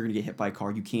date you're going to get hit by a car,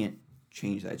 you can't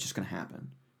change that. It's just going to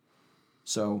happen.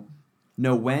 So,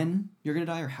 know when you're going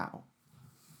to die or how?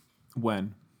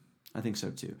 When? I think so,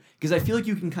 too. Because I feel like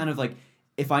you can kind of, like,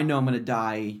 if I know I'm going to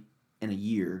die in a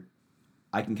year,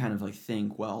 I can kind of, like,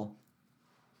 think, well,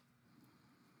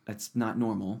 that's not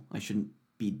normal. I shouldn't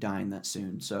be dying that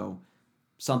soon. So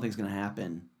something's going to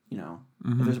happen, you know.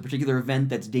 If there's a particular event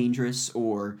that's dangerous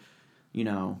or, you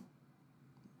know,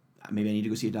 maybe I need to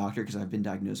go see a doctor because I've been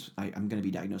diagnosed. I'm going to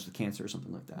be diagnosed with cancer or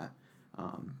something like that.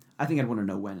 I think I'd want to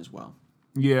know when as well.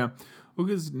 Yeah. Well,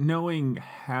 because knowing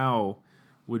how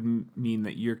would mean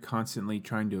that you're constantly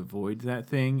trying to avoid that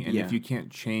thing. And Yeah. if you can't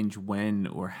change when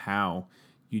or how,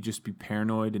 you just be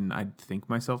paranoid, and I'd think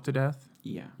myself to death.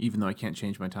 Yeah. Even though I can't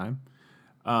change my time.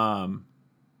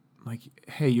 Like,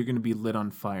 hey, you're going to be lit on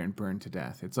fire and burned to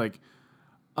death. It's like,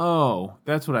 oh,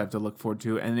 that's what I have to look forward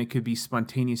to. And it could be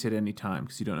spontaneous at any time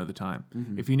because you don't know the time.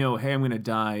 If you know, hey, I'm going to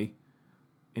die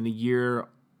in a year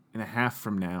and a half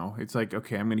from now, it's like,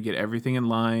 okay, I'm going to get everything in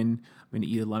line. I'm going to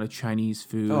eat a lot of Chinese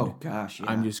food. Oh, gosh, yeah.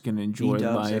 I'm just going to enjoy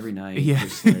E-dubs life. every night. Yeah.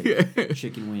 Just like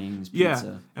chicken wings,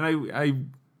 pizza. Yeah. And I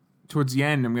towards the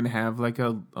end, I'm going to have like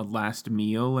a last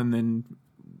meal and then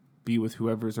be with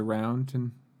whoever's around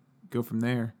and go from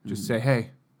there. Just say,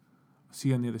 hey, I'll see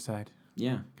you on the other side.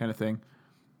 Yeah. Kind of thing.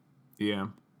 Yeah.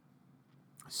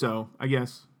 So, I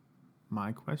guess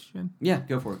my question. Yeah,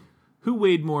 go for it. Who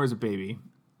weighed more as a baby?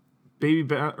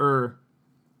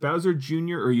 Bowser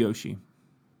Jr. or Yoshi?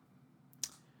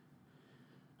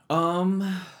 I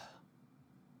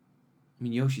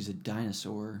mean, Yoshi's a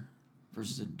dinosaur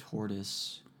versus a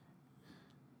tortoise.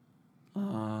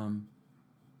 I'm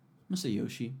gonna say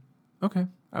Yoshi. Okay.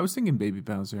 I was thinking baby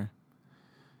Bowser.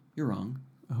 You're wrong.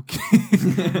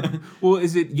 Okay. Well,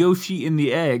 is it Yoshi in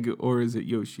the egg or is it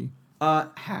Yoshi?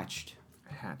 Hatched.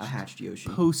 Hatched. A hatched Yoshi.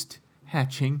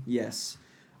 Post-hatching. Yes.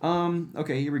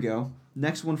 Okay, here we go.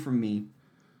 Next one from me.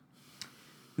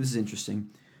 This is interesting.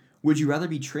 Would you rather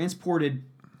be transported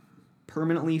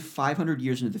permanently 500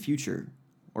 years into the future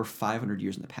or 500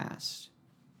 years in the past?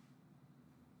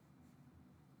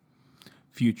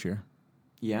 Future.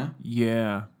 Yeah?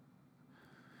 Yeah.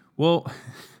 Well,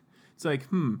 it's like,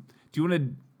 do you want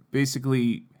to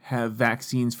basically have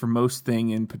vaccines for most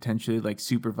thing and potentially like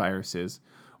super viruses?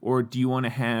 or do you want to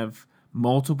have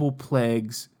multiple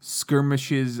plagues,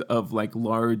 skirmishes of like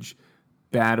large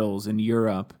battles in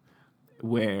Europe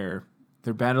where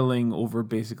they're battling over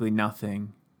basically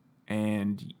nothing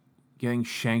and getting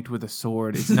shanked with a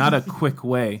sword is not a quick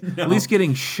way. No. At least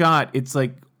getting shot, it's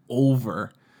like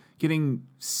over. Getting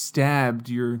stabbed,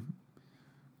 We're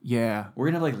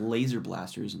gonna have like laser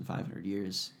blasters in 500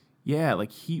 years. Yeah,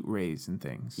 like heat rays and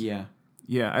things. Yeah.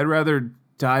 Yeah, I'd rather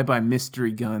die by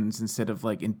mystery guns instead of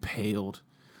like impaled.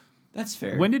 That's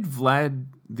fair. When did Vlad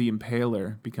the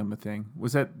Impaler become a thing?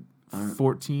 Was that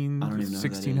 14, I don't even know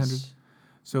 1600? who that is.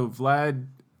 So Vlad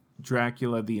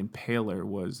Dracula the Impaler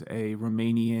was a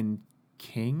Romanian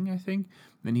king, I think.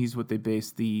 And he's what they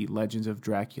based the Legends of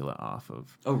Dracula off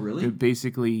of. Oh, really?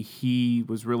 Basically, he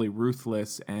was really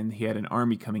ruthless, and he had an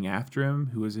army coming after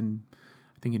him who was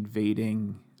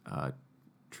invading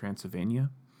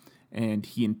Transylvania. And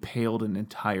he impaled an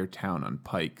entire town on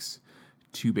pikes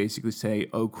to basically say,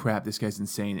 oh crap, this guy's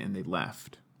insane, and they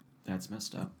left. That's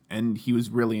messed up. And he was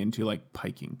really into like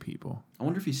piking people. I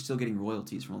wonder if he's still getting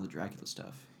royalties from all the Dracula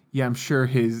stuff. Yeah, I'm sure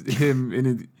him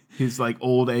in his like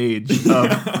old age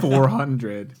of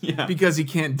 400, Yeah. because he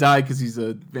can't die because he's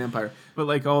a vampire. But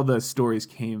like all the stories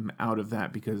came out of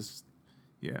that because,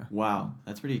 yeah, Wow,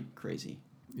 that's pretty crazy.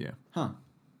 yeah. Huh.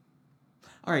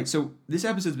 All right, so this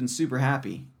episode's been super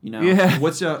happy. Yeah.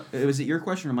 Was it your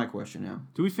question or my question now?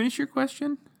 Do we finish your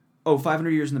question? Oh, 500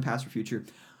 years in the past or future.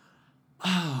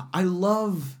 I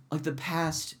love, like, the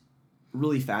past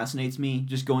really fascinates me,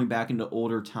 just going back into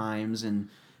older times and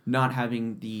not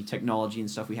having the technology and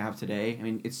stuff we have today. I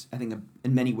mean, it's, I think,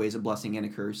 in many ways a blessing and a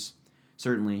curse,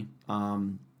 certainly.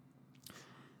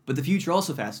 But the future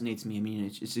also fascinates me. I mean,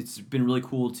 it's been really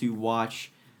cool to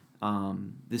watch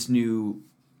this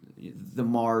the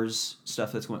Mars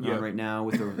stuff that's going on right now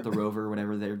with the rover or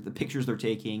whatever. The pictures they're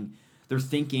taking, they're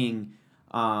thinking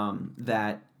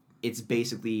that it's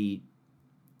basically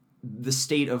the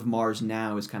state of Mars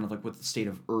now is kind of like what the state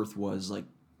of Earth was like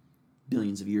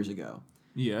billions of years ago.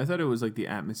 Yeah, I thought it was like the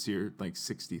atmosphere, like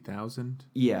 60,000.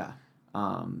 Yeah.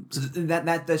 So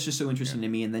that's just so interesting to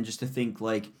me. And then just to think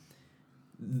like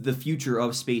the future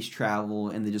of space travel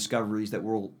and the discoveries that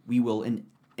we will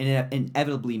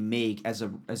inevitably make as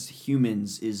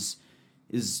humans is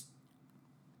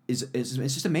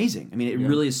just amazing. I mean, it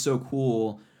really is so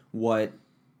cool what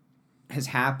has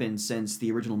happened since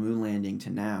the original moon landing to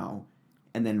now,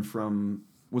 and then from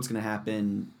what's going to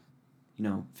happen,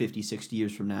 50, 60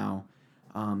 years from now.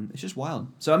 It's just wild.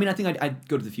 So, I mean, I think I'd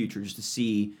go to the future just to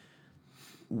see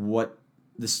what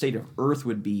the state of Earth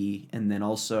would be, and then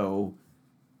also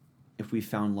if we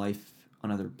found life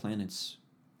on other planets.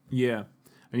 Yeah.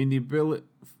 I mean,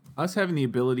 us having the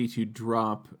ability to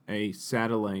drop a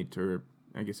satellite, or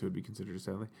I guess it would be considered a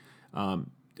satellite,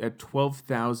 at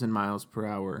 12,000 miles per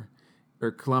hour,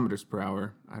 or kilometers per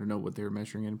hour, I don't know what they were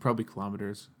measuring in, probably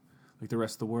kilometers, like the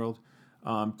rest of the world,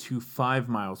 to 5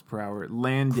 miles per hour,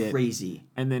 land it. Crazy.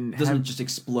 And then doesn't just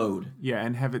explode. Yeah,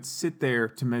 and have it sit there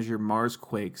to measure Mars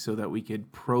quakes so that we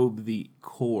could probe the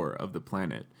core of the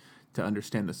planet to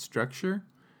understand the structure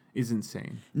is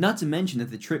insane. Not to mention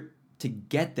that the trip to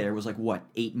get there was like,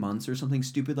 8 months or something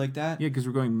stupid like that? Yeah, because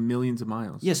we're going millions of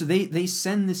miles. Yeah, so they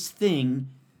send this thing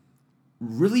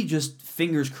really just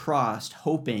fingers crossed,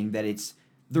 hoping that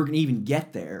they're going to even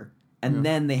get there. And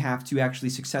then they have to actually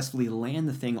successfully land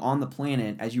the thing on the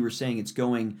planet. As you were saying, it's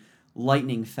going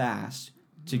lightning fast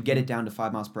to get it down to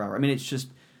 5 miles per hour. I mean, it's just,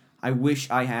 I wish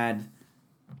I had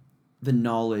the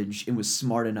knowledge and was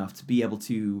smart enough to be able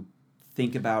to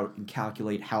think about and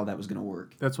calculate how that was going to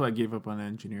work. That's why I gave up on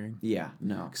engineering. Yeah,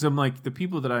 no. Because I'm like, the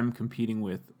people that I'm competing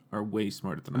with are way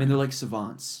smarter than I am. I mean, they're like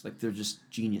savants. Like, they're just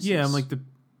geniuses. Yeah, I'm like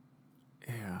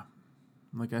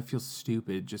I feel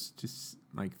stupid just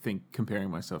comparing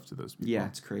myself to those people. Yeah,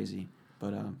 it's crazy.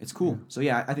 But it's cool. So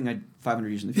yeah, I think 500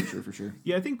 years in the future for sure.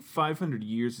 Yeah, I think 500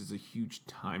 years is a huge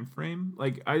time frame.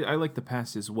 Like, I like the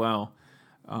past as well.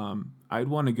 I'd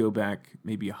want to go back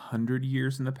maybe 100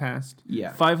 years in the past.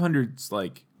 Yeah. 500's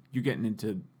like, you're getting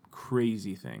into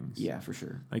crazy things. Yeah, for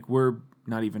sure. Like, we're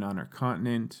not even on our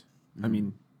continent. I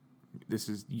mean, this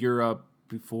is Europe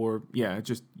before. Yeah,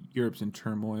 just Europe's in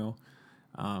turmoil.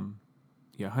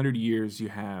 100 years you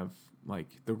have like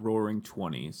the Roaring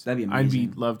 20s. That'd be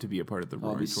amazing. I'd love to be a part of the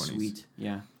Roaring 20s. Sweet.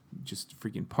 Yeah. Just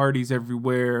freaking parties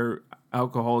everywhere.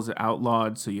 Alcohol is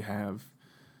outlawed, so you have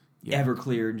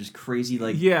Everclear and just crazy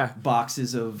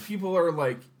boxes of people are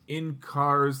like in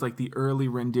cars, like the early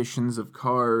renditions of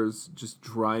cars, just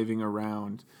driving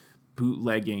around,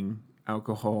 bootlegging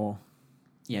alcohol.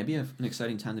 Yeah, it'd be an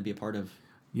exciting time to be a part of.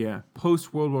 Yeah,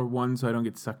 post World War I, so I don't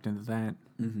get sucked into that.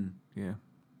 Mm-hmm. Yeah,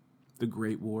 the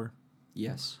Great War.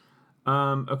 Yes.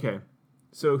 Okay.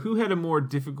 So who had a more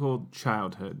difficult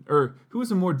childhood? Or who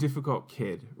was a more difficult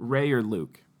kid, Ray or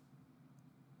Luke?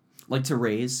 Like to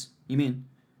raise, you mean?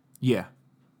 Yeah.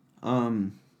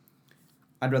 I'd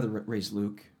rather raise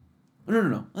Luke.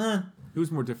 No. Who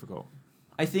was more difficult?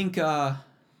 I think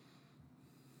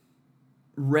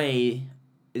Ray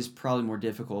is probably more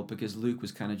difficult because Luke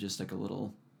was kind of just like a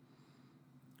little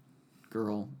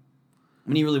girl.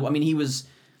 He was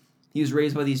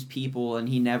raised by these people, and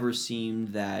he never seemed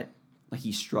that like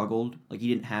he struggled. Like he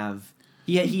didn't have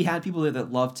he had people there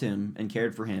that loved him and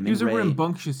cared for him. He was a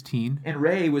rambunctious teen. And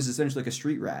Ray was essentially like a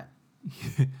street rat.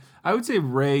 I would say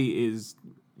Ray is.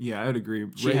 Yeah, I would agree.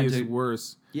 Ray is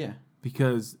worse. Yeah.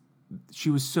 Because she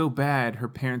was so bad, her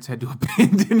parents had to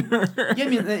abandon her. Yeah, I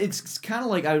mean, it's kind of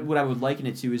like what I would liken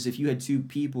it to is if you had two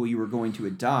people you were going to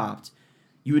adopt,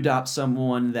 you adopt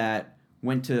someone that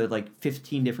went to like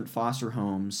 15 different foster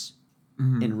homes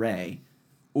in Ray,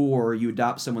 or you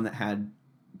adopt someone that had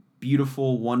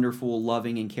beautiful, wonderful,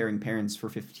 loving, and caring parents for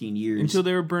 15 years. Until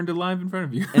they were burned alive in front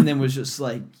of you. And then was just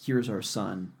like, here's our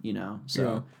son, you know?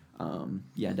 So,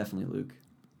 yeah, definitely Luke.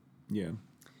 Yeah.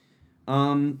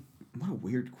 What a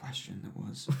weird question that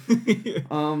was.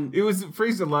 It was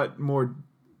phrased a lot more.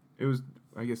 It was,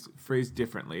 I guess, phrased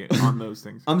differently on those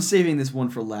things. I'm saving this one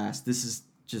for last. This is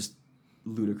just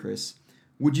ludicrous.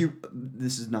 Would you?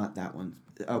 This is not that one.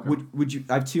 Okay. Would you?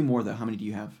 I have two more though. How many do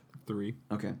you have? 3.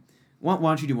 Okay. Why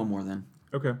don't you do one more then?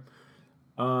 Okay.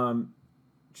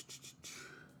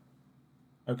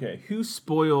 Okay. Who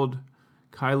spoiled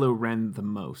Kylo Ren the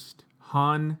most?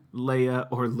 Han, Leia,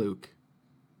 or Luke?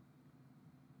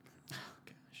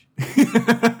 Gosh.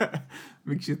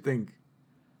 Makes you think.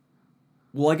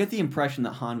 Well, I get the impression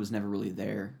that Han was never really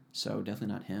there, so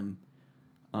definitely not him.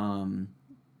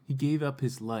 He gave up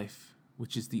his life,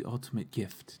 which is the ultimate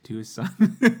gift to his son.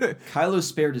 Kylo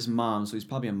spared his mom, so he's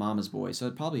probably a mama's boy. So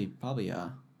it'd probably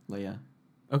Leia.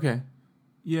 Okay.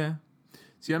 Yeah.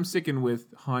 See, I'm sticking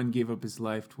with Han gave up his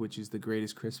life, which is the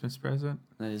greatest Christmas present.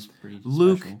 That is pretty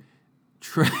Luke special.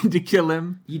 tried to kill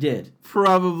him. You did.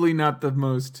 Probably not the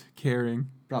most caring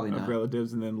Probably of not.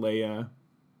 relatives. And then Leia.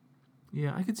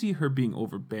 Yeah, I could see her being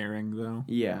overbearing, though.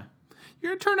 Yeah.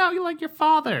 You're going to turn out like your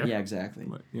father. Yeah, exactly.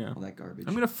 Yeah. All that garbage.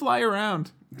 I'm going to fly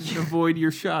around and avoid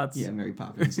your shots. Yeah, Mary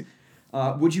Poppins.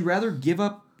 Would you rather give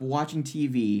up watching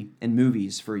TV and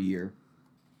movies for a year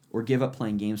or give up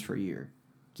playing games for a year?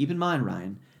 Keep in mind,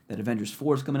 Ryan, that Avengers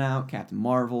 4 is coming out, Captain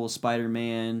Marvel,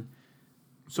 Spider-Man.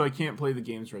 So I can't play the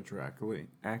games retroactively.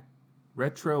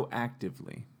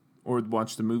 Or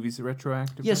watch the movies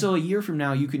retroactively? Yeah, so a year from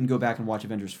now, you can go back and watch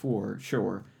Avengers 4,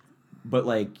 sure. But,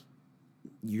 like,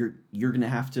 you're going to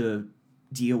have to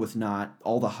deal with not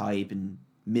all the hype and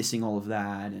missing all of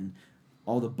that and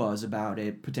all the buzz about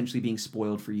it, potentially being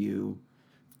spoiled for you.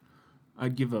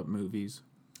 I'd give up movies.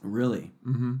 Really?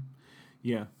 Mm-hmm.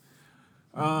 Yeah.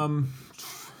 I'm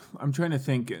trying to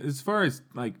think. As far as,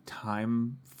 like,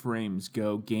 time frames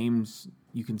go, games,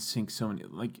 you can sink so many.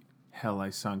 Like, hell, I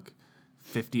sunk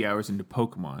 50 hours into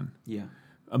Pokemon. Yeah.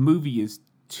 A movie is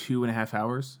 2.5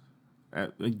 hours,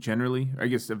 like, generally. I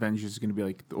guess Avengers is going to be,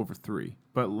 like, over 3.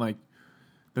 But, like,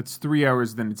 that's 3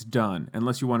 hours, then it's done.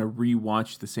 Unless you want to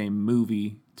rewatch the same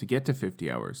movie to get to 50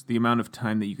 hours. The amount of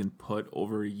time that you can put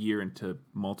over a year into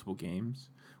multiple games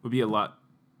would be a lot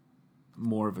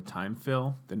more of a time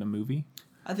fill than a movie.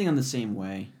 I think I'm the same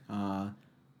way. I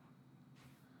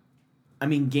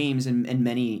mean, games in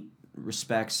many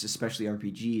respects, especially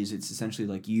RPGs, it's essentially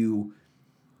like you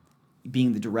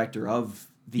being the director of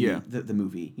the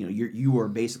movie. You know, you are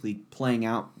basically playing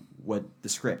out what the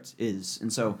script is,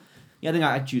 and so yeah, I think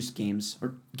I'd choose games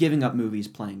or giving up movies,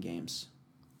 playing games.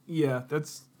 Yeah,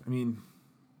 that's. I mean,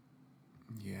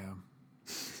 yeah.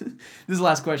 This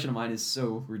last question of mine is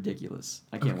so ridiculous.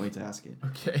 I can't wait to ask it.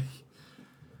 Okay.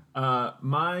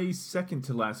 My second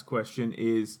to last question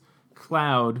is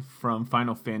Cloud from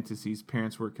Final Fantasy's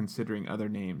parents were considering other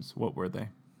names. What were they?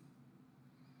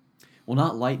 Well,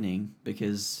 not Lightning,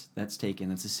 because that's taken.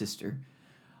 That's a sister.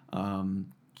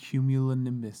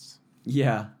 Cumulonimbus.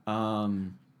 Yeah.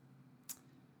 Well,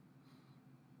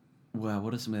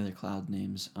 what are some of the other Cloud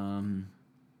names?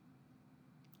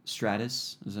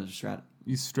 Stratus? Is that Strat?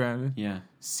 Strata? Yeah.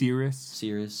 Cirrus?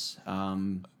 Cirrus.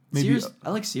 Maybe Cirrus. I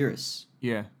like Cirrus.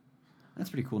 Yeah. That's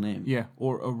a pretty cool name. Yeah.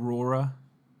 Or Aurora.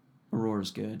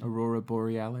 Aurora's good. Aurora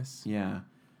Borealis. Yeah.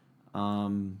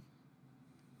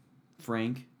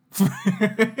 Frank.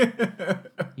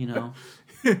 You know?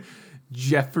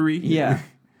 Jeffrey. Yeah.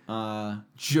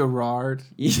 Gerard.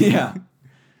 Yeah.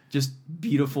 Just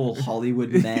beautiful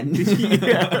Hollywood men.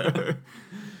 Yeah.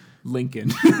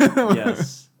 Lincoln.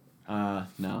 Yes.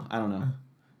 No, I don't know.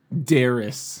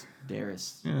 Darius.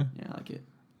 Darius. Yeah. Yeah, I like it.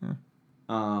 Yeah.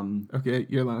 Okay,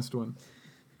 your last one.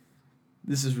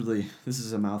 This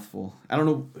is a mouthful. I don't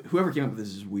know, whoever came up with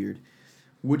this is weird.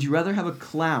 Would you rather have a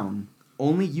clown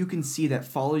only you can see that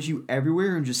follows you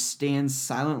everywhere and just stands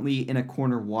silently in a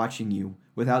corner watching you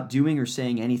without doing or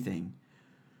saying anything?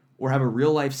 Or have a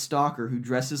real life stalker who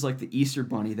dresses like the Easter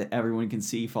Bunny that everyone can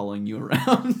see following you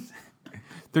around?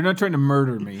 They're not trying to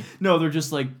murder me. No, they're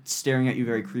just like staring at you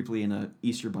very creepily in a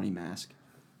Easter Bunny mask.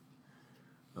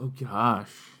 Oh gosh.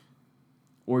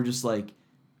 Or just like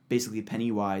basically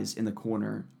Pennywise in the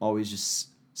corner, always just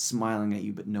smiling at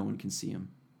you, but no one can see him.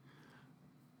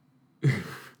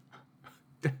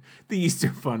 The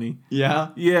Easter Bunny. Yeah?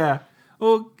 Yeah.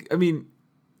 Well, I mean,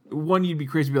 one, you'd be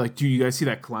crazy to be like, dude, you guys see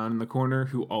that clown in the corner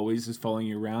who always is following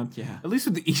you around? Yeah. At least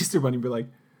with the Easter Bunny, be like,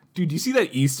 dude, do you see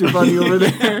that Easter Bunny over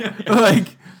there?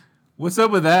 Like, what's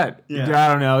up with that? Yeah. I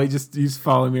don't know. He's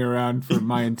following me around for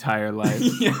my entire life.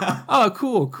 Yeah. Oh,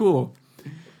 cool.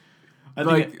 I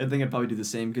think I'd probably do the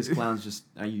same because clowns just,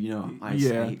 I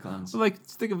hate clowns. But like,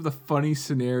 think of the funny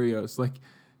scenarios. Like,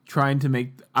 trying to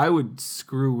make, I would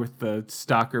screw with the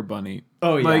stalker bunny.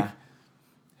 Oh, yeah. Like,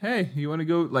 hey, you want to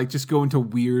go, like, just go into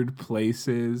weird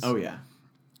places? Oh, yeah.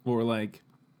 Or like,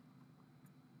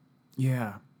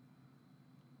 yeah.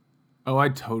 Oh,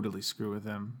 I'd totally screw with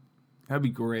him. That'd be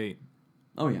great.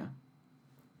 Oh, yeah.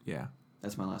 Yeah.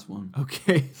 That's my last one.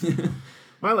 Okay.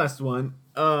 My last one.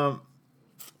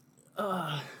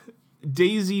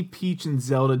 Daisy, Peach, and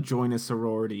Zelda join a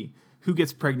sorority. Who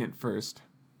gets pregnant first?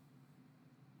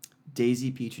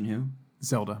 Daisy, Peach, and who?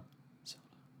 Zelda.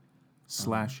 /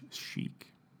 Sheik.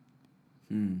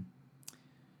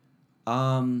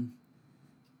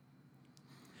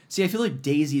 See, I feel like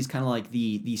Daisy is kind of like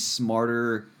the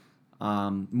smarter,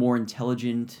 more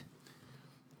intelligent,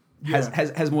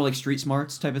 has more like street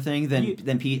smarts type of thing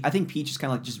than Peach. I think Peach is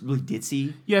kind of like just really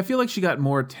ditzy. Yeah, I feel like she got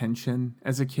more attention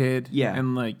as a kid. Yeah.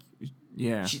 And like,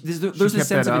 yeah. There's a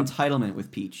sense of entitlement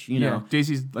with Peach, you know.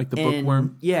 Daisy's like the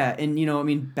bookworm. Yeah,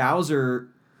 and Bowser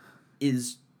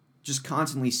is just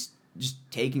constantly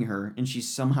just taking her, and she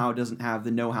somehow doesn't have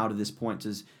the know-how to this point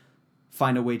to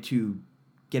find a way to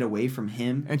get away from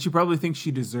him. And she probably thinks she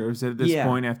deserves it at this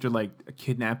point after like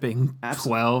kidnapping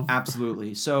 12.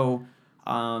 Absolutely. So,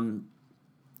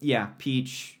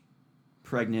 Peach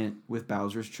pregnant with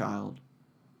Bowser's child.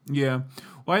 Yeah.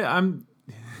 Well,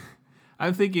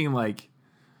 I'm thinking like,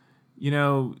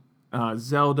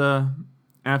 Zelda,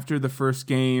 after the first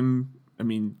game, I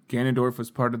mean, Ganondorf was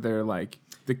part of their like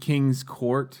the king's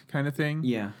court kind of thing.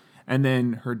 Yeah. And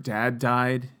then her dad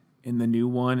died in the new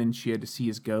one and she had to see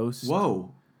his ghost.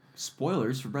 Whoa.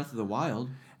 Spoilers for Breath of the Wild.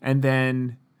 And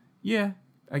then, yeah,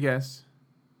 I guess.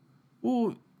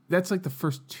 Well, that's like the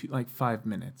first 5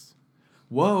 minutes.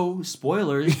 Whoa,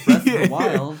 spoilers, Breath of the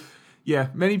Wild. Yeah,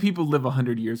 many people live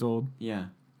 100 years old. Yeah.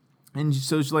 And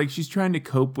so she's trying to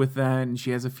cope with that, and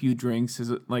she has a few drinks at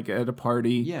a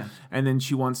party. Yeah. And then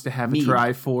she wants to have a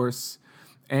Triforce,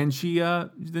 and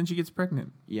then she gets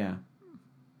pregnant. Yeah.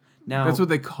 Now that's what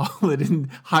they call it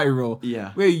in Hyrule.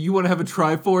 Yeah. Wait, you want to have a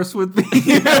Triforce with me?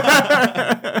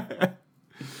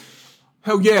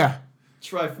 Hell yeah.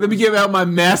 Triforce. Let me give out my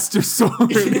Master Sword.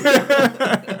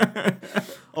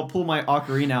 I'll pull my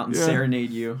ocarina out and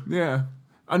serenade you. Yeah.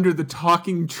 Under the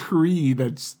talking tree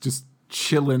that's just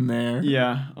chilling there.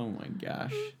 Yeah. Oh my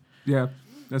gosh. Yeah.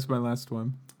 That's my last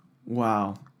one.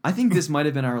 Wow. I think this might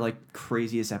have been our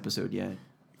craziest episode yet.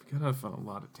 We got off on a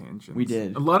lot of tangents. We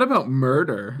did. A lot about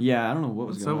murder. Yeah, I don't know what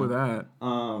was going on. What's up with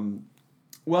that?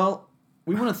 Well,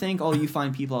 we want to thank all you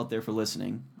fine people out there for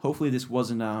listening. Hopefully this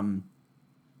wasn't I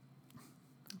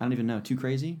don't even know, too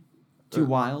crazy? Too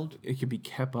wild? It could be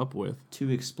kept up with. Too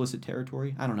explicit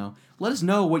territory? I don't know. Let us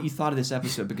know what you thought of this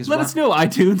episode because let us know,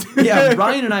 iTunes. Yeah,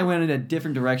 Ryan and I went in a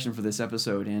different direction for this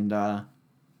episode, and I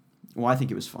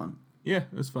think it was fun. Yeah,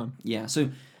 it was fun. Yeah, so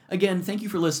again, thank you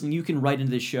for listening. You can write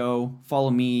into the show. Follow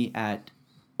me at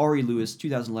Ari Lewis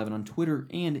 2011 on Twitter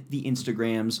and the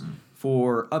Instagrams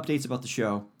for updates about the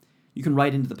show. You can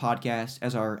write into the podcast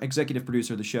as our executive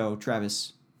producer of the show,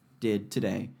 Travis, did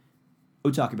today.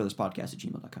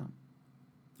 otakubrothers.podcast@gmail.com.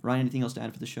 Ryan, anything else to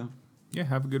add for the show? Yeah,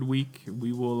 have a good week.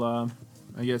 We will,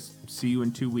 I guess, see you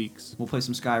in 2 weeks. We'll play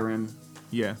some Skyrim.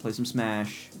 Yeah. Play some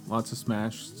Smash. Lots of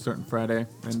Smash starting Friday.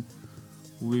 And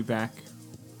we'll be back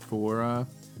for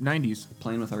 90s.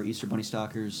 Playing with our Easter Bunny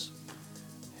stalkers.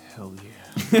 Hell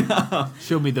yeah.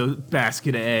 Show me those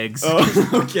basket of eggs. Oh,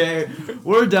 okay.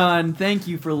 We're done. Thank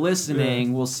you for listening.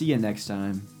 Yeah. We'll see you next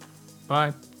time.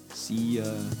 Bye. See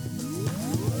ya.